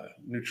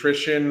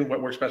nutrition,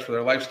 what works best for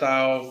their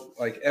lifestyle,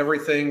 like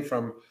everything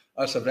from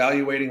us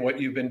evaluating what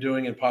you've been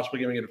doing and possibly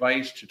giving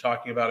advice, to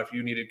talking about if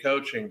you needed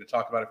coaching, to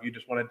talk about if you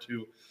just wanted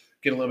to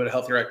get a little bit of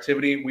healthier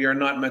activity. We are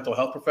not mental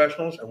health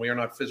professionals, and we are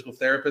not physical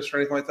therapists or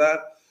anything like that,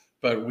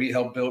 but we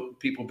help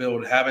people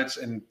build habits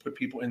and put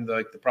people in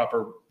the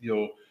proper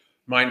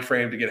mind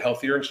frame to get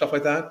healthier and stuff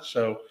like that.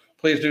 So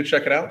please do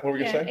check it out. What were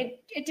you going to say?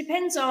 It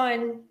depends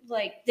on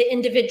like the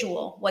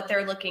individual, what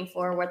they're looking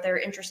for, what they're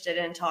interested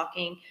in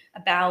talking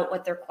about,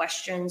 what their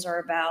questions are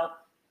about.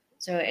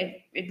 So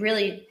it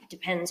really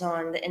depends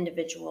on the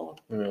individual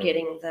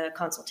getting the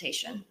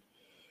consultation.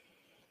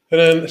 And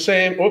then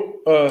same.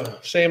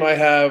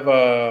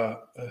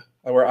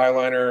 I wear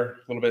eyeliner a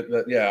little bit.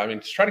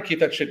 Just try to keep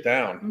that shit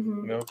down.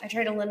 Mm-hmm. I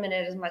try to limit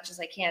it as much as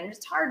I can.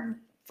 It's hard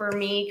for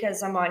me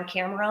because I'm on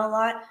camera a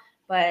lot,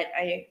 but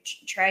I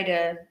try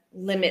to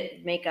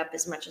limit makeup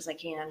as much as I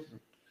can.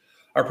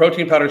 Our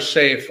protein powder is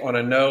safe on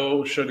a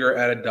no sugar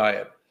added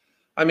diet.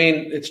 I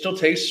mean, it still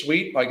tastes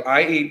sweet. Like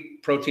I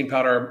eat protein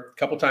powder a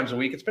couple times a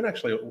week. It's been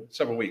actually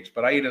several weeks,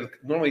 but I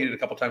normally eat it a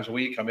couple times a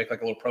week. I make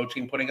like a little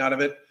protein pudding out of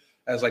it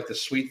as like the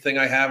sweet thing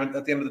I have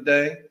at the end of the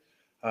day.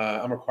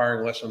 I'm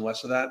requiring less and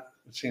less of that,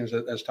 it seems,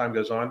 as time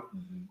goes on.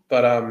 Mm-hmm.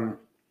 But I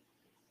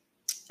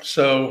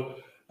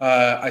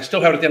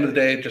still have it at the end of the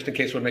day, just in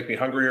case it would make me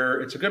hungrier.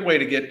 It's a good way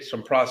to get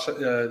some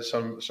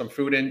some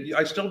food in.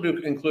 I still do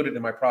include it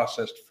in my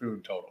processed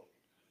food total.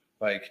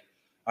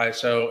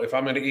 So if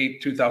I'm going to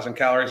eat 2,000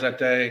 calories that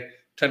day,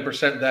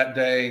 10% that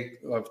day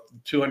of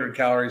 200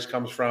 calories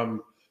comes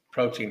from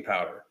protein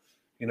powder.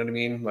 You know what I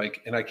mean?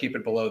 And I keep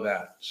it below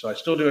that. So I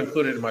still do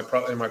include it in my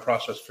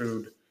processed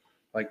food,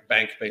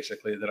 bank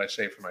basically, that I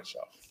save for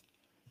myself.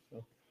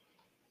 So,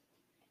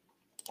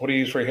 what do you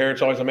use for your hair?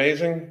 It's always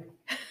amazing.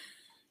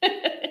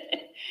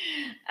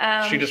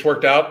 She just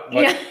worked out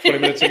 20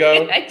 minutes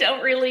ago. I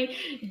don't really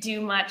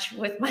do much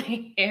with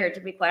my hair,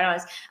 to be quite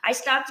honest. I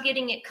stopped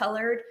getting it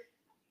colored.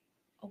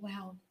 Oh,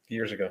 wow.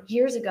 Years ago. 2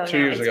 years ago.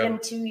 It's been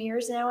 2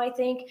 years now, I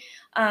think.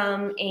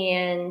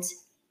 And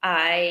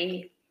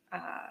I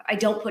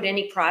don't put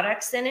any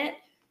products in it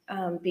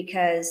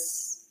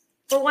because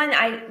for one,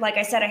 like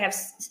I said, I have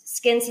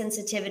skin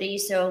sensitivity.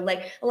 So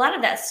like a lot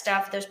of that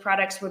stuff, those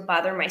products would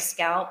bother my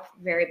scalp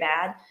very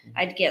bad.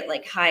 I'd get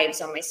like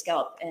hives on my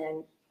scalp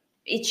and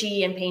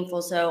itchy and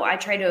painful. So I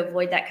try to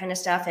avoid that kind of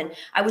stuff. And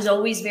I was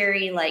always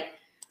very like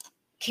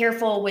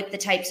careful with the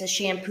types of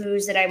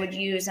shampoos that I would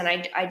use. And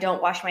I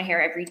don't wash my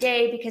hair every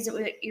day because it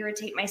would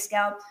irritate my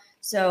scalp.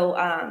 So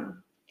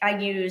I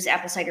use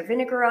apple cider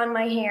vinegar on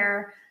my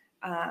hair.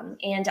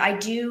 And I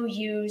do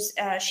use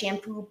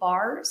shampoo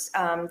bars.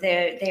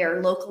 They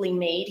are locally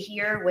made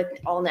here with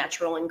all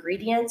natural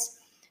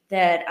ingredients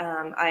that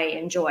I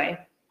enjoy.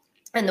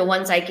 And the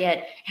ones I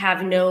get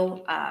have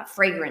no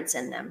fragrance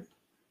in them.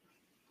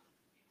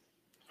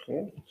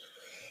 Cool.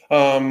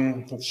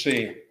 Let's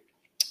see.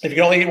 If you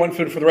could only eat one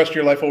food for the rest of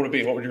your life, what would it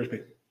be? What would yours be?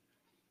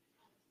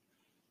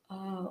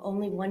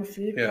 Only one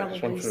food? Yeah, probably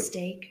one food.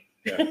 Steak.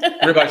 Yeah.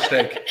 Ribeye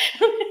steak.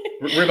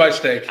 Ribeye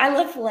steak. I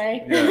love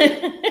filet.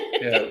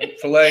 Yeah,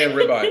 filet and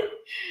ribeye.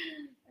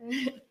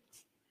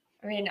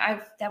 I mean,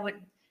 that would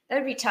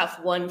be tough.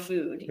 One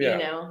food, Yeah.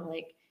 you know,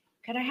 like,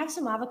 could I have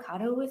some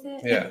avocado with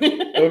it? Yeah,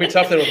 it would be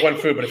tough then with one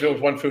food, but if it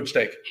was one food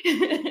steak,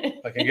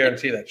 I can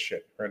guarantee that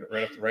shit right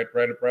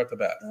off the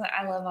bat.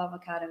 I love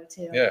avocado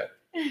too. Yeah.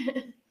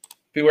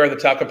 Beware the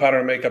talcum powder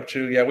and makeup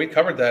too. Yeah, we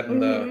covered that in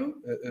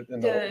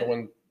the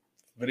one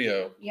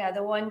video. Yeah,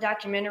 the one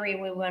documentary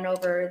we went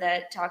over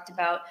that talked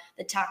about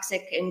the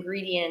toxic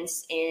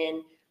ingredients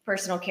in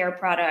personal care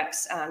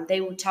products. They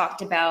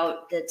talked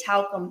about the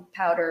talcum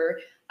powder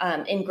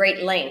in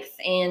great length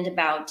and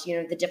about, you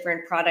know, the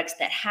different products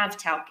that have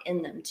talc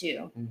in them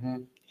too. Mm-hmm.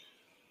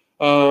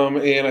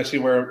 And I see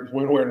where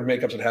we're wearing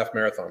makeups at half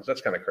marathons.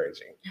 That's kind of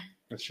crazy.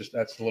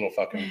 That's a little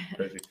fucking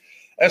crazy.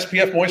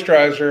 SPF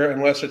moisturizer,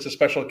 unless it's a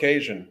special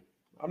occasion.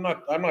 I'm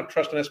not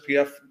trusting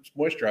SPF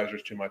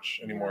moisturizers too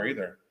much anymore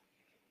either.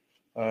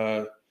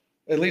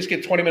 At least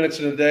get 20 minutes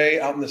in a day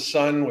out in the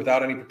sun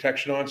without any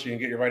protection on, so you can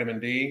get your vitamin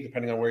D,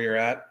 depending on where you're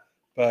at.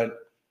 But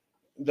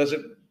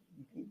do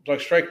I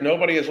strike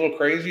nobody as a little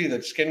crazy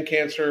that skin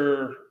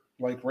cancer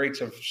like rates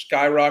have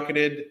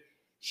skyrocketed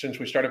since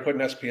we started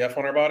putting SPF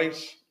on our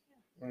bodies?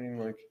 I mean,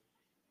 like,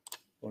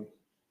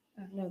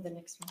 No, the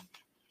next one.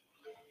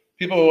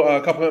 people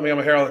compliment me on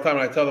my hair all the time,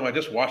 and I tell them I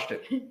just washed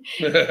it.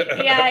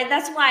 Yeah,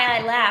 that's why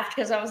I laughed,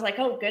 because I was like,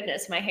 oh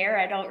goodness, my hair,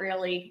 I don't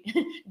really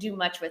do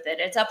much with it.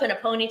 It's up in a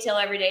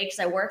ponytail every day because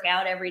I work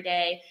out every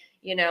day.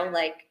 You know,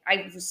 like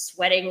I was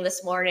sweating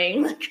this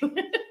morning.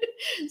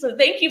 So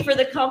thank you for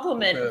the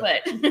compliment,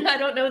 but I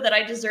don't know that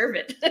I deserve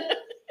it.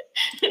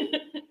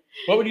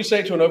 What would you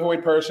say to an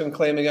overweight person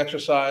claiming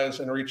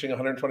exercise and reaching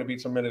 120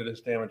 beats a minute is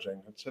damaging?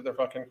 I'd say they're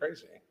fucking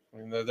crazy.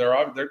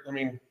 I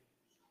mean,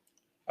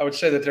 I would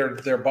say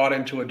that they're bought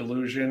into a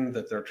delusion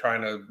that they're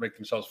trying to make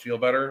themselves feel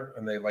better,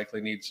 and they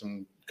likely need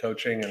some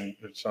coaching and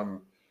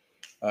some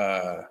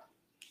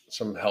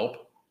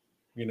help.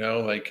 You know,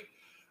 like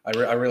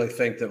I really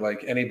think that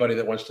like anybody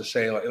that wants to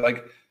say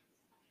like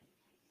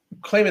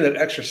claiming that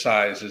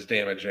exercise is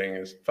damaging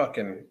is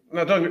fucking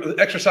no.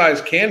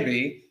 Exercise can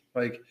be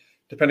like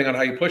depending on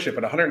how you push it,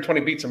 but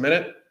 120 beats a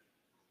minute.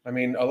 I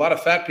mean, a lot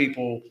of fat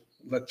people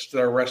that's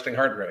their resting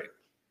heart rate,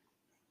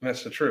 and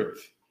that's the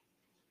truth.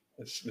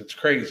 It's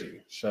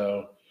crazy.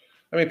 So,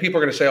 I mean, people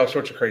are going to say all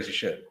sorts of crazy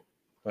shit.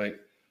 Like,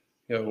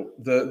 you know,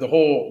 the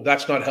whole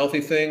 "that's not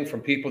healthy" thing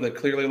from people that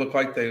clearly look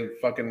like they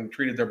fucking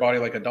treated their body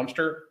like a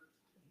dumpster.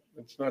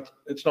 It's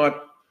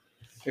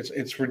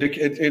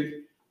ridiculous.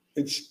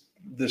 It's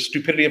the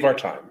stupidity of our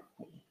time.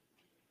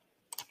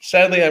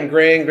 Sadly, I'm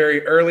graying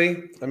very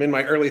early. I'm in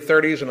my early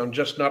 30s, and I'm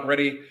just not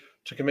ready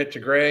to commit to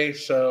gray.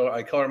 So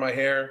I color my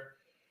hair.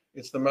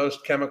 It's the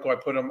most chemical I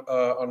put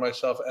on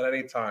myself at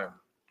any time.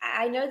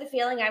 I know the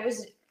feeling.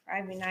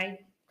 I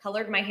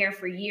colored my hair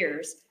for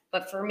years,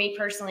 but for me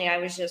personally, I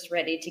was just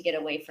ready to get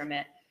away from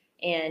it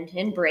and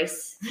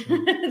embrace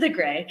the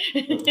gray.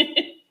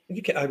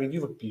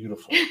 You look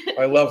beautiful.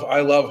 I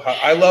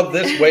love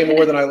this way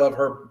more than I love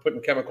her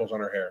putting chemicals on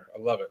her hair.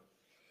 I love it.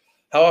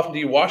 How often do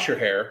you wash your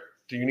hair?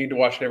 Do you need to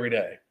wash it every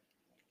day?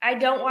 I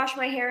don't wash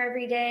my hair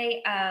every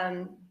day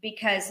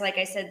because, like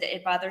I said,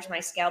 it bothers my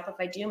scalp. If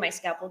I do, my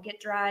scalp will get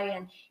dry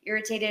and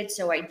irritated,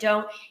 so I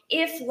don't.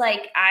 If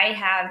like I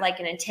have like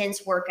an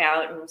intense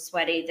workout and I'm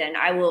sweaty, then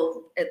I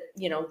will,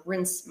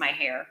 rinse my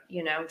hair.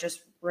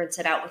 Just rinse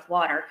it out with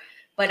water.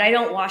 But I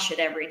don't wash it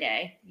every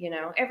day.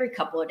 Every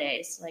couple of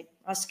days. Like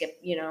I'll skip,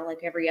 like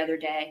every other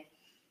day.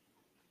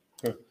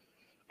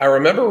 I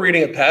remember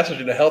reading a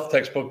passage in a health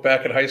textbook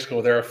back in high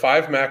school. There are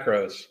 5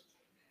 macros: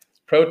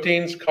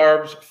 proteins,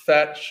 carbs,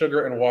 fat,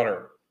 sugar, and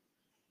water.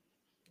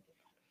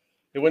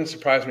 It wouldn't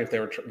surprise me if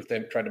they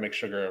tried to make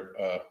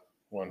sugar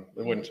one.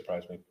 It wouldn't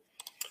surprise me.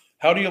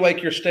 How do you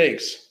like your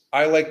steaks?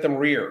 I like them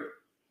rare.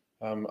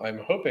 I'm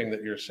hoping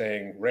that you're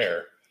saying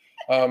rare,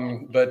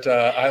 but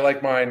I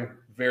like mine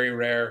very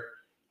rare.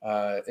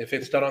 If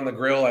it's done on the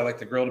grill, I like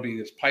the grill to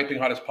be as piping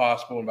hot as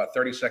possible, about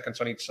 30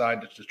 seconds on each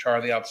side, just to char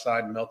the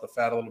outside and melt the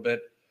fat a little bit,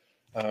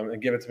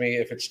 and give it to me.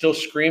 If it's still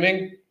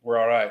screaming, we're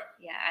all right.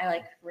 Yeah, I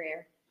like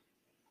rare.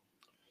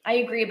 I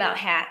agree about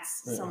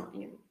hats.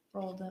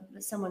 rolled up.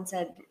 Someone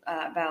said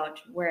about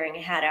wearing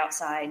a hat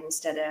outside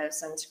instead of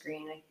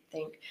sunscreen. I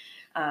think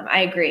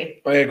I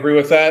agree. I agree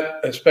with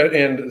that.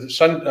 And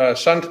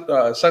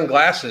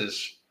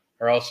sunglasses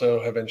are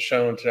also have been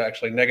shown to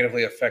actually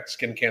negatively affect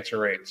skin cancer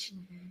rates,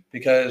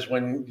 because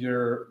when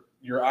your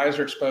eyes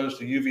are exposed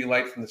to UV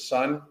light from the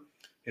sun,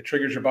 it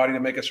triggers your body to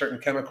make a certain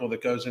chemical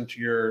that goes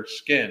into your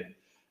skin.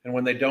 And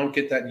when they don't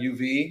get that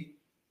UV,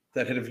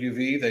 that hit of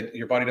UV,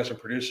 your body doesn't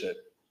produce it.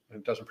 And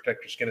it doesn't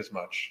protect your skin as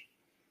much.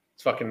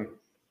 It's fucking,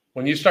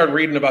 when you start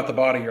reading about the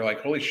body, you're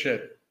like, holy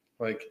shit.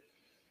 Like,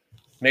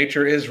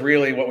 nature is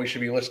really what we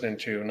should be listening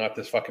to, not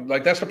this fucking,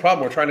 like, that's the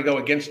problem. We're trying to go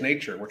against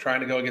nature. We're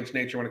trying to go against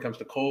nature when it comes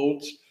to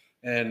colds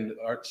and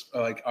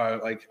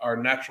our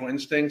natural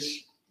instincts.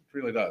 It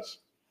really does.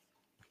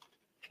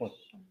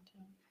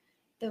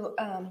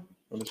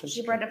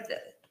 She brought up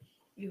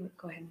you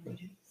go ahead and read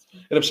it.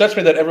 It upsets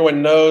me that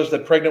everyone knows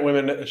that pregnant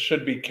women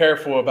should be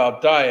careful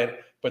about diet,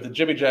 but the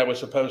jibby jab was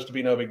supposed to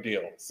be no big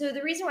deal. So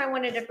the reason why I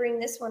wanted to bring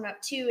this one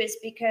up too is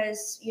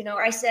because,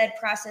 I said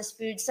processed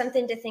foods,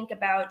 something to think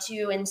about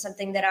too, and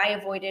something that I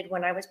avoided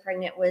when I was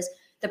pregnant was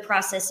the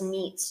processed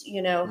meats,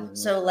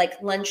 so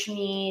like lunch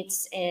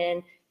meats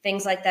and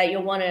things like that.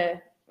 You'll want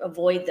to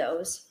avoid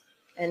those.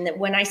 And that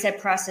when I said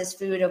processed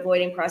food,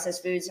 avoiding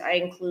processed foods, I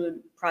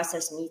include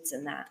processed meats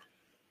in that.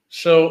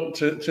 So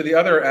to the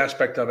other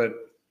aspect of it,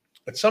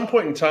 at some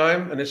point in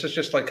time, and this is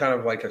just like kind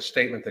of like a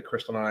statement that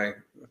Crystal and I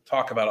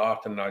talk about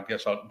often, I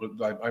guess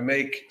I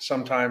make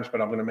sometimes,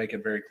 but I'm going to make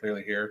it very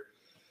clearly here.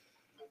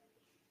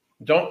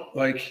 Don't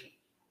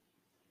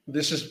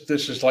this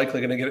is likely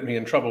going to get me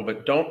in trouble,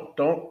 but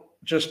don't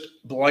just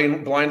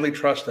blindly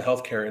trust the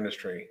healthcare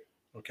industry.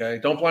 Okay.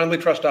 Don't blindly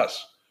trust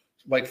us.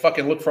 Like,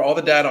 fucking look for all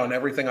the data on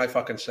everything I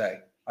fucking say.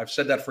 I've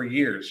said that for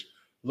years.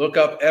 Look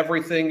up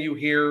everything you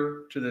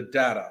hear to the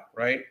data.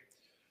 Right.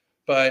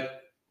 But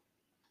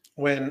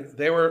when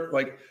they were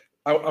like,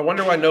 I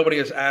wonder why nobody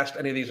has asked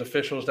any of these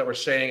officials that were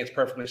saying it's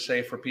perfectly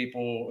safe for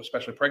people,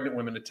 especially pregnant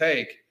women, to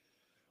take.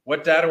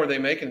 What data were they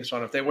making this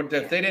on? If they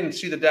didn't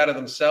see the data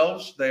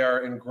themselves, they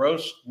are in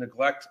gross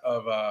neglect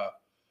of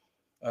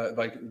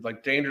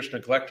like dangerous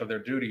neglect of their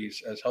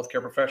duties as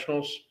healthcare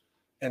professionals,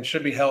 and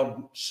should be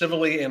held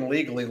civilly and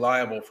legally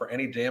liable for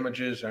any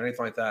damages or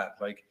anything like that.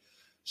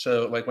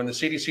 So when the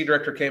CDC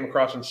director came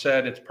across and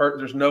said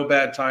there's no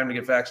bad time to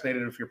get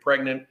vaccinated if you're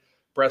pregnant,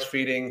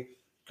 breastfeeding,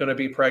 going to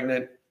be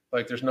pregnant,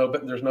 like there's no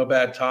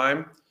bad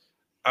time.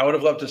 I would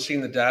have loved to have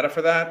seen the data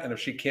for that. And if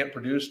she can't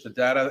produce the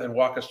data and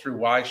walk us through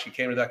why she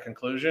came to that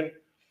conclusion,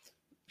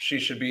 she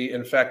should be,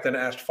 in fact, then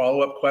asked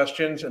follow-up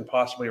questions and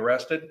possibly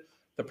arrested.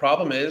 The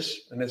problem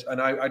is,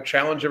 and I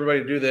challenge everybody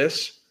to do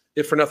this,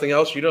 if for nothing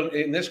else,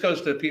 and this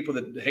goes to people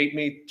that hate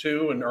me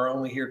too and are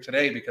only here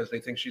today because they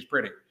think she's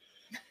pretty.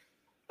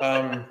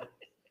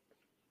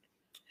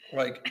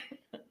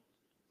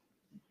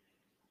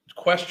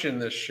 Question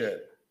this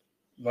shit.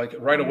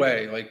 Right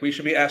away, we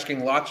should be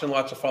asking lots and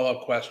lots of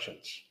follow-up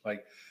questions.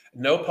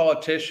 No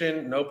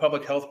politician, no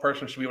public health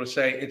person should be able to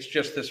say, it's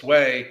just this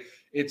way,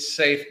 it's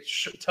safe.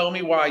 Tell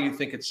me why you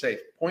think it's safe.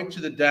 Point to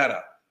the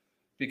data.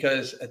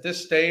 Because at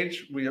this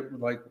stage, we're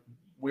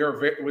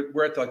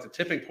at the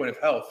tipping point of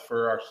health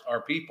for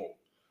our people.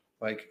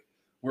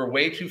 We're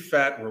way too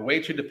fat, we're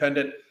way too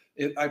dependent.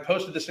 I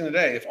posted this thing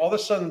today. If all of a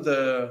sudden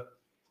the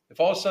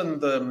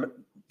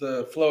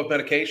flow of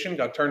medication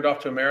got turned off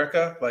to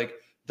America,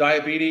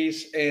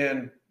 diabetes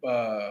and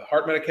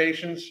heart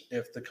medications,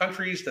 if the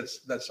countries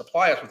that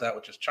supply us with that,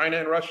 which is China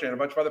and Russia and a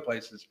bunch of other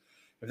places,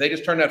 if they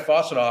just turn that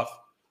faucet off,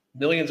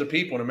 millions of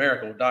people in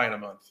America will die in a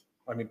month.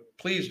 I mean,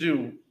 please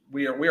do.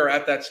 We are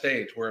at that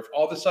stage where if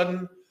all of a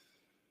sudden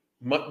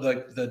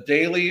the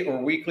daily or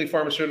weekly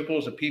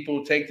pharmaceuticals that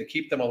people take to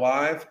keep them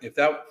alive, if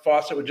that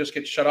faucet would just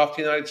get shut off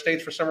to the United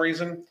States for some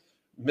reason,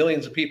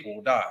 millions of people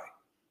will die.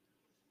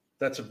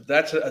 That's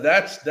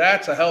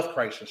a health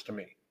crisis to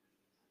me.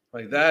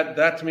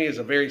 That to me is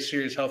a very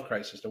serious health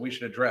crisis that we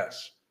should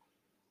address,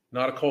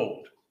 not a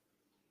cold,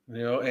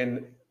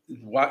 and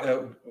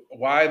why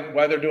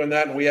they're doing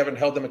that and we haven't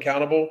held them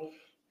accountable.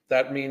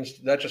 That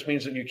just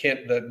means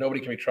that nobody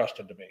can be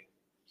trusted to me.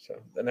 So,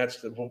 and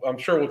I'm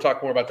sure we'll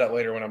talk more about that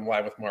later when I'm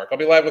live with Mark. I'll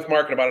be live with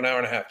Mark in about an hour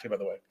and a half too, by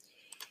the way.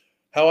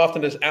 How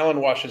often does Alan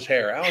wash his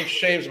hair? Alan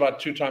shaves about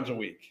 2 times a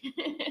week.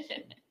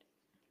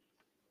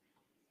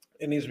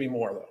 It needs to be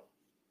more though.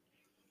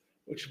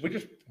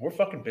 We're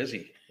fucking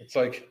busy. It's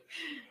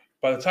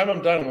by the time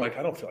I'm done, I'm like,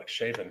 I don't feel like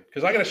shaving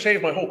because I got to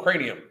shave my whole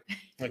cranium,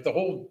 the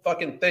whole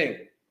fucking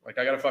thing. I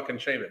got to fucking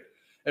shave it.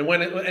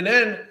 And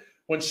then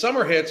when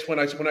summer hits, when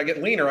I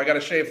get leaner, I got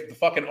to shave the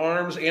fucking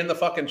arms and the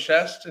fucking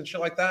chest and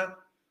shit like that.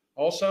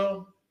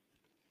 Also,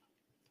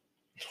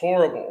 it's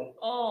horrible.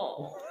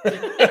 Oh.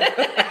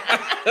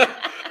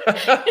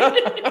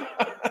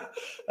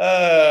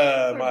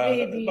 My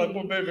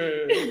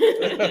baby.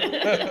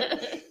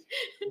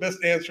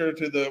 Best answer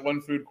to the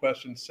one food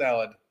question: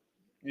 salad.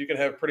 You can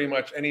have pretty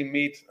much any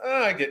meat.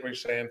 I get what you're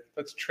saying.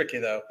 That's tricky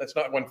though. That's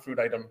not one food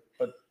item,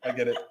 but I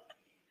get it.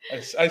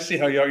 I see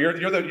how you are.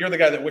 You're the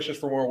guy that wishes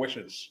for more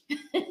wishes.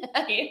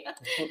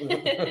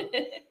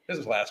 It's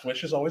His last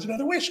wish is always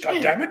another wish.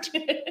 God damn it.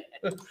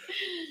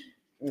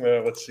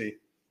 Let's see.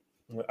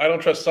 I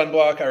don't trust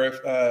sunblock.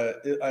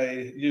 I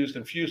used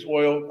infused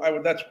oil.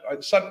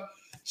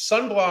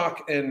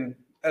 Sunblock and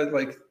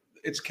like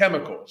it's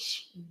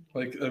chemicals.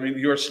 Like I mean,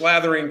 you're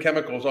slathering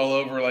chemicals all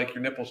over like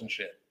your nipples and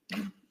shit.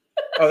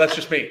 Oh, that's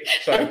just me.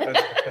 Sorry.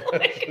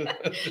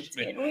 Just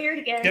me. Getting weird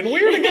again. Getting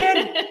weird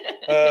again.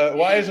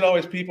 Why is it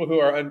always people who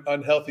are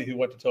unhealthy who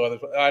want to tell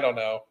others? I don't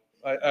know.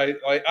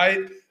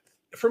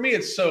 For me,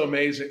 it's so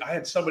amazing. I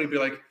had somebody be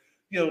like,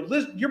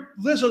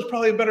 Lizzo's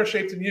probably in better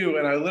shape than you,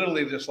 and I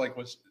literally just like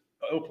was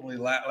openly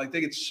like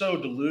they get so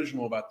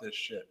delusional about this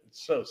shit.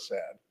 It's so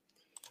sad.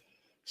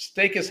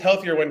 Steak is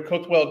healthier when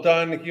cooked well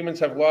done. Humans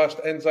have lost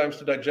enzymes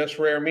to digest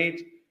rare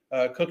meat.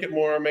 Cook it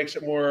more, makes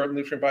it more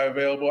nutrient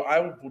bioavailable. I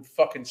would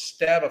fucking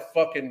stab a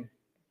fucking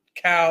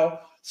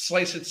cow,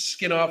 slice its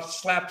skin off,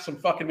 slap some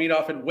fucking meat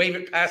off it, wave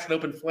it past an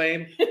open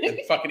flame, and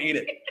fucking eat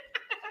it.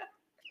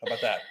 How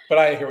about that? But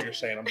I hear what you're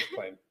saying. I'm just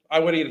playing. I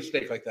would eat a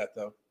steak like that,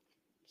 though.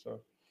 So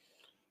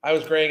I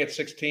was graying at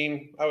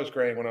 16. I was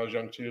graying when I was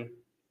young, too.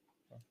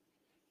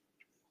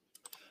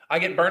 I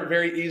get burnt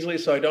very easily,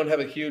 so I don't have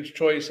a huge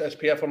choice.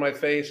 SPF on my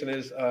face and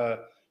is the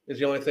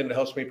only thing that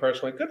helps me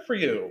personally. Good for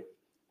you.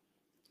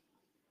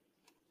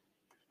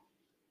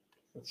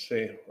 Let's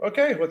see.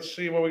 Okay, let's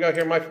see what we got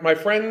here. My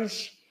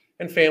friends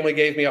and family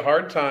gave me a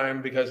hard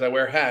time because I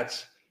wear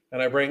hats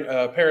and I bring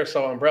a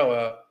parasol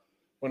umbrella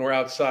when we're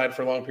outside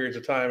for long periods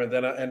of time, and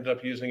then I ended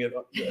up using it.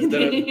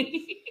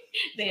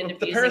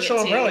 The parasol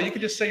umbrella, you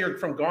could just say you're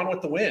from Gone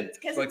with the Wind.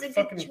 Because like it's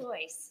a good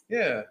choice.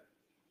 Yeah.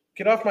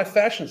 Get off my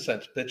fashion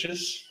sense,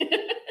 bitches.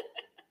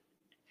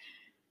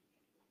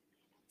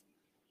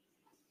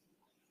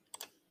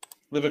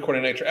 Live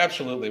according to nature.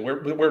 Absolutely.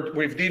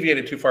 We've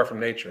deviated too far from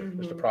nature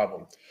is the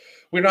problem.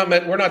 We're not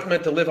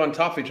meant to live on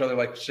top of each other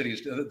like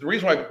cities. The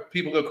reason why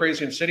people go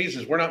crazy in cities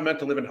is we're not meant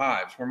to live in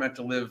hives. We're meant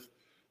to live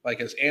like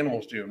as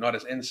animals do, not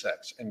as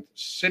insects. And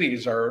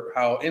cities are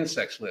how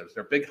insects live.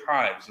 They're big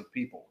hives of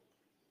people,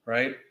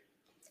 right?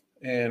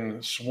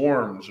 And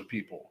swarms of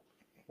people.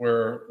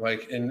 Where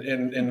like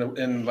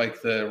in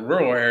like the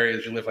rural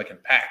areas, you live like in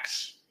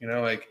packs,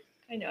 like.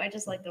 I know. I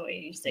just like the way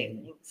you say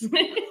things.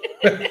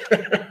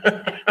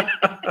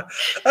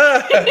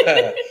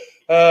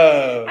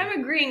 I'm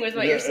agreeing with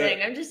what you're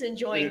saying. I'm just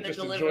enjoying the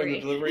delivery. Enjoying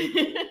the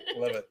delivery.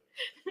 Love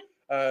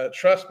it.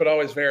 Trust but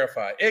always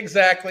verify.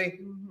 Exactly.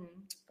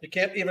 You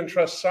can't even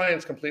trust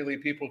science completely.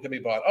 People can be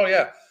bought. Oh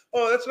yeah.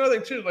 Oh, that's another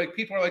thing too. Like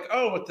people are like,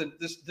 oh, but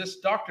this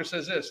doctor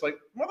says this. Like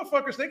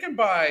motherfuckers, they can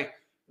buy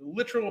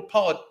literal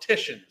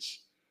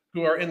politicians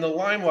who are in the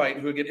limelight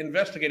who get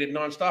investigated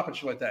nonstop and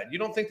shit like that. You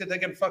don't think that they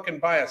can fucking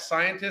buy a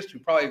scientist who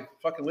probably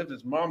fucking lived in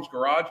his mom's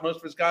garage most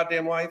of his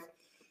goddamn life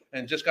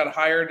and just got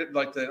hired,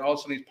 like all of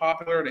a sudden he's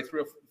popular. They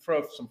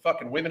throw some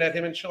fucking women at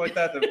him and shit like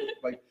that.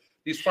 Like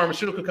these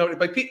pharmaceutical companies,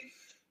 like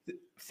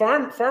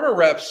farmer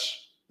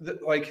reps,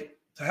 like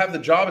to have the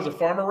job as a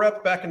farmer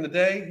rep back in the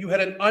day, you had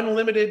an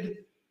unlimited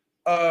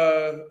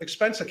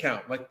expense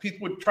account. Like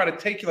people would try to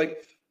take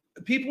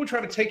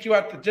you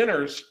out to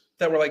dinners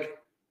that were like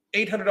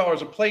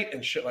 $800 a plate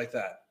and shit like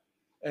that.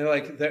 And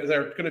like,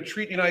 they're going to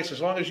treat you nice as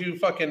long as you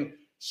fucking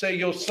say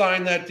you'll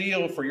sign that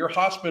deal for your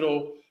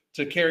hospital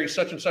to carry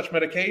such and such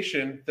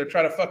medication. They're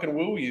trying to fucking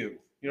woo you.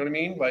 You know what I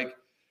mean? Like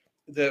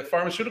the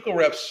pharmaceutical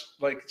reps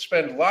like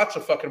spend lots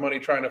of fucking money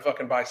trying to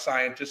fucking buy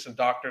scientists and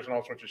doctors and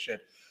all sorts of shit.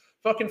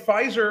 Fucking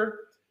Pfizer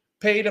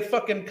paid a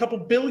fucking couple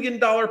 $1 billion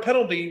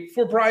penalty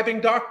for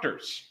bribing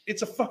doctors.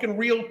 It's a fucking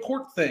real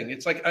court thing.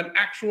 It's like an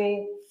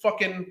actual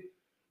fucking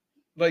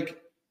like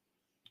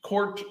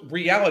court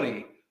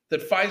reality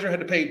that Pfizer had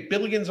to pay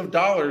billions of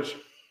dollars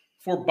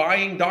for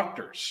buying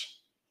doctors.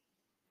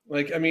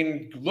 Like, I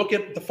mean, look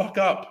it the fuck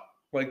up.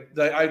 Like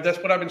that's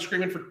what I've been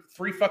screaming for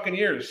 3 fucking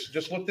years.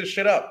 Just look this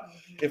shit up.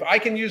 If I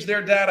can use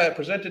their data,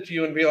 present it to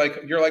you and be like,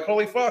 you're like,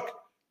 holy fuck.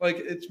 Like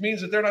it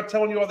means that they're not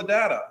telling you all the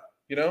data,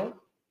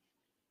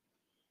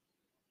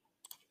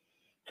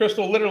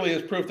 Crystal literally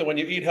is proof that when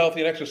you eat healthy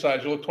and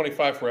exercise, you look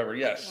 25 forever.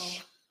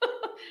 Yes. Oh.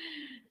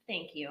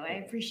 Thank you.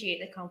 I appreciate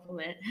the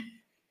compliment.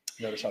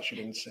 Notice how she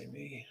didn't say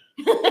me.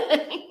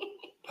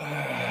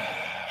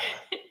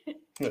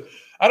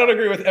 I don't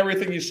agree with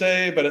everything you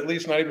say, but at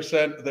least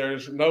 90%.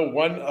 There's no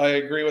one I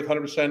agree with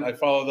 100%. I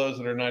follow those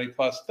that are 90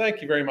 plus.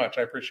 Thank you very much.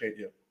 I appreciate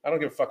you. I don't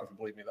give a fuck if you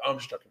believe me. I'm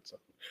just joking. So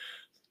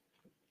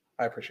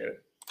I appreciate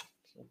it.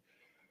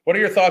 What are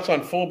your thoughts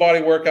on full body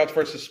workouts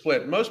versus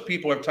split? Most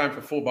people have time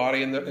for full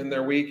body in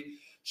their week.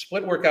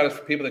 Split workout is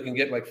for people that can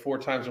get like 4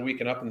 times a week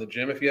and up in the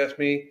gym, if you ask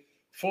me.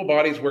 Full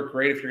bodies work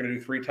great if you're going to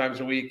do 3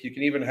 times a week. You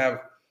can even have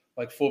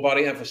like full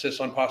body emphasis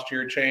on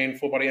posterior chain,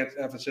 full body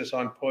emphasis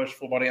on push,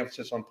 full body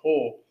emphasis on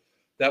pull.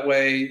 That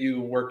way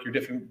you work your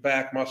different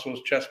back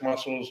muscles, chest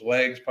muscles,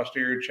 legs,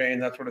 posterior chain,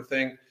 that sort of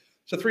thing.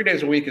 So 3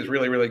 days a week is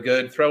really, really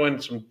good. Throw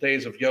in some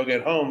days of yoga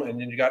at home, and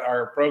then you got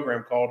our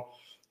program called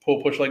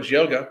Pull Push Legs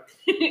Yoga.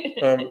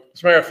 As a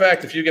matter of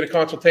fact, if you get a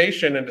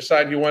consultation and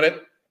decide you want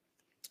it,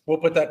 we'll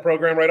put that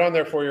program right on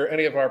there for you.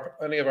 Any of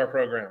our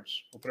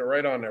programs, we'll put it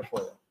right on there for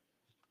you.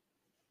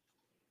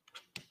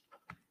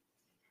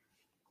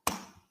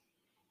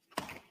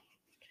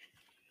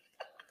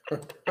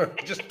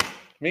 Just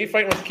me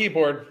fighting with the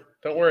keyboard.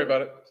 Don't worry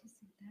about it.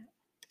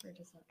 Or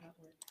does that not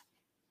work?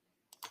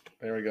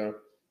 There we go.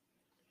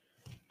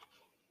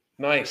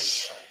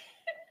 Nice.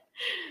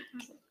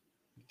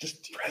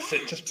 Just press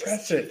it. Just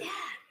press it.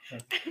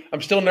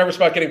 I'm still nervous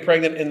about getting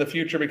pregnant in the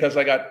future because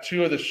I got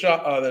 2 of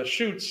the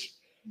shoots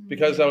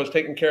because I was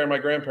taking care of my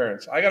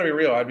grandparents. I got to be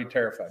real. I'd be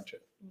terrified too.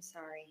 I'm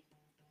sorry.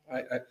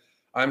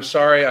 I'm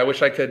sorry. I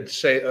wish I could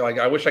say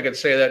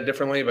that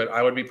differently, but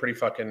I would be pretty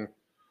fucking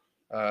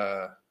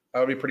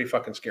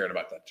scared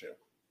about that too.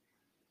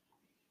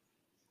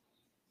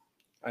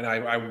 And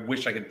I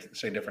wish I could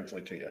say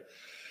differently to you.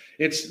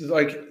 It's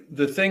like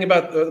the thing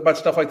about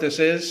stuff like this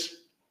is,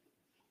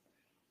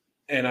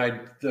 and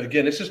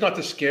again, this is not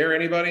to scare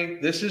anybody.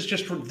 This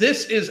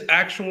is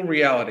actual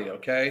reality.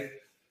 Okay.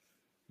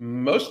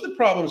 Most of the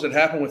problems that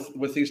happen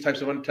with these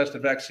types of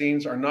untested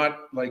vaccines are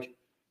not like,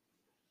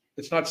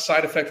 it's not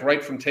side effect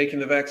right from taking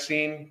the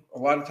vaccine. A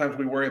lot of times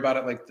we worry about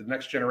it like the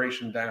next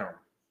generation down,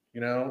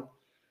 you know,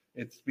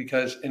 it's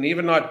because, and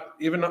I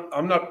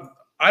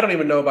don't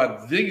even know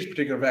about these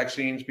particular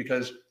vaccines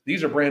because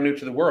these are brand new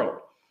to the world,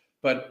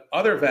 but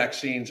other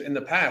vaccines in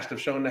the past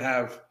have shown to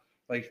have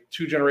like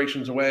 2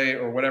 generations away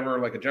or whatever,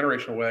 like a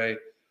generation away,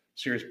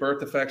 serious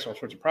birth effects, all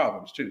sorts of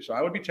problems too. So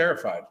I would be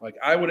terrified. Like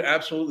I would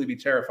absolutely be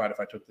terrified if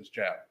I took this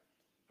jab.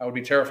 I would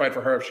be terrified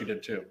for her if she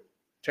did too.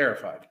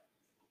 Terrified,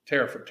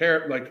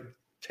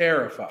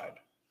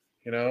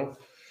 you know,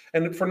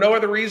 and for no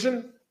other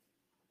reason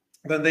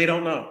than they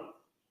don't know.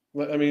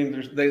 I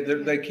mean,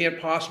 they can't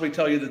possibly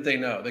tell you that they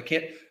know.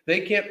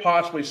 They can't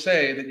possibly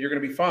say that you're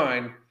going to be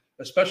fine,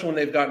 especially when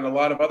they've gotten a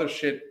lot of other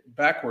shit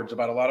backwards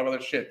about a lot of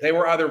other shit. They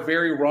were either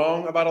very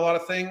wrong about a lot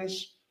of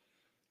things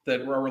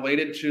that were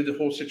related to the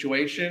whole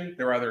situation.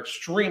 They were either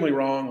extremely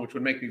wrong, which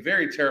would make me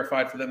very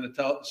terrified for them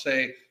to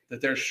say that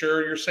they're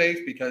sure you're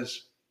safe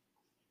because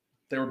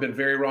they were been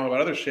very wrong about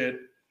other shit,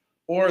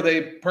 or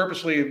they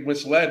purposely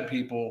misled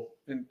people,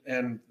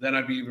 and then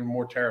I'd be even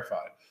more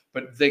terrified.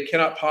 But they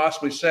cannot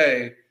possibly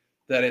say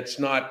that it's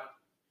not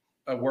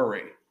a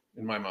worry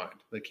in my mind.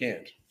 They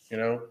can't, you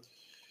know.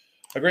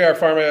 Agree our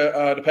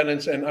pharma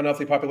dependence and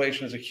unhealthy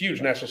population is a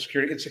huge national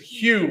security. It's a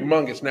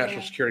humongous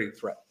national security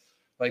threat,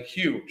 like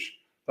huge.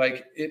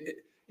 Like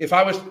if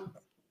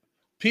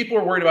people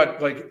are worried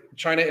about like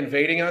China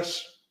invading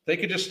us, they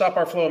could just stop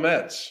our flow of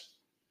meds.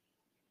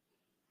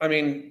 I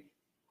mean,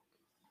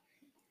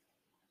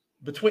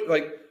 between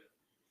like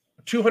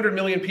 200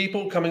 million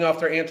people coming off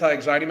their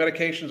anti-anxiety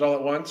medications all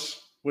at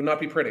once would not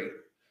be pretty.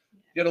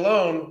 Yet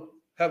alone,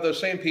 have those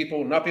same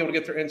people not be able to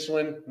get their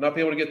insulin, not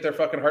be able to get their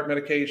fucking heart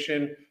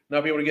medication,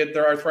 not be able to get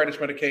their arthritis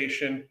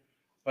medication.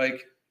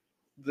 Like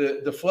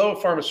the flow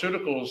of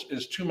pharmaceuticals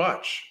is too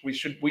much. We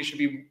should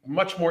be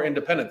much more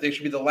independent. They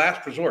should be the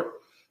last resort.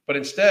 But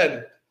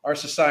instead, our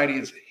society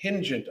is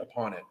hingent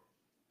upon it.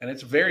 And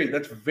that's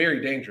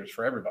very dangerous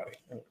for everybody.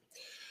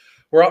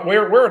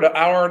 We're at an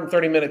hour and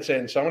 30 minutes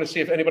in. So I'm going to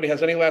see if anybody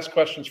has any last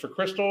questions for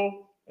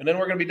Crystal. And then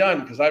we're going to be done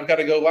because I've got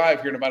to go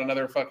live here in about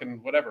another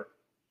fucking whatever.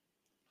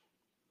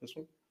 This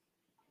one?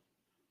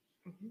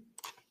 Mm-hmm.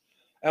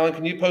 Alan,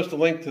 can you post a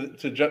link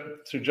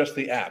to just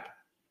the app?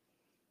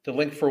 The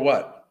link for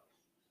what?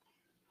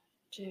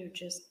 To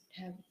just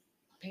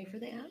pay for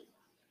the app?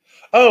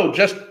 Oh,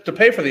 just to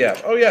pay for the app.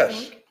 Oh,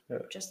 yes.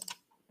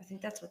 I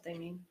think that's what they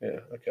mean.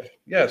 Yeah, okay.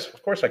 Yes,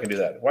 of course I can do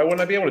that. Why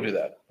wouldn't I be able to do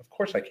that? Of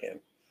course I can.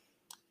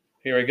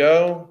 Here we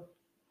go.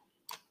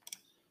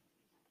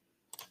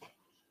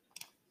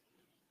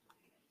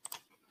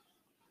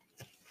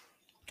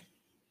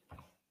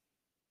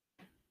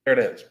 There it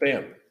is.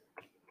 Bam.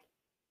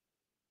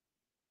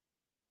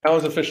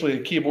 Alan's officially a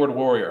keyboard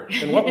warrior.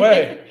 In what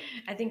way?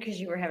 I think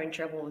because you were having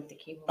trouble with the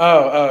keyboard.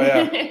 Oh,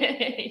 yeah.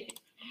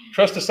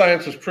 Trust the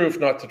science is proof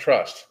not to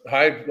trust.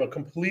 I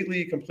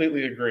completely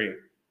agree.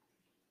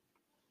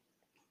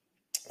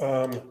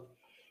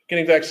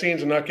 Getting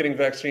vaccines and not getting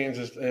vaccines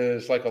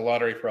is like a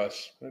lottery for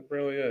us. It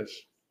really is.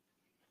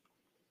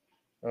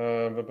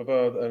 And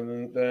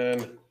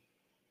then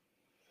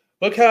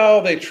look how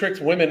they tricked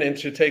women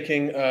into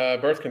taking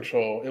birth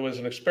control. It was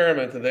an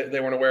experiment that they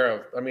weren't aware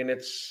of. I mean,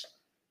 it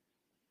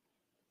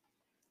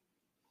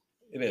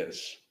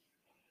is.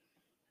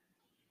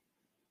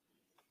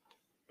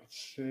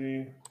 Let's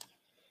see.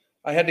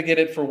 I had to get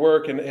it for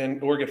work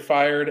or get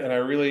fired, and I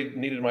really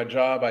needed my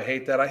job. I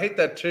hate that. I hate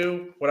that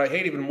too. What I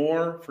hate even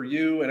more for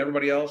you and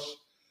everybody else,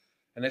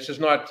 and this is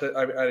not,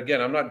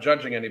 again, I'm not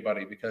judging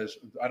anybody because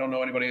I don't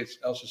know anybody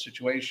else's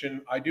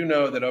situation. I do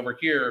know that over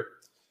here,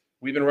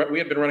 we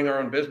have been running our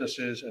own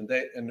businesses, and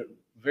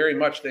very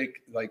much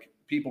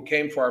people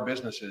came for our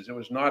businesses. It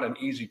was not an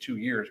easy 2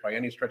 years by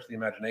any stretch of the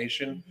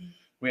imagination. Mm-hmm.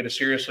 We had to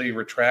seriously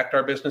retract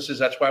our businesses.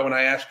 That's why when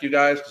I ask you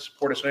guys to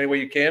support us in any way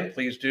you can,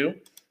 please do.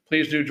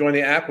 Please do join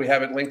the app. We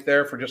have it linked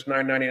there for just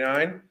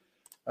 $9.99,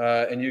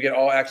 and you get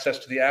all access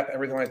to the app,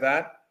 everything like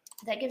that.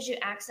 That gives you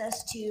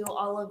access to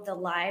all of the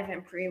live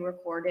and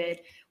pre-recorded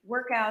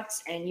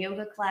workouts and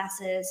yoga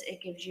classes.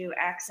 It gives you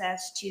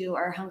access to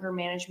our hunger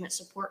management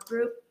support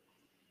group.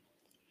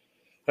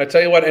 I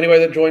tell you what, anybody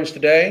that joins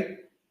today,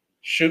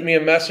 shoot me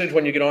a message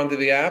when you get onto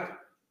the app,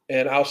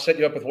 and I'll set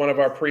you up with one of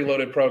our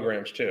preloaded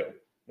programs too,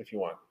 if you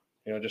want.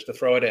 Just to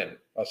throw it in.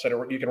 I'll set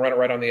it. You can run it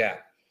right on the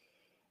app.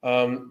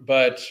 And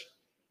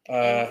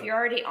if you're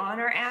already on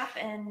our app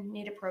and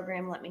need a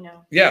program, let me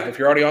know. Yeah, if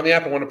you're already on the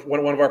app and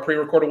want one of our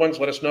pre-recorded ones,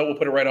 let us know. We'll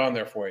put it right on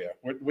there for you.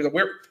 We're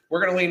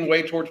going to lean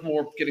way towards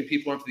more getting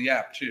people onto the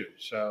app too.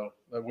 So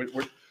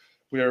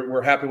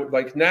we're happy with,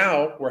 like,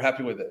 now we're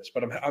happy with this.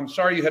 But I'm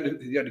sorry you had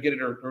to get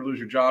it or lose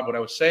your job. What I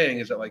was saying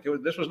is that, like,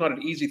 this was not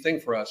an easy thing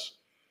for us,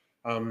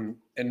 and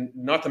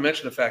not to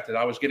mention the fact that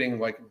I was getting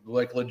like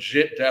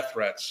legit death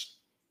threats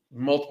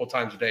multiple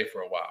times a day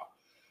for a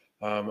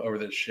while over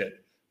this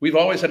shit. We've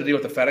always had to deal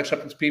with the fat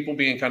acceptance people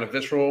being kind of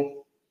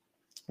visceral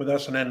with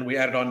us, and then we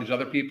added on these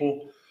other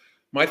people.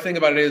 My thing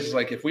about it is,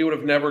 like, if we would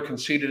have never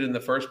conceded in the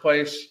first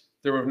place,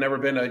 there would have never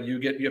been you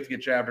have to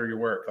get jabbed or your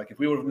work. Like, if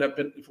we would have never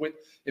been,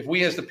 if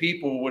we as the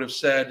people would have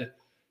said,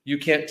 you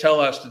can't tell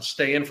us to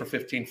stay in for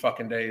 15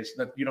 fucking days,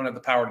 that you don't have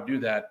the power to do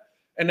that,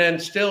 and then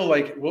still,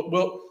 like,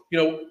 we'll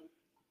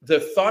the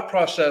thought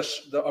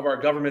process of our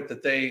government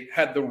that they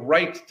had the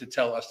right to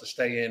tell us to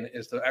stay in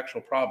is the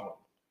actual problem.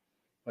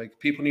 Like,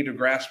 people need to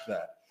grasp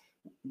that.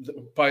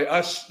 By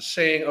us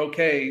saying,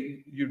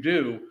 okay, you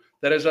do,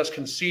 that is us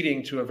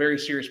conceding to a very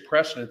serious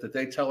precedent that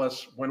they tell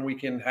us when we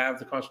can have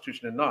the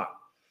Constitution and not.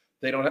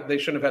 They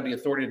shouldn't have had the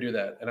authority to do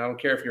that. And I don't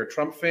care if you're a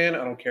Trump fan,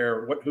 I don't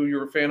care who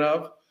you're a fan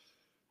of,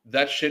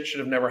 that shit should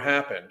have never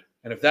happened.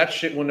 And if that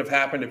shit wouldn't have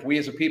happened, if we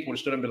as a people would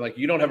have stood up and been like,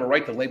 you don't have a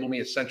right to label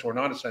me essential or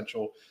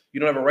non-essential. You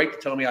don't have a right to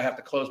tell me I have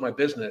to close my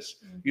business.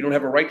 You don't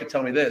have a right to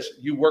tell me this.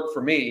 You work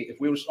for me.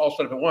 If we all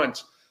stood up at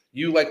once,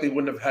 you likely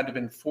wouldn't have had to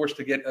been forced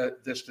to get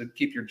this to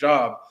keep your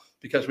job,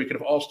 because we could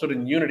have all stood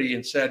in unity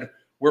and said,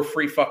 we're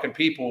free fucking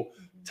people.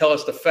 Tell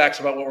us the facts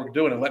about what we're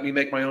doing and let me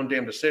make my own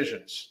damn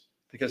decisions.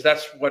 Because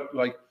that's what,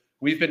 like,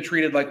 we've been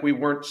treated like we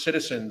weren't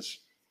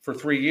citizens for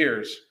 3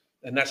 years.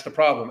 And that's the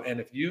problem.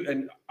 And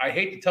and I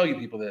hate to tell you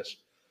people this,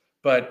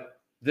 but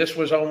this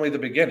was only the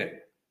beginning.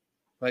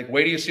 Like,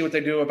 wait till you see what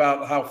they do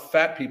about how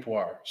fat people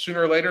are.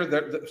 Sooner or later,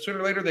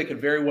 they could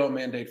very well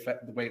mandate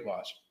weight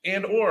loss,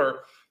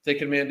 or they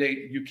can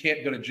mandate you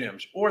can't go to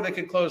gyms, or they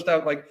could close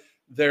down. Like,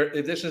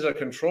 this is a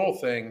control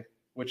thing,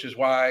 which is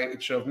why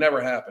it should have never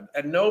happened.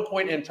 At no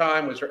point in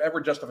time was there ever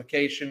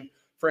justification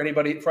for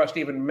us to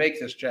even make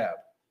this jab.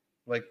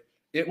 Like,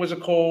 it was a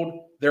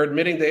cold. They're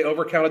admitting they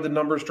overcounted the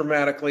numbers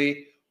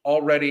dramatically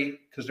already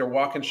because they're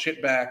walking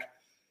shit back.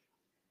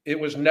 It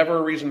was never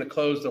a reason to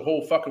close the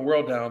whole fucking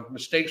world down.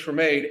 Mistakes were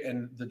made,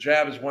 and the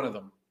jab is one of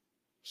them.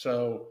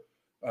 So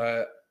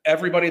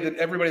everybody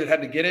that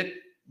had to get it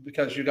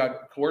because you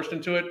got coerced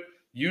into it,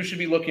 you should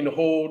be looking to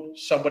hold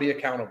somebody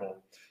accountable.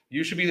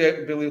 You should be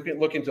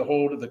looking to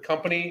hold the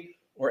company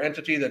or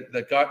entity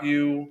that got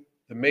you,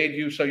 that made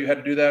you so you had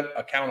to do that,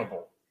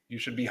 accountable. You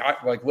should be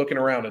like looking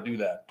around to do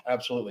that.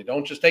 Absolutely.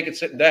 Don't just take it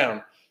sitting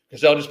down,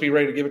 because they'll just be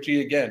ready to give it to you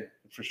again,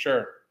 for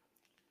sure.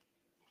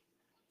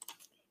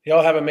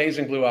 Y'all have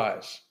amazing blue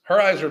eyes. Her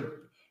eyes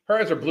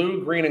are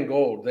blue, green, and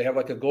gold. They have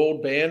like a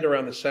gold band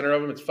around the center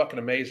of them. It's fucking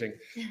amazing.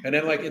 And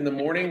then, like, in the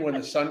morning when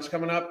the sun's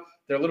coming up,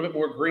 they're a little bit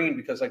more green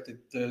because, like,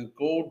 the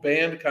gold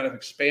band kind of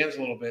expands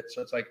a little bit.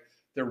 So it's like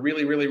they're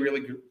really, really,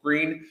 really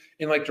green.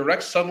 In like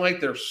direct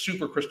sunlight, they're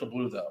super crystal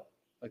blue though.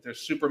 Like, they're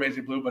super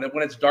amazing blue. But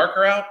when it's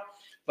darker out,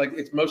 like,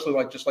 it's mostly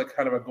like just like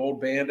kind of a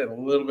gold band and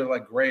a little bit of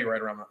like gray right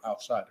around the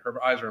outside.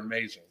 Her eyes are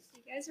amazing.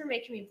 You guys are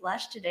making me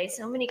blush today.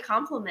 So many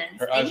compliments.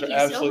 Her Thank eyes are you so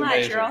absolutely much.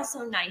 amazing. You're all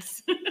so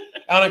nice.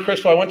 Alan and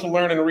Crystal, I went to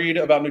learn and read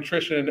about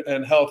nutrition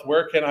and health.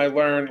 Where can I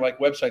learn, like,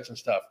 websites and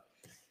stuff?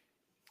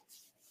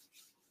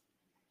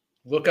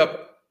 Look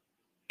up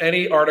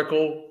any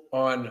article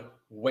on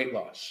weight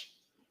loss.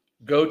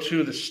 Go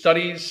to the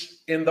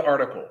studies in the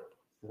article.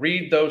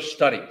 Read those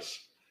studies.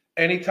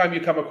 Anytime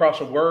you come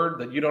across a word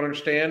that you don't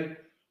understand,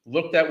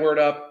 look that word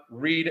up,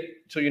 read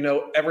till you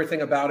know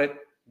everything about it,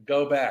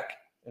 go back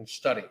and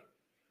study.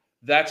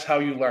 That's how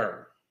you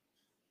learn.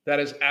 That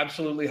is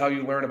absolutely how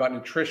you learn about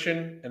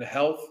nutrition and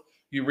health.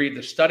 You read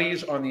the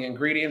studies on the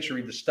ingredients, you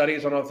read the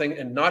studies on all things,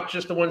 and not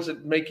just the ones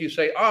that make you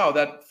say, oh,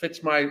 that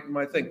fits my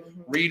thing.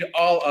 Read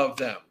all of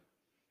them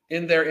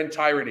in their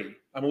entirety.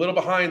 I'm a little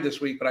behind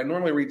this week, but I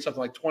normally read something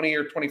like 20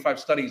 or 25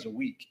 studies a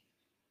week.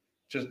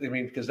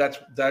 Because that's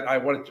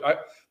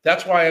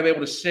why I'm able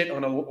to sit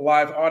on a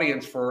live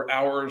audience for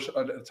hours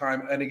at a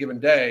time, any given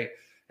day,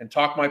 and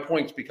talk my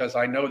points, because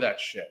I know that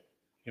shit.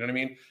 You know what I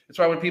mean? That's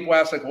why when people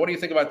ask, like, what do you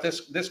think about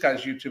this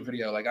guy's YouTube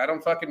video? Like, I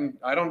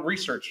don't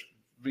research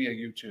via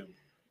YouTube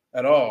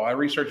at all. I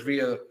research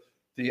via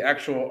the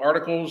actual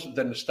articles,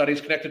 then the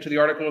studies connected to the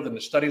article, then the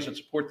studies that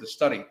support the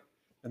study,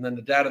 and then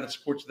the data that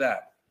supports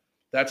that.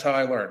 That's how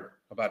I learn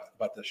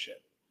about this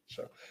shit.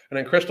 So, and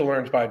then Crystal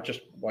learns by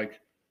just like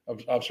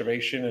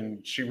observation,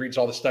 and she reads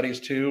all the studies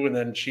too, and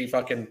then she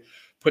fucking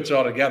puts it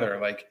all together.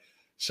 Like,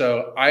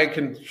 so I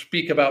can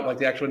speak about like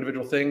the actual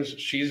individual things.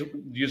 She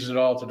uses it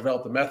all to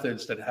develop the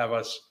methods that have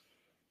us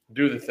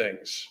do the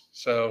things.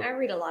 So I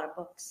read a lot of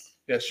books.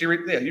 Yeah, you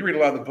read a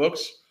lot of the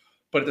books,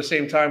 but at the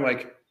same time,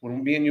 like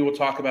when me and you will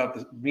talk about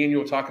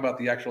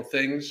the actual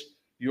things,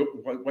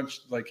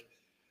 once like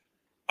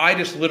I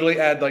just literally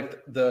add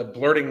like the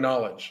blurting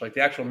knowledge, like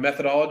the actual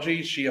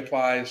methodology. She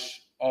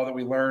applies all that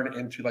we learn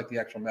into like the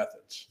actual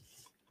methods.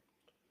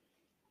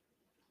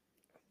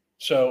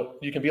 So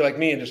you can be like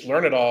me and just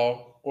learn it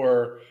all,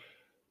 or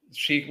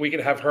we can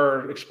have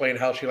her explain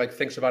how she like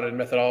thinks about it in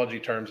methodology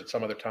terms at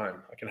some other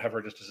time. I can have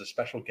her just as a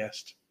special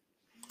guest.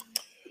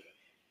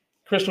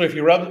 Crystal, if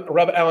you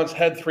rub Alan's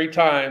head 3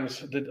 times,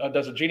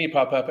 does a genie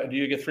pop up, and do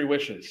you get 3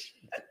 wishes?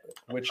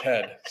 Which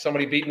head?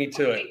 Somebody beat me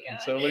to it.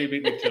 Somebody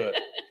beat me to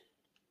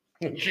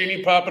it.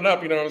 Genie popping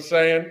up, you know what I'm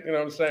saying? You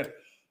know what I'm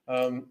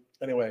saying?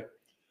 Anyway,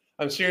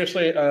 I'm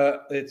seriously,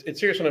 it's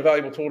seriously a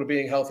valuable tool to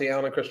being healthy.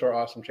 Alan and Crystal are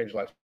awesome, change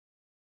lives.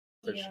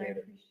 Appreciate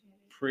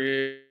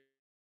it.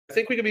 I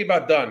think we could be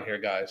about done here,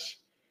 guys.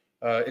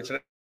 I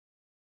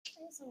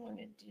also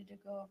wanted you to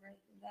go over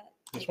that.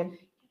 This one?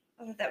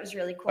 I thought that was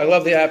really cool. I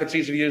love the app. It's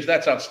easy to use.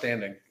 That's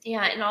outstanding.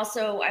 Yeah, and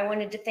also I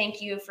wanted to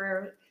thank you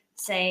for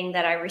saying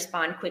that I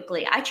respond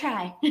quickly. I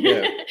try.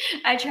 Yeah.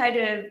 I try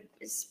to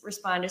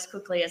respond as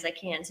quickly as I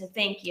can. So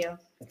thank you.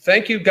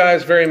 Thank you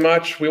guys very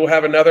much. We will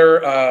have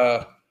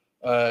another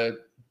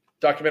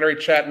documentary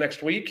chat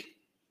next week.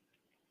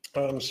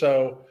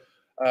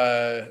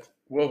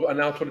 We'll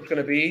announce what it's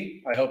going to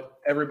be. I hope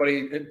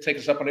everybody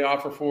takes us up on the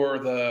offer for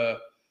the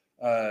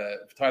to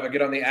either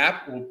get on the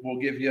app. We'll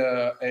give you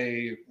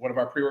one of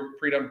our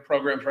pre-done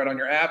programs right on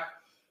your app.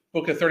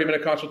 Book a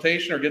 30-minute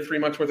consultation or get 3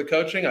 months worth of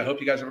coaching. I hope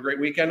you guys have a great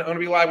weekend. I'm going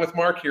to be live with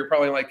Mark here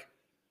probably like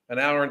an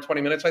hour and 20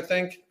 minutes, I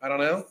think. I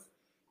don't know.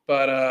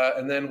 But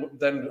and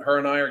then her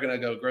and I are going to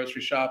go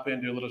grocery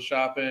shopping, do a little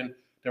shopping.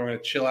 Then we're going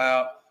to chill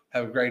out,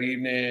 have a great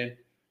evening.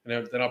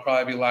 And then I'll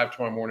probably be live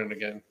tomorrow morning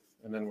again.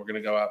 And then we're going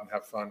to go out and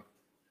have fun.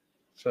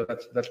 So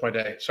that's my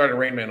day. Sorry to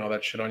Rain Man all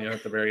that shit on you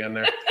at the very end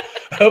there.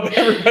 I hope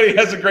everybody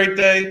has a great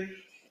day.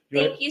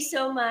 Thank you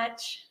so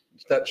much.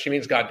 That she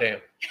means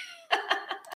goddamn.